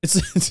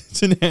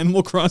 It's an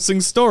Animal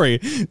Crossing story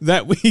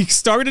that we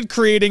started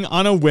creating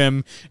on a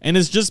whim and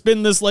has just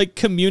been this like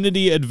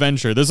community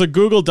adventure. There's a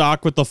Google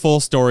Doc with the full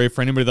story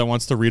for anybody that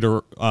wants to read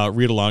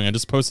along. I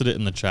just posted it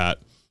in the chat.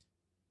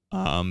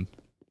 But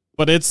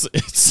it's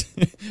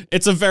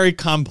a very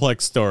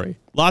complex story.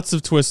 Lots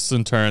of twists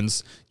and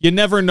turns. You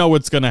never know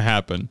what's going to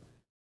happen.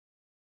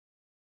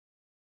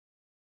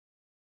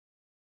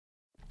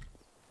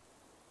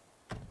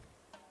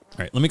 All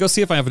right, let me go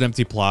see if I have an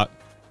empty plot.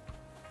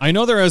 I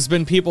know there has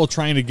been people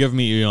trying to give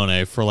me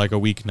Ione for like a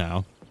week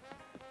now.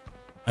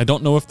 I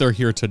don't know if they're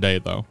here today,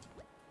 though.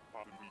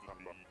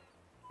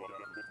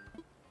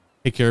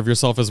 Take care of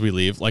yourself as we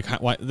leave. Like,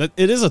 why?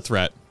 It is a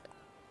threat.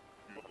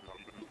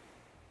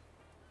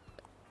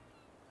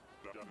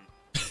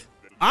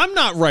 I'm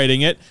not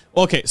writing it.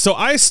 Okay, so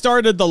I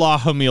started the La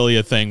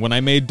Hamilia thing when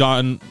I made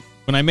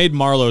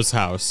Marlowe's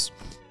house.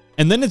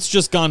 And then it's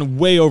just gone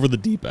way over the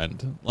deep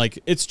end. Like,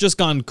 it's just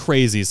gone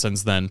crazy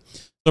since then.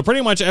 So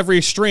pretty much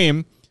every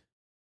stream,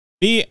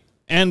 me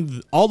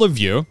and all of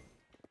you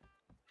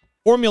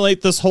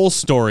formulate this whole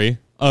story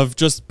of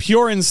just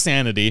pure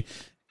insanity.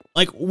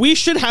 Like, we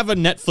should have a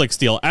Netflix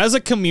deal. As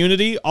a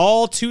community,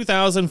 all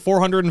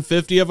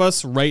 2,450 of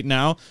us right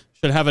now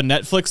should have a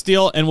Netflix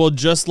deal, and we'll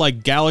just,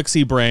 like,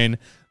 Galaxy Brain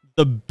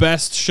the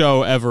best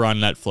show ever on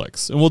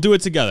Netflix. And we'll do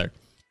it together.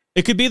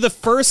 It could be the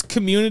first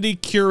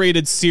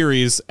community-curated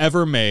series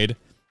ever made.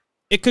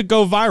 It could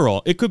go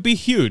viral. It could be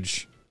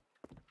huge.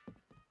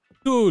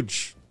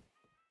 Huge.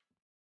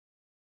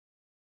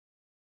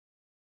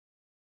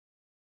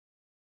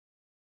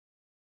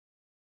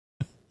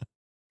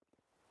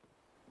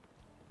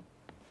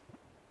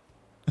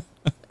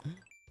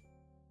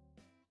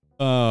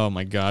 Oh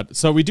my god.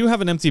 So we do have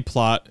an empty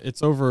plot.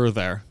 It's over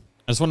there.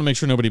 I just want to make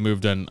sure nobody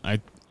moved in. I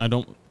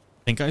don't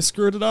think I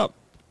screwed it up.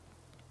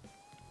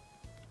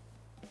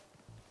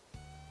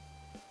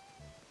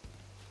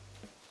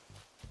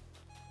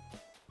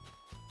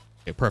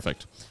 Okay,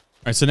 perfect. All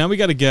right, so now we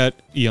got to get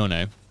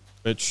Ione,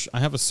 which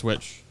I have a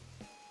switch.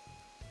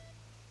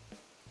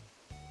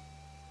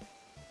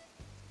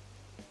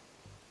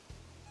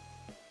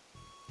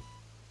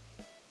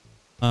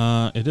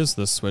 It is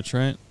this switch,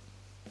 right?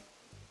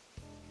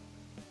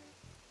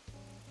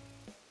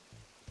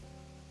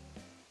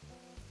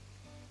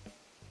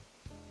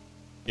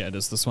 Yeah, it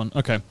is this one.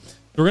 Okay. So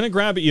we're going to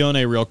grab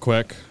Ione real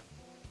quick.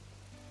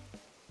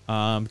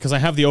 Because I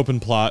have the open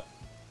plot.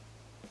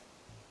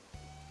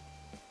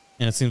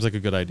 And it seems like a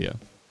good idea.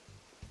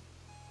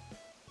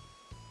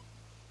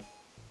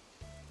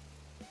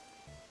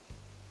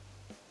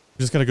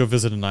 Just gotta go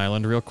visit an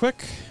island real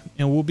quick.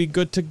 And we'll be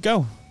good to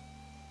go.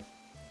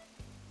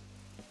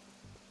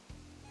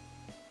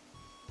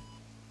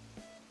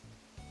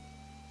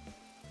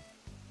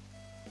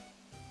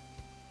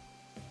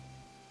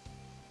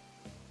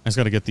 I just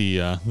gotta get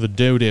the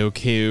dodo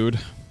code.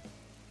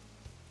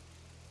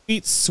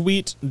 Sweet,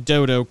 sweet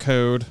dodo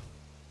code.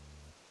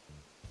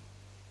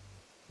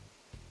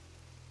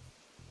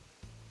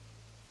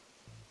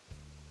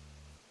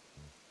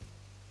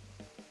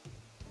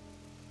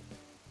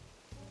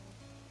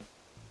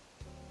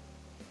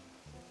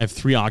 I have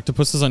 3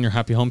 octopuses on your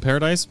Happy Home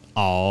Paradise?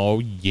 Oh,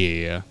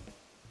 yeah.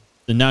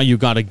 And now you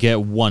gotta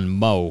get 1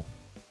 mo.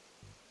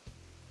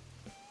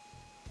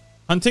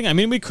 Hunting? I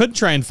mean, we could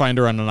try and find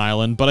her on an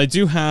island, but I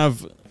do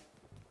have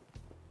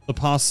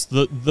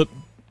the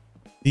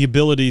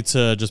ability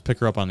to just pick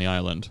her up on the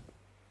island.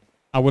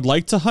 I would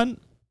like to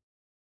hunt,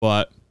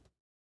 but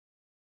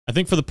I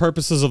think for the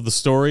purposes of the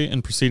story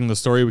and proceeding the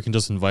story, we can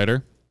just invite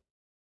her.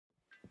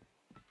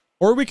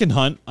 Or we can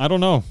hunt. I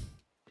don't know.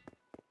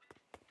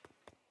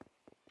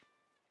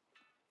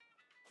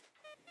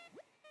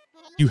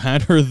 You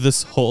had her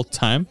this whole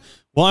time?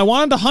 Well, I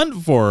wanted to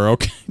hunt for her,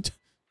 okay?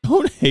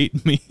 Don't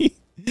hate me.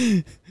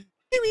 Leave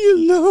me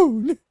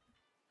alone.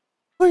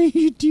 Why do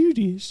you do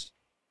this?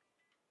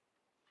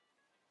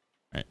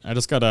 Alright, I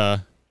just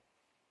gotta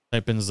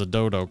type in the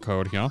dodo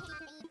code here.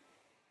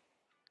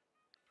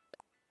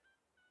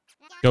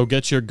 Go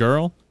get your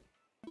girl.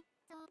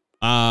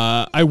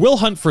 I will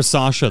hunt for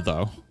Sasha,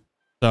 though.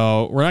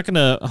 So, we're not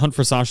gonna hunt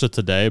for Sasha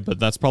today, but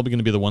that's probably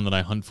gonna be the one that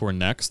I hunt for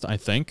next, I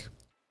think.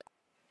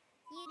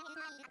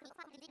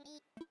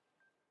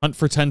 Hunt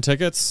for 10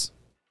 tickets?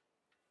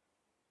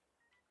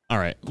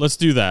 Alright, let's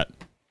do that.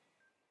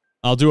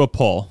 I'll do a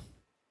poll.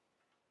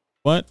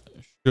 What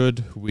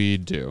should we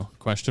do?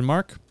 Question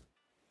mark.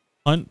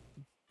 Hunt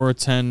for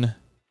 10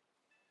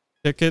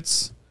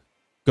 tickets.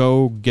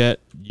 Go get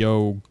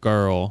yo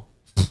girl.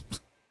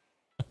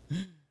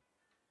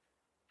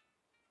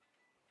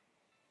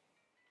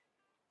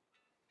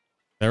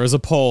 There is a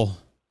poll.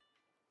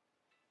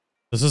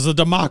 This is a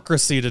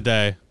democracy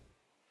today.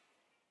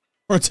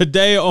 For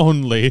today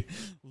only.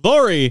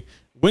 Lori,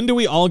 when do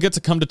we all get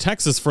to come to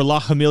Texas for La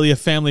Hamilia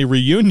family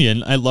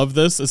reunion? I love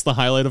this. It's the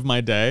highlight of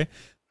my day.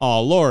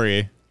 Oh,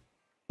 Lori.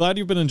 Glad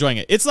you've been enjoying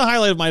it. It's the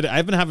highlight of my day.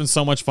 I've been having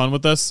so much fun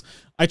with this.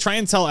 I try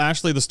and tell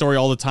Ashley the story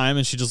all the time,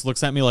 and she just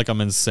looks at me like I'm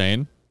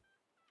insane.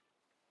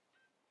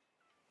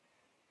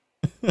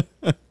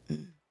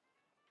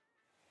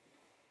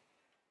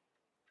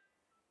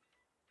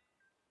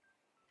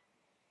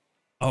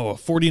 Oh,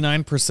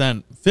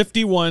 49%.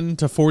 51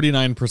 to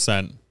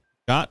 49%.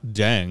 God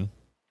dang.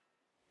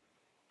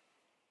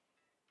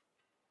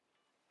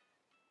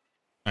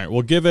 All right,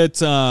 we'll give it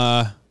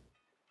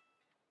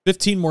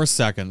 15 more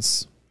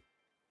seconds.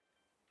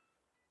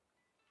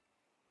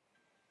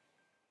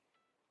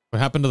 What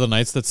happened to the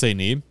knights that say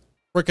need?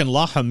 Frickin'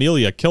 La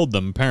Hamilia killed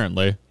them,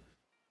 apparently.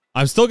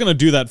 I'm still going to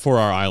do that for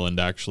our island,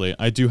 actually.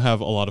 I do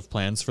have a lot of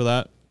plans for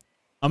that.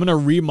 I'm going to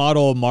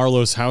remodel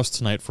Marlowe's house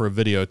tonight for a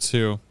video,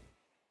 too.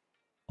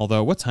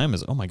 Although, what time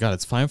is it? Oh my god,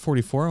 it's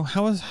 5:44?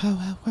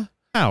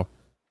 How?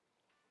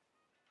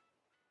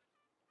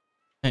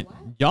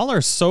 Y'all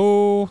are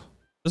so...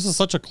 This is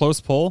such a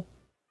close poll.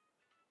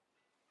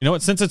 You know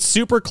what? Since it's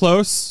super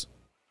close,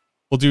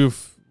 we'll do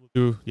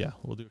a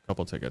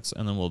couple tickets,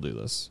 and then we'll do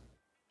this.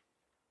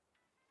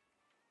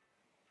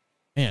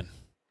 Man.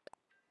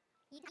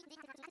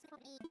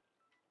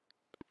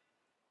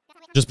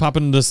 Just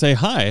popping in to say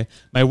hi.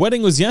 My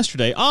wedding was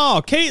yesterday.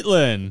 Oh,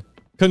 Caitlin!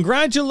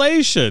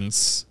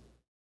 Congratulations!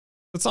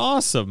 That's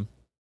awesome.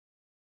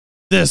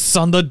 This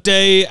on the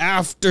day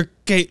after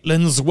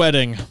Caitlin's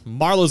wedding.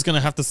 Marlo's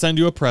gonna have to send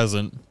you a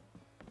present.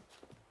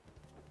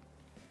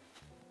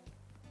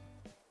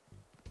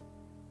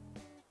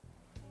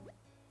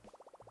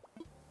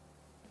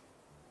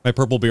 My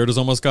purple beard is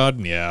almost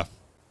gone? Yeah.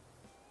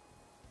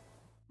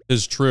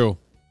 It's true.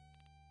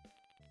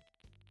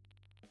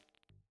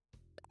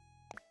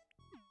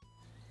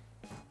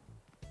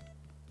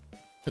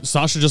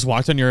 Sasha just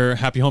walked in your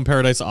Happy Home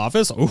Paradise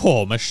office?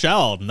 Oh,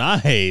 Michelle,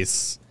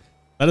 nice.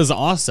 That is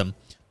awesome.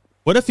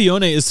 What if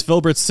Fiona is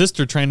Filbert's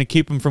sister trying to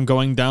keep him from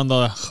going down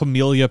the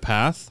Hamilia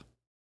path?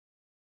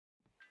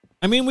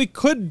 I mean, we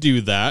could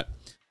do that,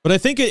 but I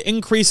think it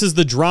increases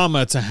the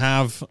drama to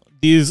have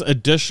these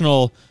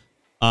additional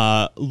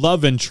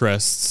love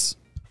interests,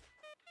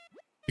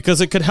 because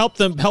it could help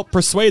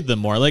persuade them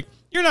more. Like,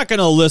 you're not going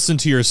to listen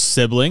to your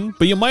sibling,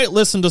 but you might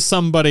listen to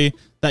somebody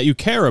that you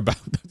care about.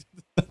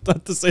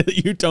 Not to say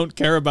that you don't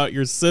care about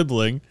your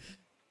sibling,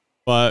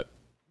 but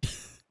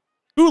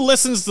who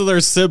listens to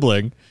their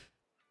sibling?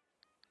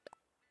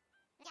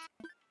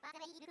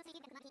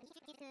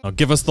 Oh,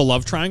 give us the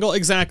love triangle?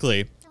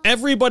 Exactly.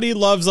 Everybody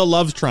loves a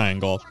love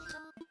triangle.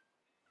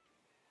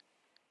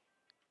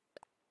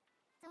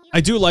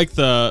 I do like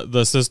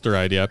the sister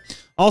idea.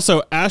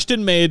 Also,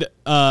 Ashton made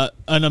an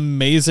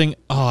amazing...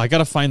 Oh, I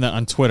gotta find that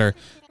on Twitter.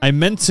 I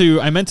meant to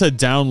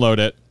download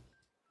it.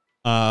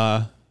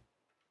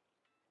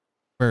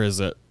 Where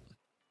is it?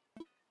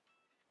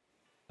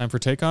 Time for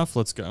takeoff?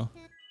 Let's go.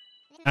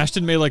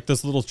 Ashton made like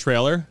this little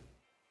trailer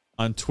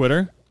on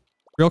Twitter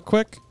real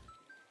quick.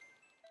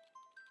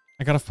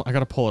 I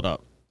gotta pull it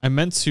up. I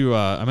meant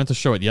to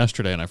show it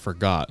yesterday and I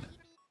forgot.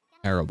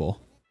 Terrible.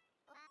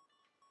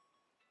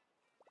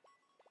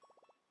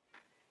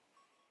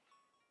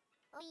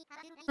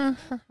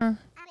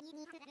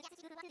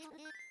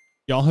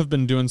 Y'all have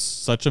been doing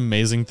such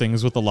amazing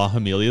things with the La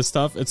Hamilia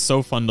stuff. It's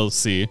so fun to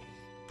see.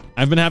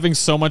 I've been having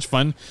so much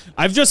fun.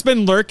 I've just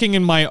been lurking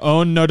in my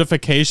own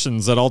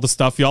notifications at all the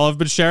stuff y'all have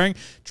been sharing.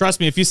 Trust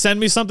me, if you send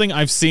me something,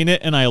 I've seen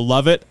it and I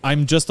love it.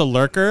 I'm just a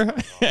lurker.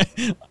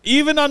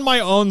 Even on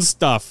my own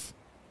stuff.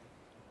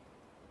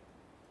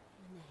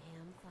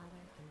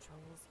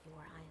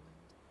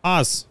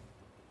 Pause.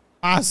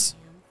 Pause.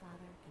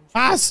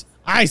 Pause.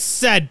 I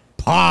said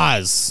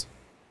pause.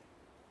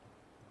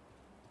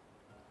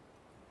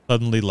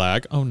 Suddenly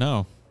lag. Oh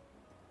no.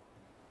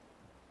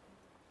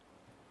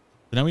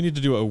 Now we need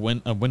to do a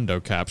window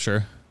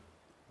capture.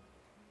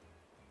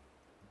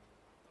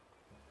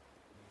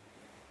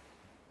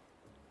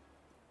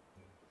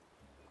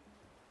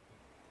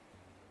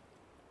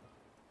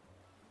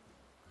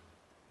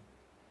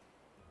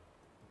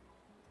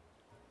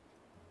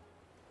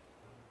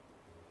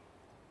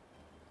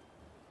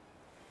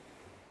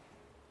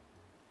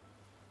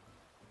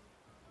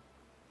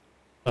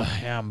 The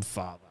Ham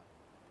Father.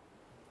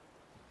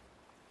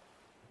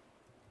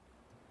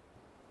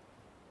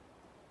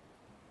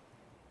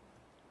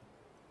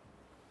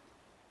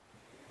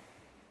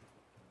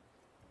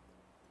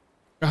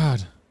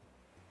 God.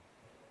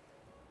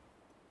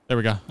 There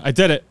we go. I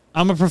did it.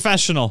 I'm a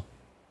professional.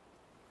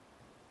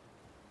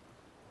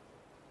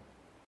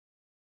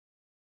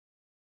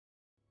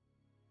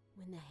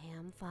 When the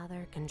Ham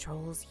Father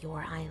controls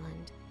your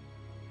island,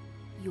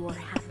 your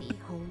happy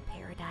home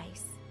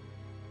paradise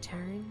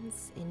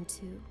turns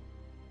into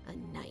a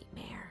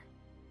nightmare.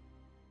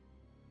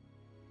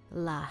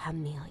 La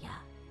Hamilia.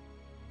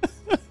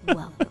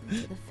 Welcome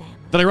to the family.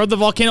 Did I rub the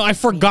volcano? I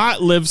forgot,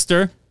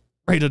 Livster.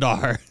 Rated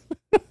R.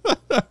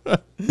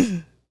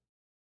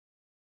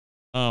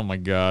 Oh my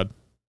god.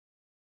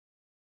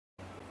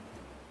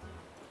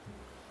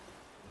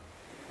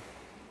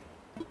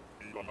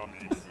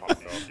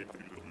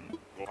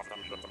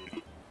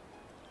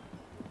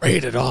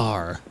 Rated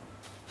R.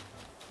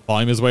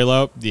 Volume is way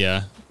low?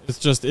 Yeah. It's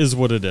just is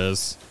what it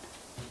is.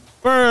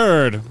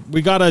 Bird!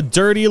 We got a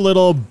dirty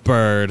little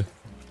bird.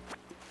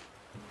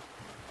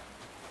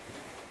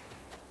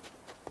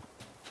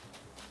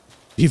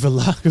 Viva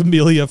la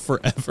Hamilia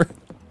forever.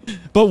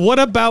 But what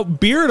about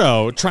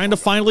Beardo trying to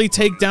finally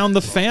take down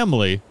the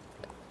family?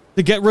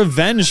 To get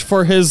revenge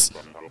for his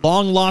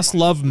long-lost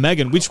love,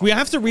 Megan. Which we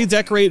have to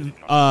redecorate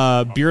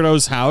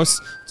Beardo's house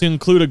to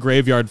include a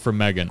graveyard for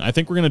Megan. I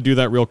think we're going to do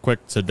that real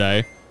quick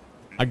today.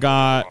 I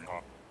got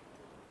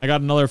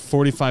another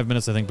 45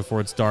 minutes, I think,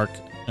 before it's dark.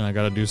 And I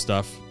got to do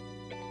stuff.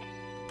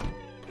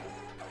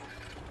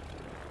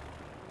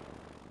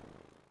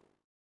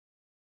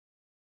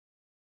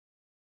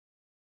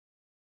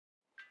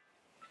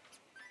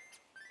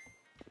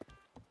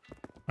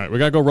 All right, we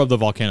gotta go rub the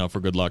volcano for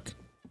good luck.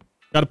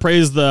 Gotta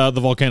praise the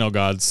volcano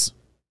gods.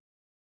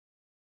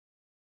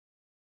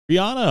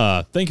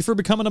 Rihanna, thank you for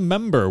becoming a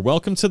member.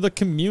 Welcome to the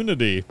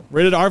community.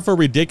 Rated R for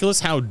ridiculous.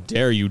 How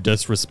dare you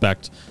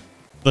disrespect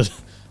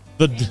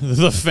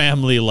the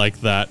family like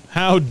that?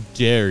 How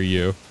dare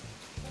you?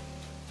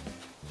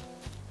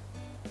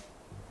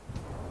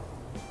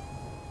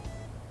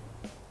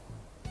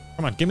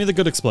 Come on, give me the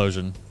good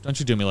explosion. Don't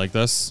you do me like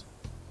this.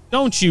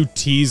 Don't you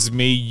tease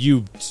me,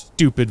 you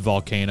stupid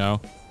volcano.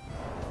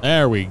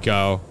 There we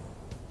go.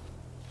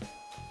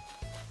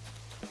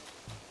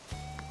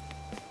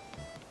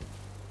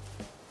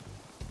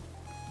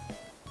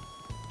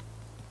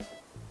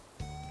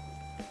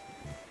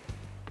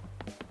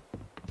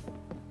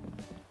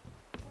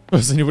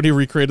 Has anybody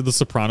recreated The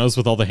Sopranos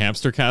with all the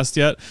hamster cast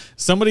yet?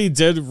 Somebody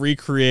did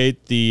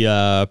recreate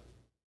the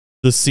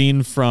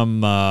scene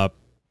from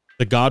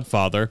The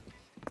Godfather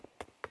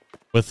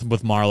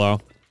with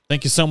Marlo.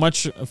 Thank you so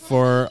much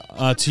for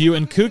to you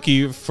and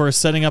Kooky for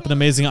setting up an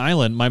amazing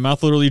island. My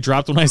mouth literally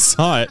dropped when I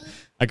saw it.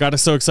 I got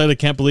so excited.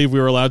 Can't believe we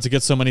were allowed to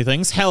get so many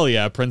things. Hell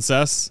yeah,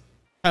 princess.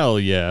 Hell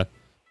yeah.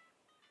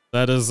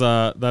 That is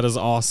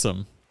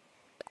awesome.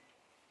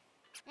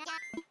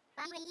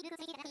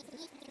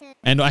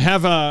 And I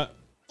have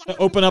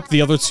open up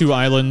the other two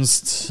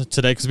islands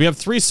today because we have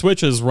 3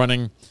 switches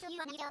running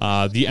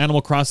the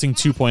Animal Crossing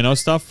 2.0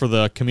 stuff for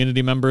the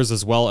community members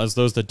as well as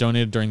those that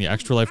donated during the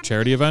Extra Life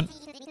charity event.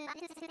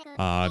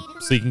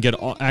 So you can get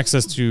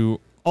access to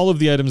all of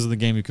the items in the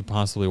game you could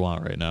possibly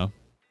want right now.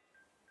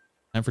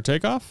 Time for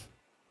takeoff?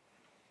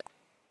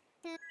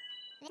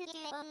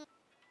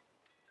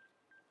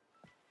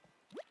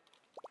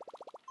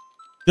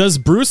 Does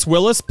Bruce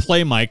Willis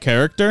play my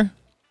character?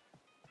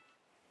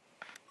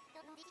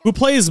 Who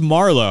plays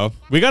Marlo?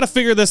 We gotta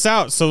figure this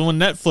out so when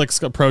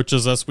Netflix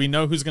approaches us, we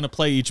know who's gonna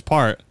play each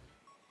part.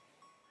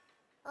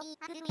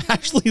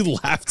 Actually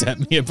laughed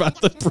at me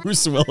about the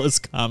Bruce Willis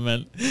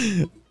comment.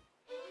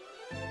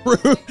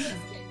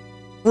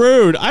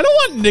 Rude. I don't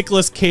want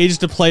Nicolas Cage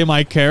to play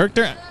my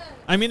character.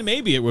 I mean,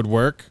 maybe it would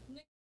work.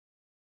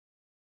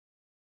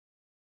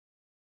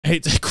 Hey,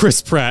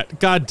 Chris Pratt.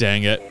 God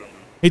dang it.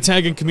 Hey,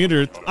 tag and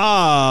commuter.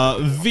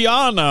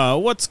 Viana,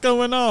 what's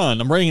going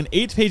on? I'm writing an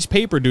 8-page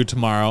paper due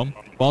tomorrow,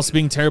 whilst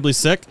being terribly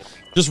sick.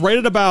 Just write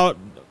it about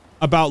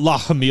La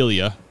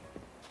Hamilia.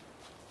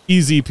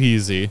 Easy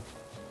peasy.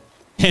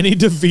 Kenny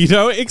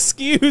DeVito?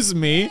 Excuse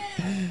me.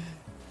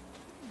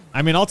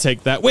 I mean, I'll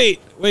take that. Wait.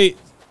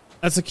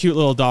 That's a cute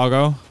little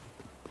doggo.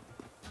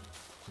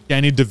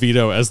 Danny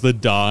DeVito as the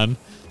Don.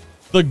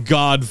 The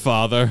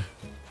Godfather.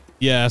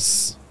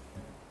 Yes.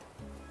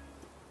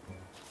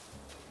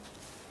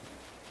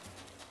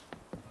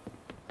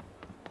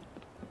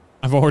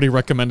 I've already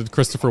recommended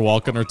Christopher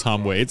Walken or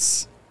Tom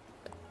Waits.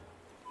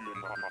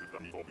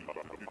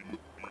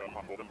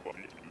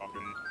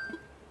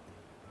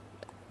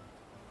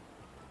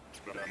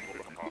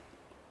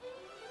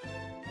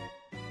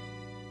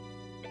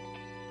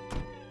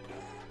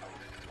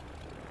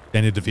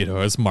 Danny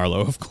DeVito as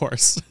Marlo, of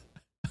course.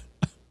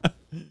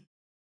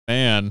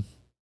 Man.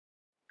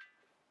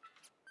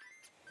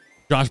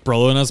 Josh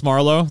Brolin as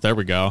Marlo? There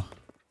we go.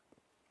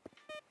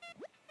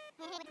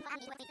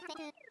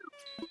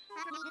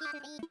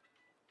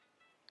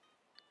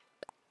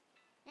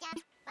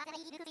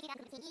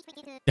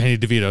 Danny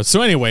DeVito.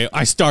 So anyway,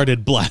 I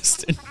started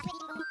Blessed.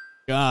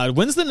 God,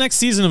 when's the next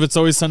season of It's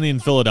Always Sunny in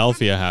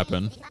Philadelphia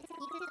happen?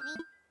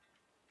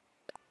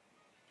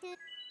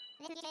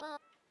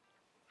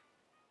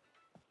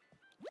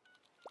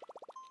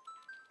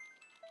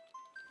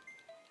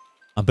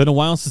 It's been a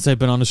while since I've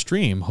been on a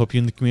stream. Hope you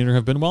and the community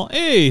have been well.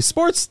 Hey,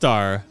 Sports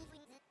Star!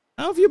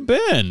 How have you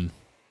been?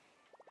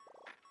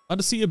 Glad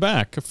to see you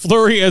back.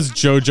 Flurry as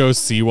JoJo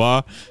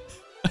Siwa.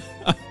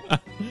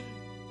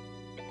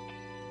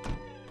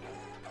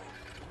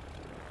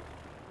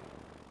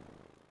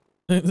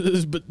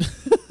 But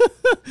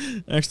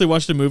I actually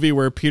watched a movie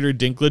where Peter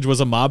Dinklage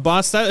was a mob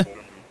boss.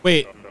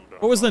 Wait,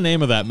 what was the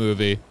name of that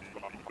movie?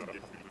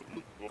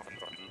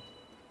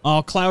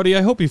 Oh, Cloudy,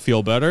 I hope you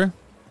feel better.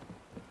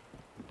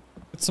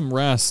 Get some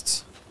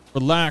rest.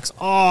 Relax.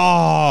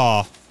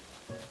 Oh,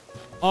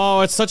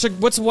 it's such a,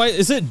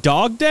 is it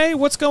Dog Day?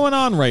 What's going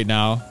on right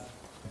now?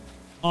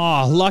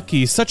 Oh,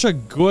 Lucky, such a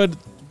good,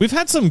 we've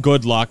had some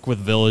good luck with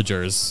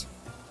villagers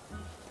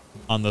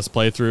on this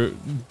playthrough.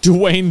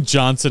 Dwayne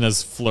Johnson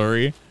as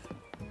Flurry.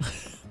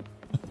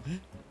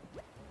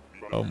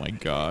 Oh my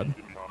god.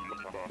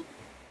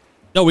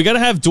 No, we gotta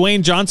have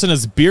Dwayne Johnson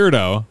as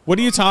Beardo. What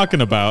are you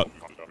talking about?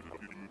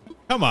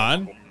 Come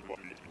on.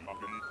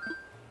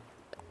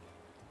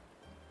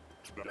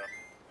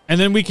 And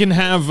then we can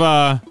have,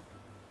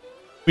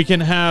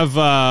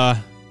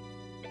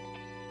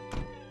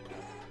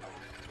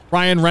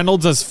 Ryan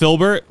Reynolds as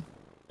Filbert.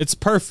 It's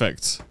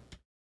perfect.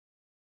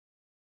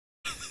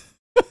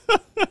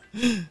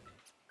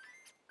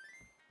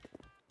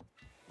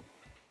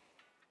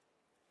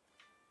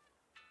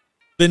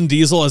 Vin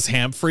Diesel as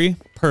Humphrey.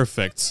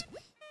 Perfect.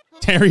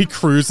 Terry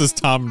Crews as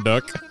Tom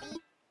Nook.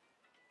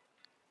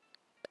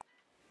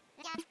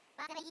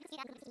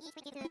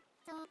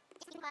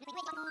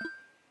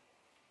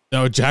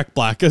 No, Jack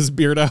Black as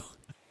Beardo.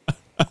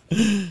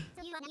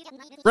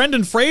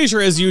 Brendan Fraser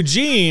as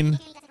Eugene.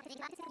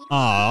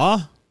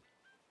 Aw.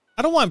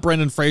 I don't want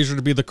Brendan Fraser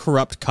to be the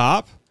corrupt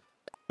cop.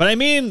 But I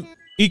mean,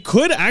 he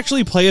could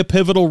actually play a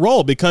pivotal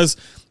role because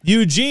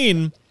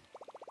Eugene,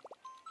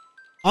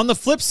 on the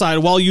flip side,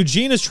 while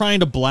Eugene is trying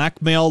to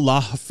blackmail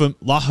La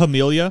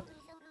Hamilia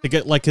to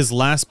get like his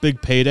last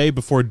big payday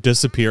before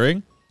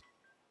disappearing,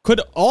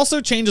 could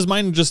also change his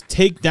mind and just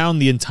take down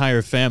the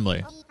entire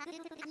family.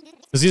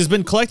 Because he's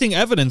been collecting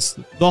evidence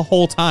the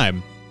whole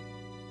time.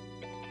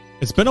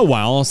 It's been a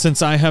while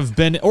since I have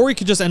been, or he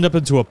could just end up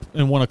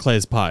in one of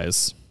Clay's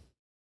pies.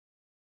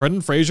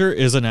 Brendan Fraser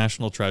is a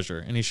national treasure,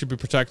 and he should be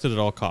protected at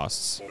all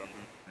costs.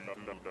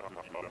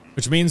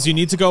 Which means you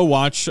need to go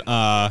watch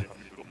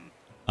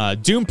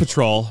Doom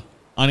Patrol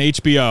on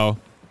HBO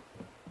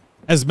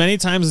as many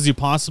times as you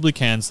possibly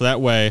can, so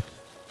that way...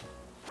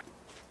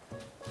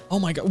 Oh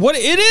my god, what?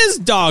 It is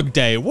Dog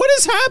Day! What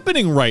is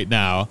happening right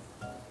now?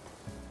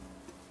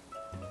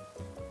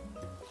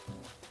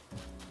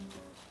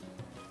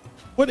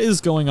 What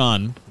is going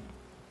on?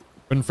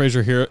 Brendan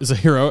Fraser is a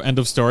hero, end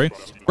of story.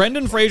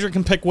 Brendan Fraser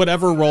can pick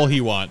whatever role he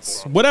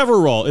wants. Whatever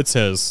role, it's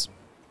his.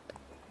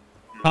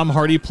 Tom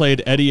Hardy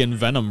played Eddie in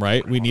Venom,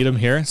 right? We need him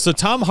here. So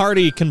Tom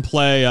Hardy can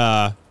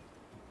play,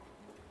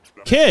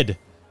 Kid.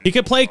 He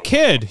could play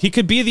Kid. He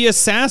could be the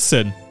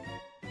assassin.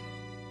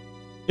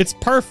 It's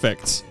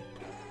perfect.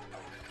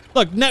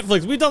 Look,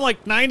 Netflix, we've done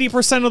like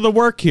 90% of the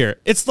work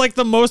here. It's like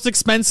the most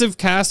expensive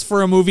cast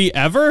for a movie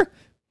ever.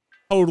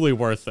 Totally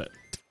worth it.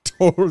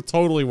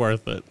 Totally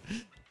worth it.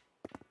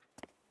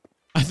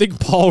 I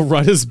think Paul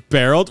Rudd is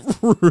barreled.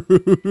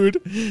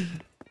 Rude.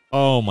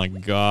 Oh my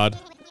god.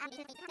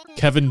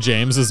 Kevin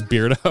James is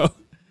Beardo.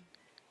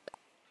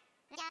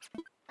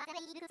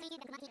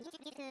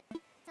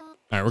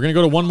 Alright, we're gonna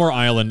go to one more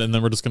island and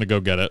then we're just gonna go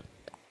get it.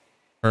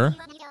 Her?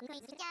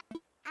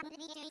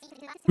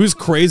 Who's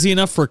crazy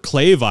enough for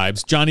Clay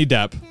vibes? Johnny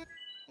Depp.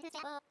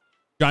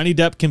 Johnny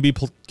Depp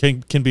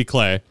can be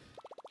Clay.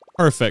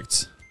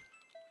 Perfect.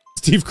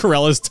 Steve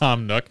Carell is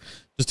Tom Nook.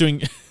 Just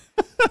doing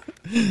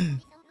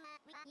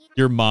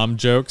your mom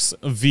jokes.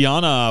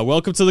 Viana,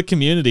 welcome to the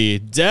community.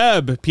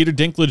 Deb, Peter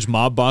Dinklage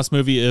mob boss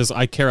movie is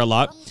I Care a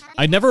Lot.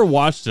 I never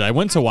watched it. I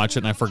went to watch it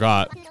and I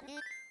forgot.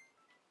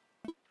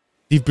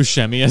 Steve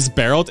Buscemi as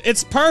barreled.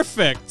 It's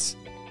perfect.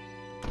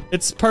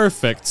 It's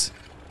perfect.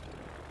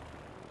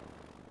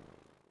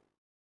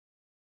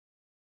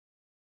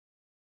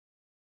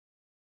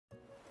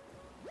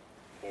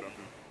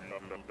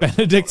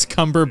 Benedict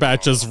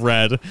Cumberbatch is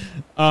red.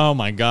 Oh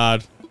my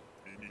god.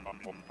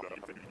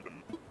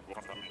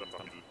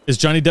 Is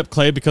Johnny Depp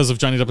Clay because of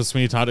Johnny Depp and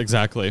Sweeney Todd?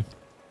 Exactly.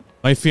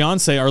 My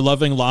fiance are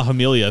loving La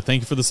Hamilia.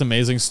 Thank you for this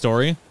amazing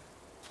story.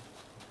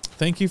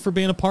 Thank you for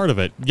being a part of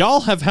it.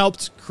 Y'all have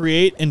helped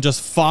create and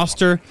just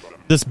foster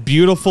this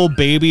beautiful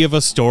baby of a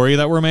story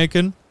that we're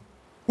making.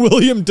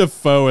 William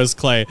Dafoe as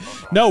Clay.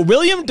 No,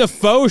 William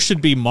Dafoe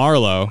should be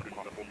Marlowe.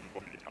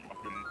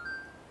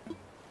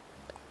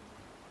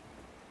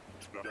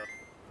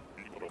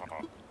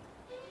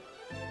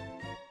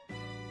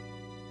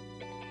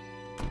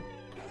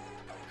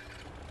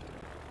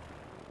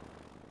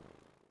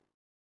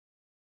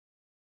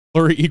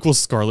 Flurry equals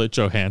Scarlett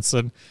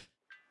Johansson.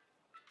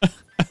 All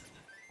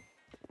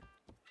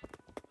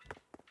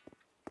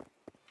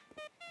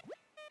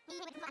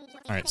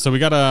right, so we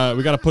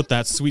gotta put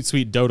that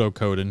sweet dodo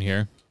code in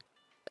here.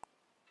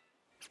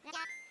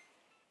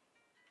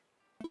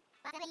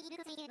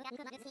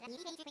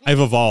 I've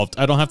evolved.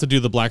 I don't have to do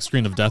the black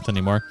screen of death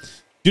anymore.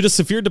 Due to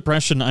severe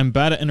depression, I'm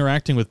bad at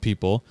interacting with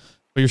people,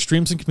 but your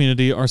streams and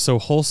community are so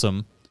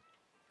wholesome.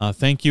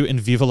 Thank you and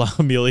Viva La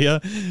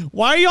Hamilia.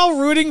 Why are y'all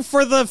rooting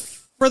for the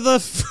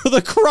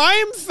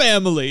crime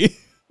family?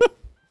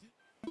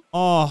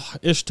 Oh,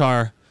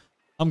 Ishtar.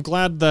 I'm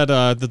glad that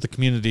that the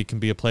community can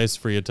be a place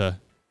for you to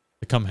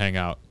come hang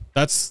out.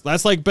 That's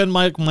like been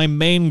my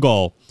main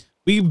goal.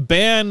 We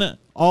ban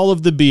all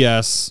of the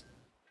BS.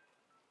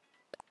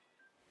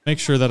 Make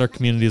sure that our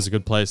community is a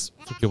good place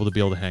for people to be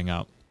able to hang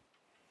out.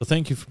 So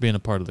thank you for being a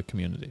part of the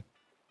community.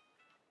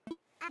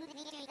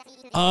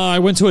 I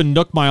went to a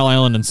Nook Mile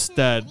Island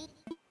instead.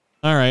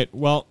 All right,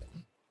 well,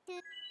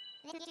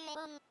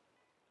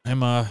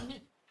 I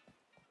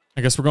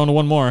guess we're going to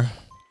one more.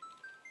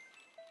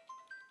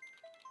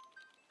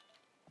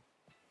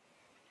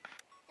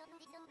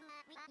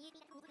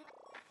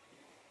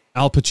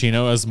 Al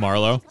Pacino as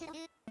Marlowe.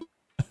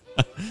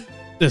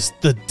 This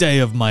the day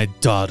of my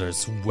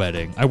daughter's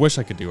wedding. I wish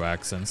I could do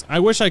accents. I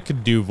wish I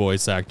could do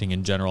voice acting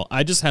in general.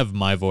 I just have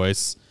my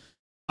voice.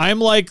 I'm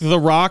like The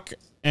Rock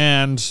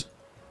and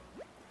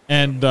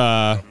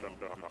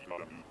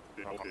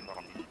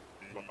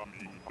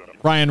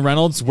Ryan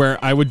Reynolds, where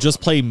I would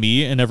just play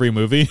me in every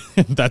movie.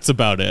 That's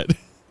about it.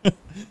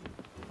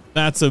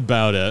 That's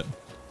about it.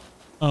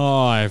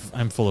 Oh,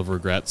 I'm full of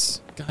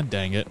regrets. God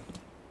dang it.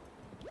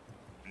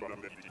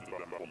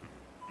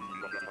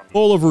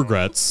 Full of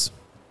regrets.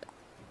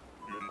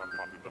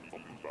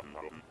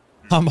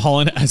 Tom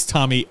Holland as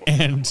Tommy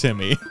and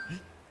Timmy.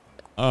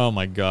 Oh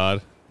my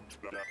god.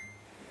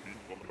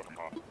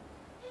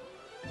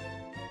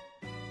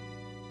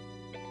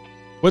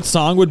 What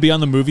song would be on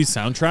the movie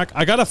soundtrack?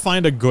 I gotta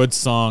find a good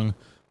song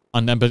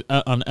on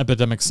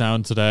Epidemic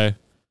Sound today.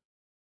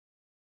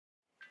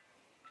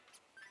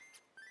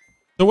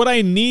 So what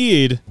I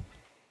need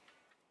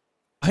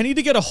to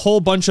get a whole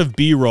bunch of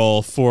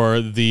B-roll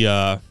for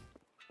the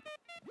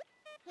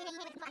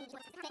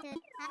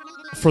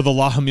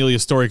La Hamilia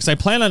story, because I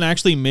plan on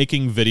actually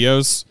making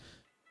videos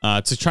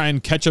to try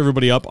and catch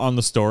everybody up on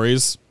the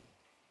stories.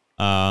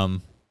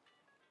 Which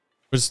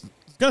is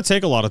gonna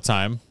take a lot of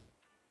time.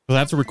 I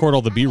have to record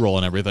all the B-roll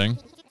and everything.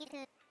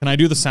 Can I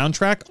do the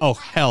soundtrack? Oh,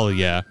 hell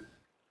yeah.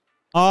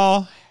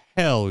 Oh,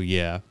 hell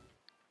yeah.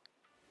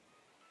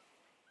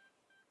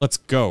 Let's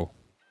go.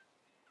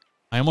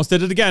 I almost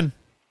did it again.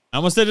 I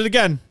almost did it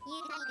again.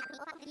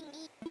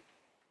 What's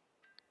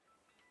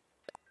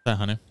that,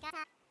 honey?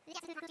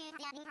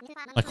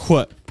 Like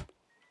what?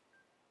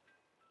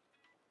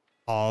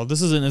 Oh,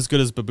 this isn't as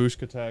good as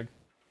Babushka Tag.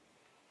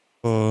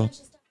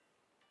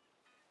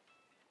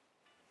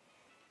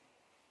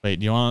 Wait,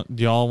 do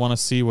y'all want to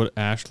see what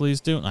Ashley's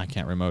doing? I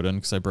can't remote in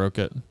because I broke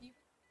it.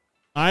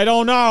 I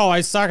don't know. I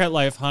suck at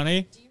life,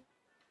 honey.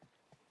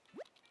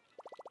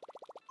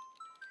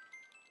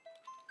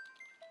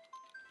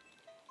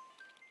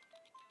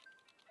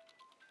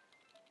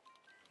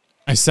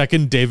 I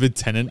second David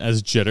Tennant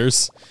as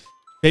Jitters.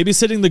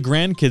 Babysitting the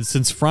grandkids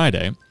since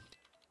Friday.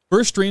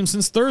 First stream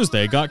since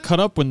Thursday. Got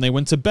caught up when they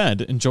went to bed.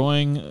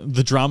 Enjoying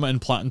the drama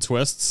and plot and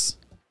twists.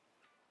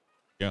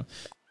 Yeah.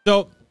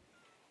 So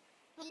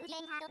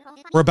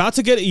we're about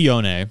to get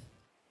Ione,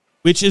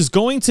 which is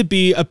going to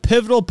be a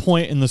pivotal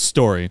point in the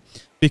story,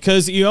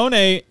 because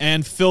Ione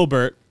and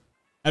Filbert,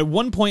 at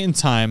one point in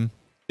time,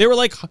 they were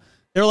like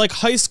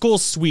high school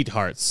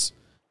sweethearts.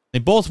 They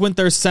both went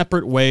their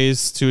separate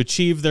ways to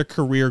achieve their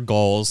career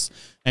goals,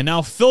 and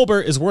now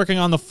Filbert is working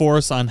on the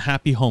force on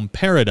Happy Home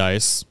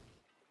Paradise,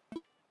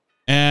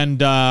 and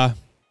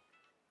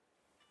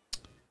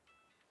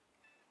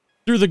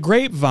through the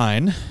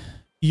grapevine,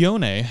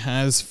 Ione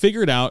has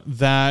figured out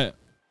that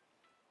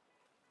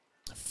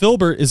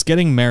Filbert is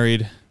getting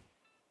married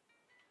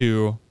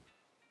to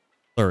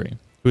Flurry,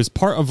 who is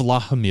part of La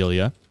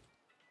Hamilia,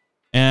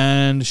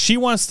 and she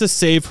wants to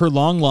save her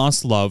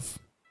long-lost love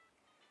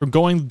from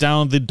going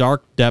down the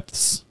dark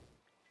depths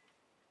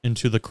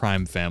into the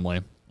crime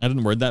family. I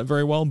didn't word that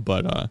very well,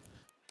 but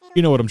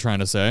you know what I'm trying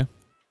to say.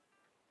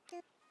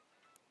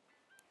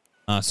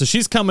 So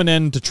she's coming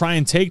in to try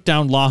and take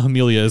down La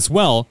Hamilia as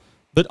well,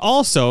 but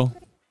also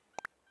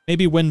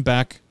maybe win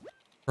back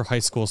her high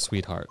school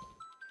sweetheart.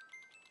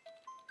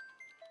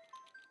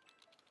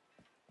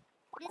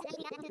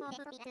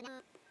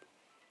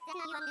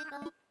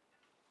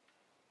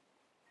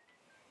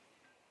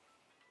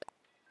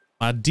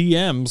 My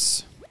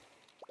DMs.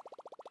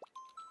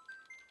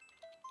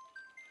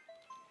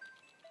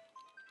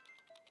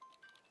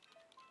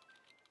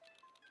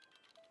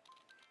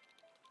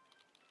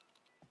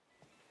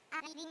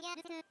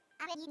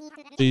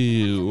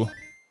 Boo.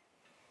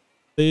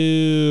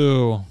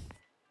 Boo.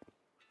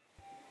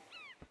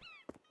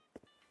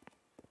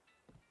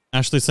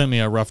 Ashley sent me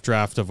a rough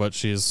draft of what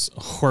she's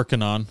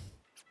working on.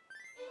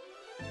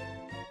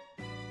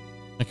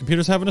 My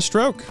computer's having a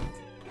stroke.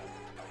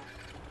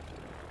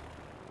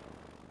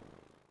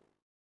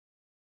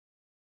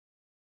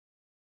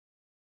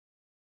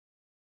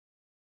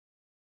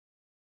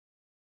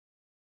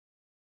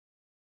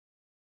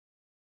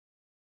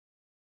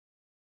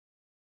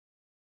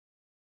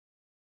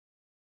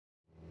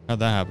 How'd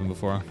that happen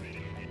before?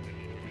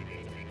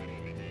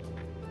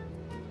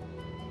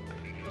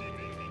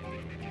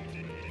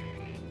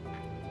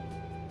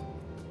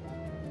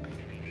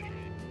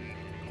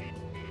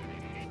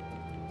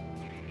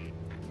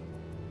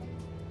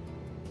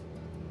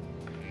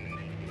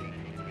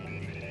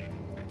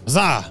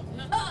 Huzzah!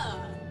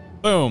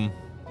 Boom.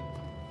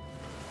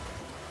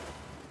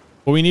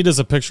 What we need is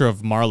a picture of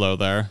Marlo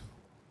there.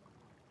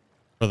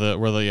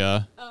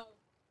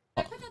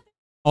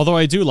 Although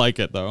I do like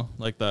it though,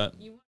 like that.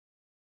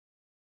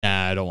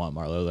 Nah, I don't want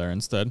Marlo there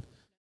instead.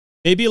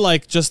 Maybe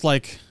like just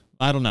like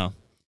I don't know.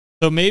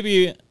 So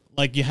maybe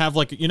like you have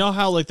like you know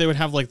how like they would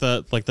have like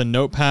the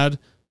notepad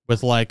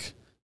with like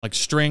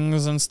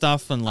strings and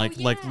stuff and like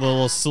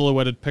little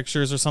silhouetted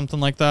pictures or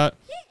something like that.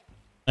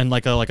 And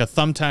like a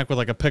thumbtack with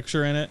like a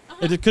picture in it.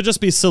 It could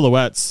just be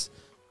silhouettes,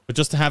 but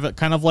just to have it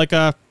kind of like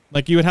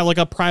you would have like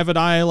a private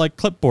eye like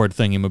clipboard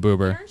thingy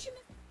maboober.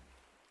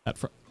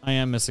 I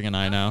am missing an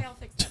eye now.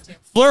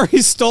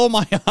 Flurry stole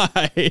my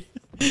eye.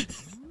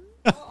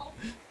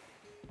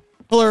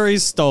 Flurry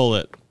stole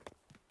it.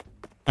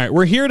 All right,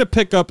 we're here to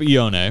pick up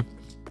Ione.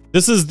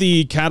 This is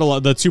the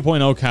catalog, the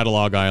 2.0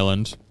 catalog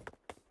island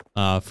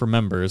for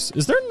members.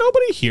 Is there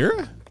nobody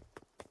here?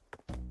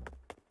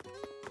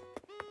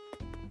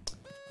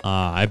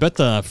 I bet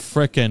the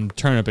frickin'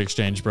 turnip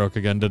exchange broke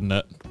again, didn't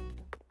it?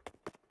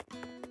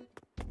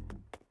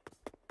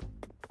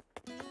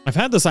 I've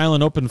had this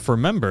island open for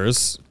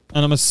members,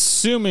 and I'm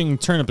assuming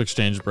turnip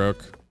exchange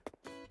broke.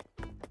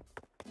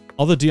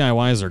 All the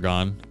DIYs are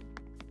gone.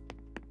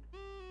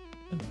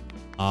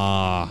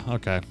 Ah,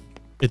 okay.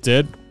 It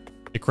did?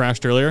 It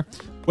crashed earlier?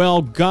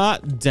 Well,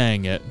 god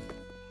dang it.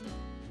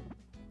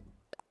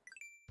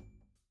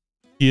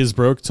 He is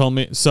broke, told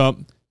me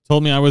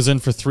I was in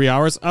for 3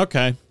 hours?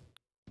 Okay.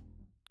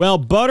 Well,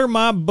 butter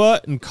my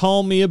butt and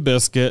call me a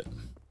biscuit.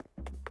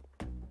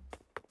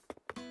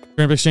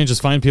 Turnip exchange is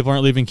fine. People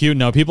aren't leaving queue.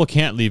 No, people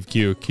can't leave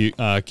queue,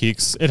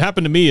 Keeks. It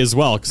happened to me as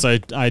well, because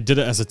I did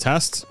it as a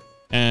test,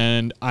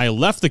 and I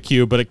left the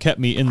queue, but it kept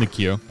me in the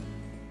queue.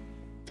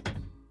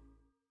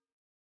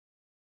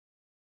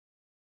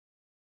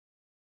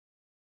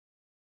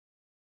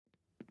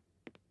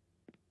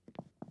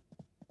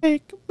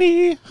 Take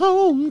me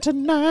home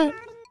tonight.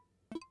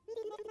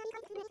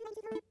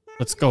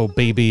 Let's go,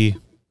 baby.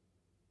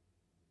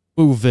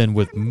 Move in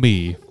with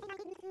me.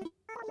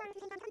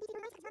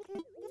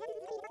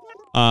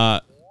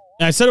 I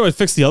said it would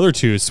fix the other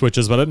two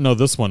switches, but I didn't know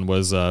this one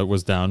was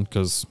down,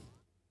 because...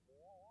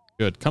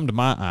 Good, come to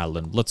my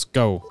island. Let's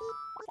go.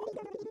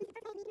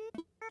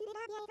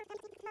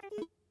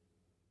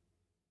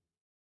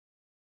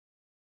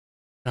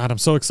 God, I'm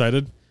so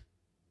excited.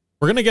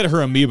 We're gonna get her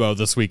amiibo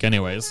this week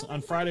anyways. On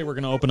Friday, we're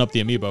gonna open up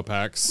the amiibo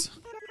packs.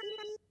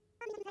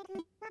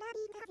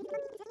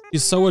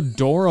 She's so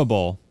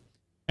adorable.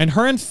 And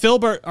her and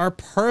Filbert are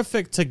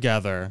perfect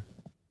together.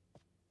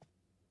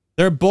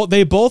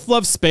 They both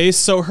love space,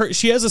 so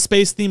she has a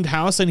space-themed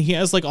house, and he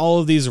has, like, all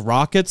of these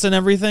rockets and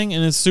everything,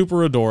 and it's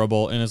super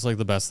adorable, and it's, like,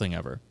 the best thing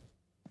ever.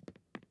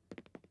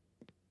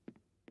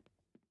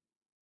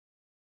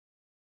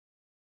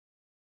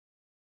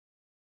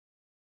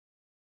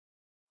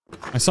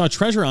 I saw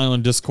Treasure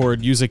Island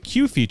Discord use a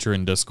queue feature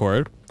in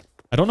Discord.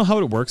 I don't know how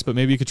it works, but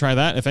maybe you could try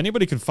that. If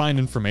anybody could find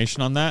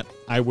information on that,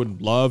 I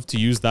would love to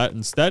use that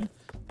instead.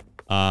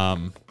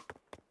 I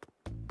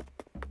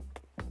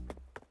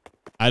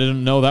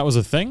didn't know that was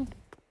a thing.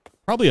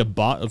 Probably a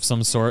bot of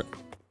some sort.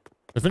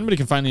 If anybody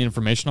can find the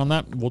information on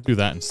that, we'll do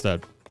that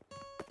instead.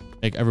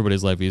 Make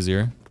everybody's life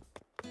easier.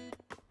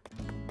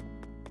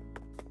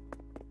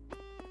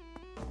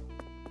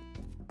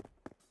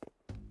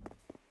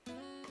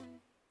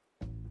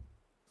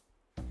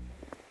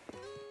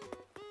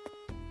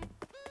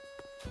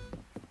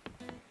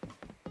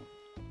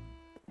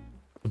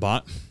 The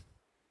bot.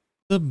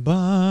 The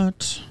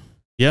bot.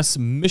 Yes,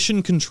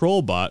 mission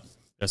control bot.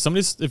 Yeah,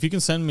 somebody, if you can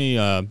send me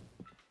on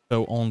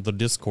the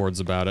Discords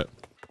about it.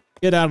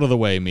 Get out of the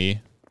way, me.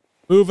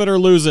 Move it or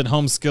lose it,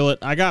 home skillet.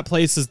 I got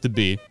places to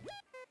be.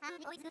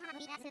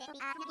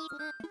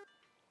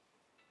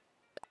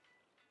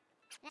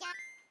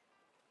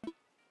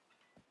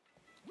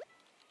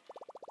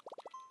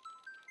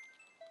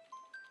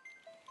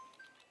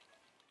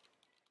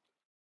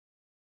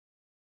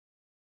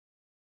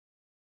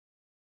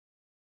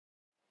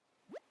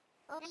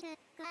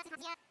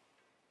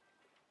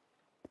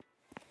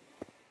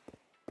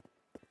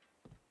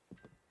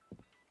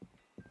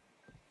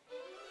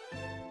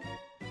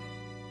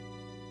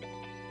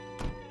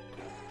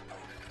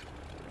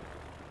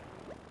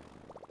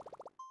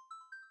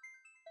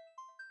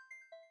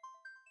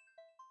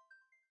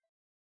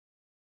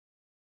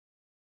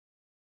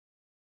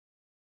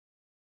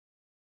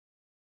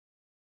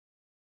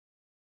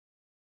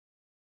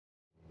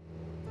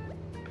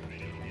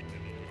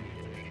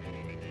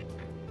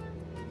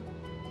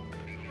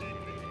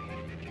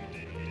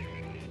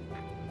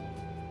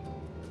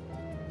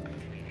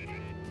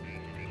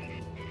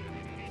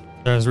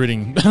 I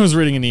was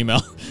reading an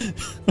email.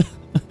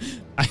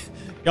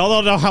 Y'all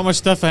don't know how much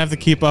stuff I have to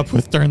keep up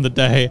with during the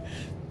day.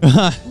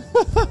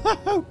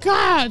 Oh,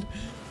 God.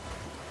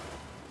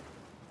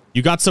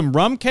 You got some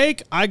rum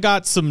cake? I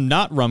got some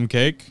not rum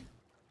cake.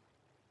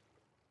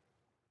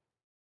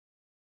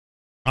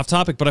 Off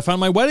topic, but I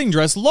found my wedding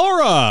dress.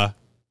 Laura!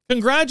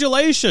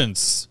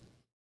 Congratulations.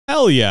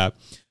 Hell yeah.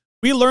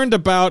 We learned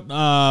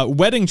about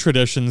wedding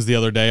traditions the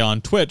other day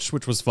on Twitch,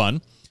 which was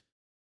fun.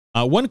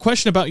 One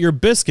question about your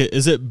biscuit.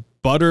 Is it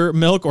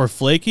buttermilk or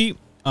flaky?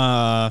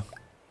 Flaky?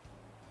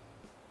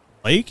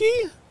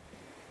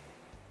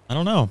 I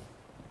don't know.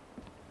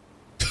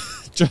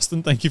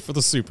 Justin, thank you for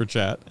the super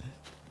chat.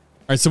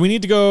 All right, so we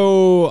need to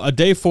go a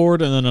day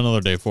forward and then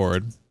another day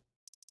forward.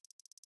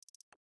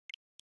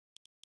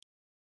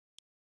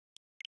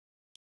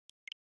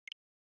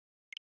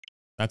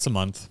 That's a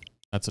month.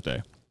 That's a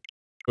day.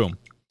 Boom.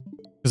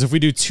 Because if we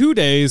do 2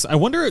 days, I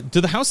wonder,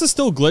 do the houses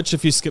still glitch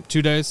if you skip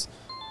 2 days?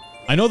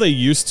 I know they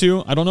used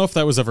to. I don't know if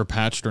that was ever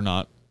patched or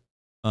not.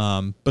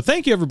 But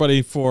thank you,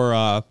 everybody,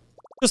 for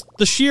just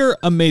the sheer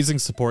amazing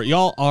support.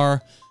 Y'all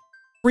are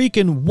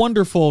freaking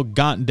wonderful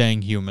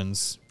god-dang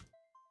humans.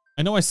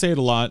 I know I say it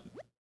a lot,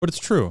 but it's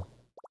true.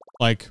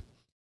 Like,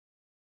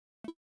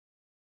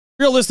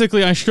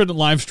 realistically, I shouldn't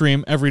live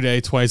stream every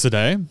day, twice a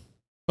day.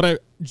 But I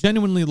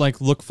genuinely,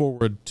 like, look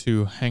forward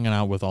to hanging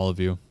out with all of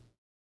you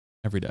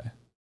every day.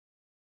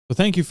 So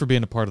thank you for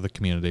being a part of the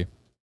community.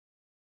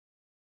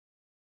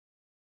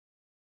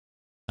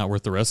 Not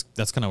worth the risk.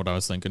 That's kind of what I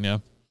was thinking, yeah.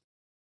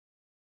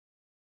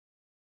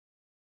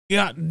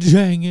 God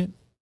dang it.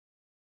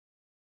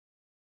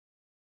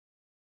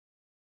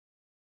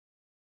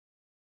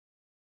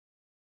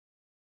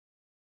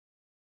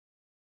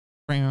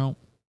 Bow,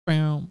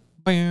 bow,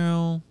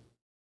 bow.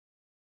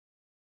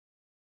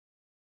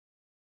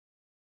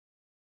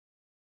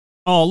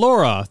 Oh,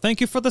 Laura, thank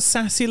you for the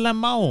sassy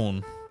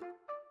lemon.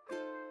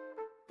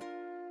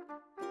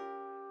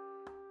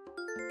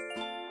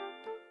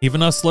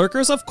 Even us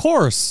lurkers? Of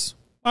course.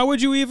 Why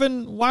would you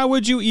even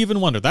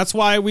wonder? That's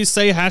why we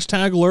say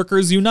hashtag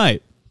lurkers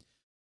unite.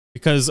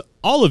 Because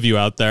all of you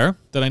out there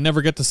that I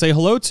never get to say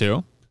hello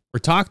to or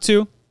talk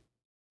to,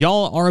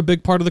 y'all are a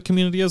big part of the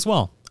community as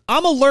well.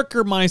 I'm a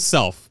lurker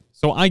myself,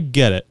 so I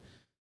get it.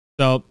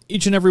 So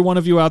each and every one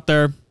of you out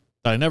there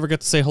that I never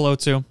get to say hello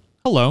to,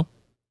 hello.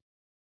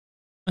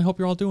 I hope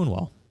you're all doing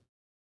well.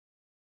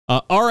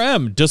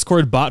 RM,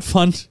 Discord bot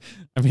fund.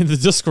 I mean, the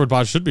Discord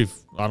bot should be,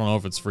 I don't know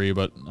if it's free,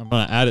 but I'm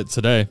going to add it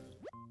today.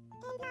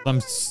 I'm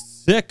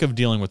sick of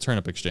dealing with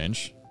Turnip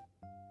Exchange.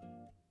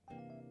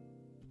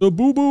 The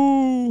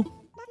boo-boo.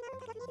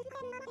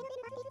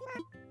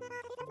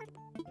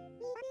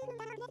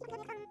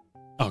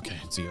 Okay,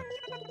 see you.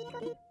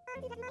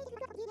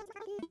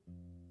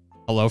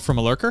 Hello from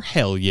a lurker?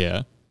 Hell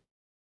yeah.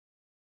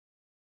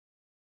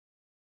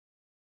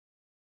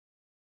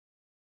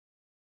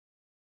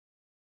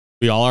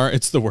 We all are.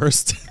 It's the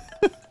worst.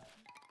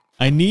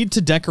 I need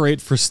to decorate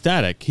for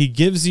Static. He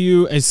gives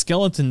you a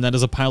skeleton that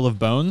is a pile of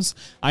bones.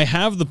 I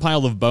have the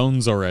pile of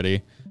bones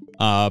already,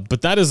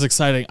 but that is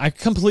exciting. I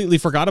completely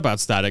forgot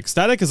about Static.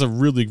 Static is a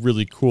really,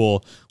 really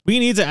cool. We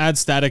need to add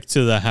Static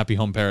to the Happy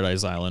Home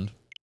Paradise Island. All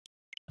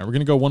right, we're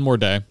going to go one more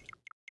day.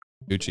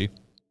 Gucci.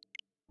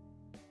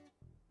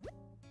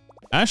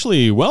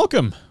 Ashley,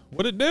 welcome.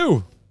 What'd it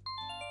do?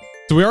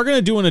 So we are going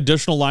to do an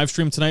additional live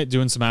stream tonight,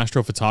 doing some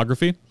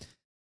astrophotography.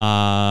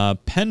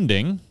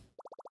 Pending.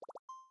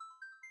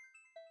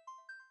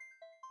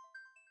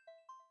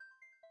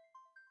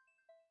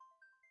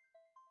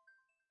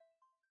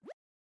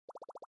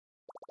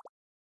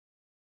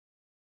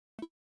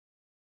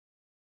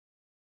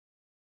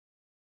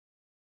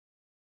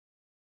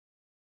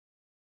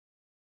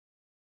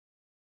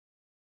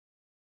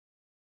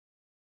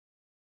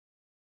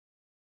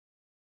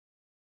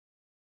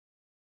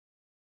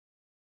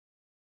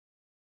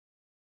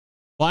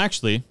 Well,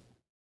 actually,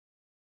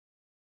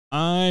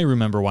 I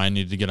remember why I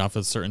needed to get off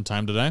at a certain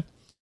time today.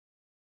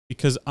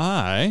 Because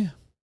I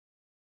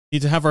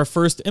need to have our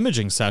first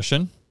imaging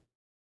session.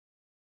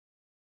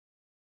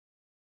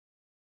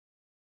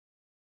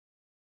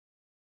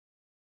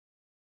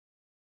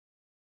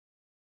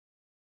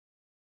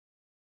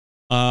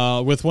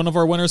 With one of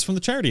our winners from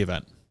the charity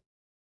event.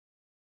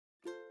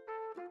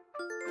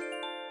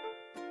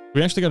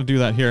 We actually got to do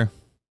that here.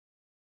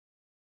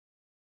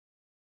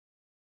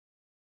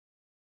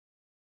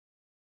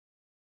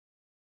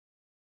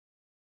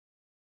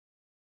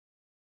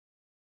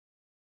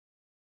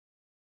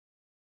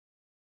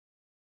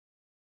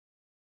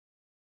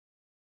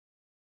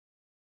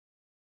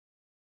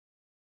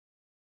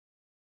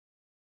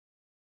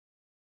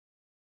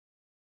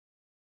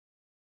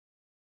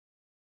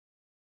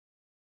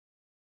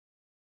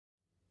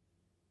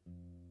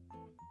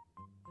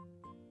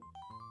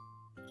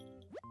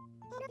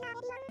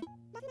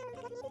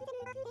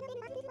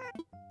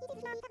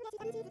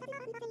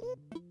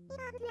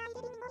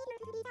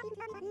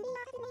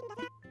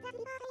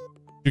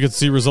 You could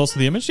see results of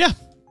the image? Yeah,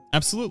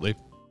 absolutely.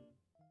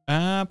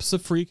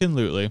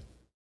 Abso-freaking-lutely.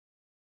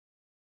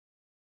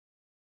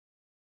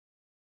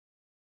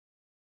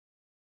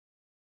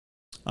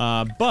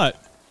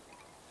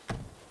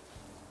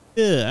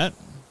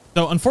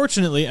 So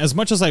unfortunately, as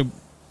much as I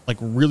like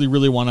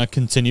really want to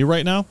continue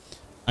right now,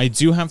 I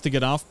do have to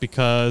get off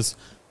because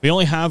we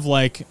only have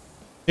like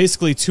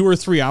basically 2 or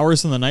 3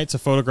 hours in the night to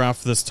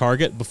photograph this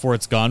target before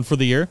it's gone for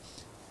the year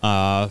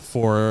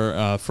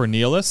for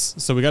Neolis.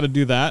 So we got to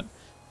do that.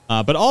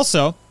 But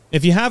also,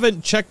 if you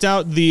haven't checked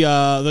out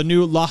the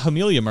new La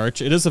Hamilia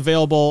merch, it is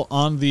available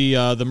on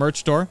the merch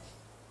store,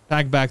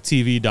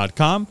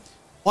 TagBackTV.com.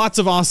 Lots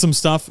of awesome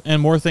stuff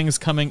and more things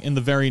coming in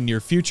the very near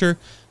future.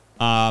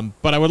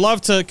 But I would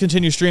love to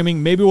continue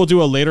streaming. Maybe we'll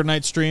do a later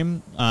night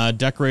stream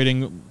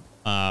decorating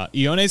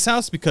Ione's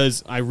house,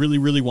 because I really,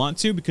 really want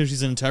to, because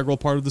she's an integral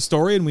part of the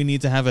story and we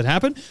need to have it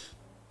happen.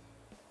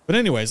 But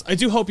anyways, I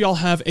do hope y'all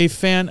have a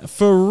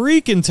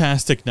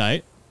fan-freaking-tastic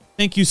night.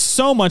 Thank you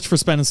so much for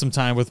spending some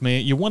time with me,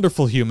 you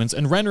wonderful humans.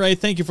 And Renray,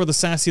 thank you for the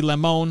sassy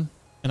lemon.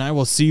 And I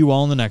will see you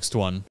all in the next one.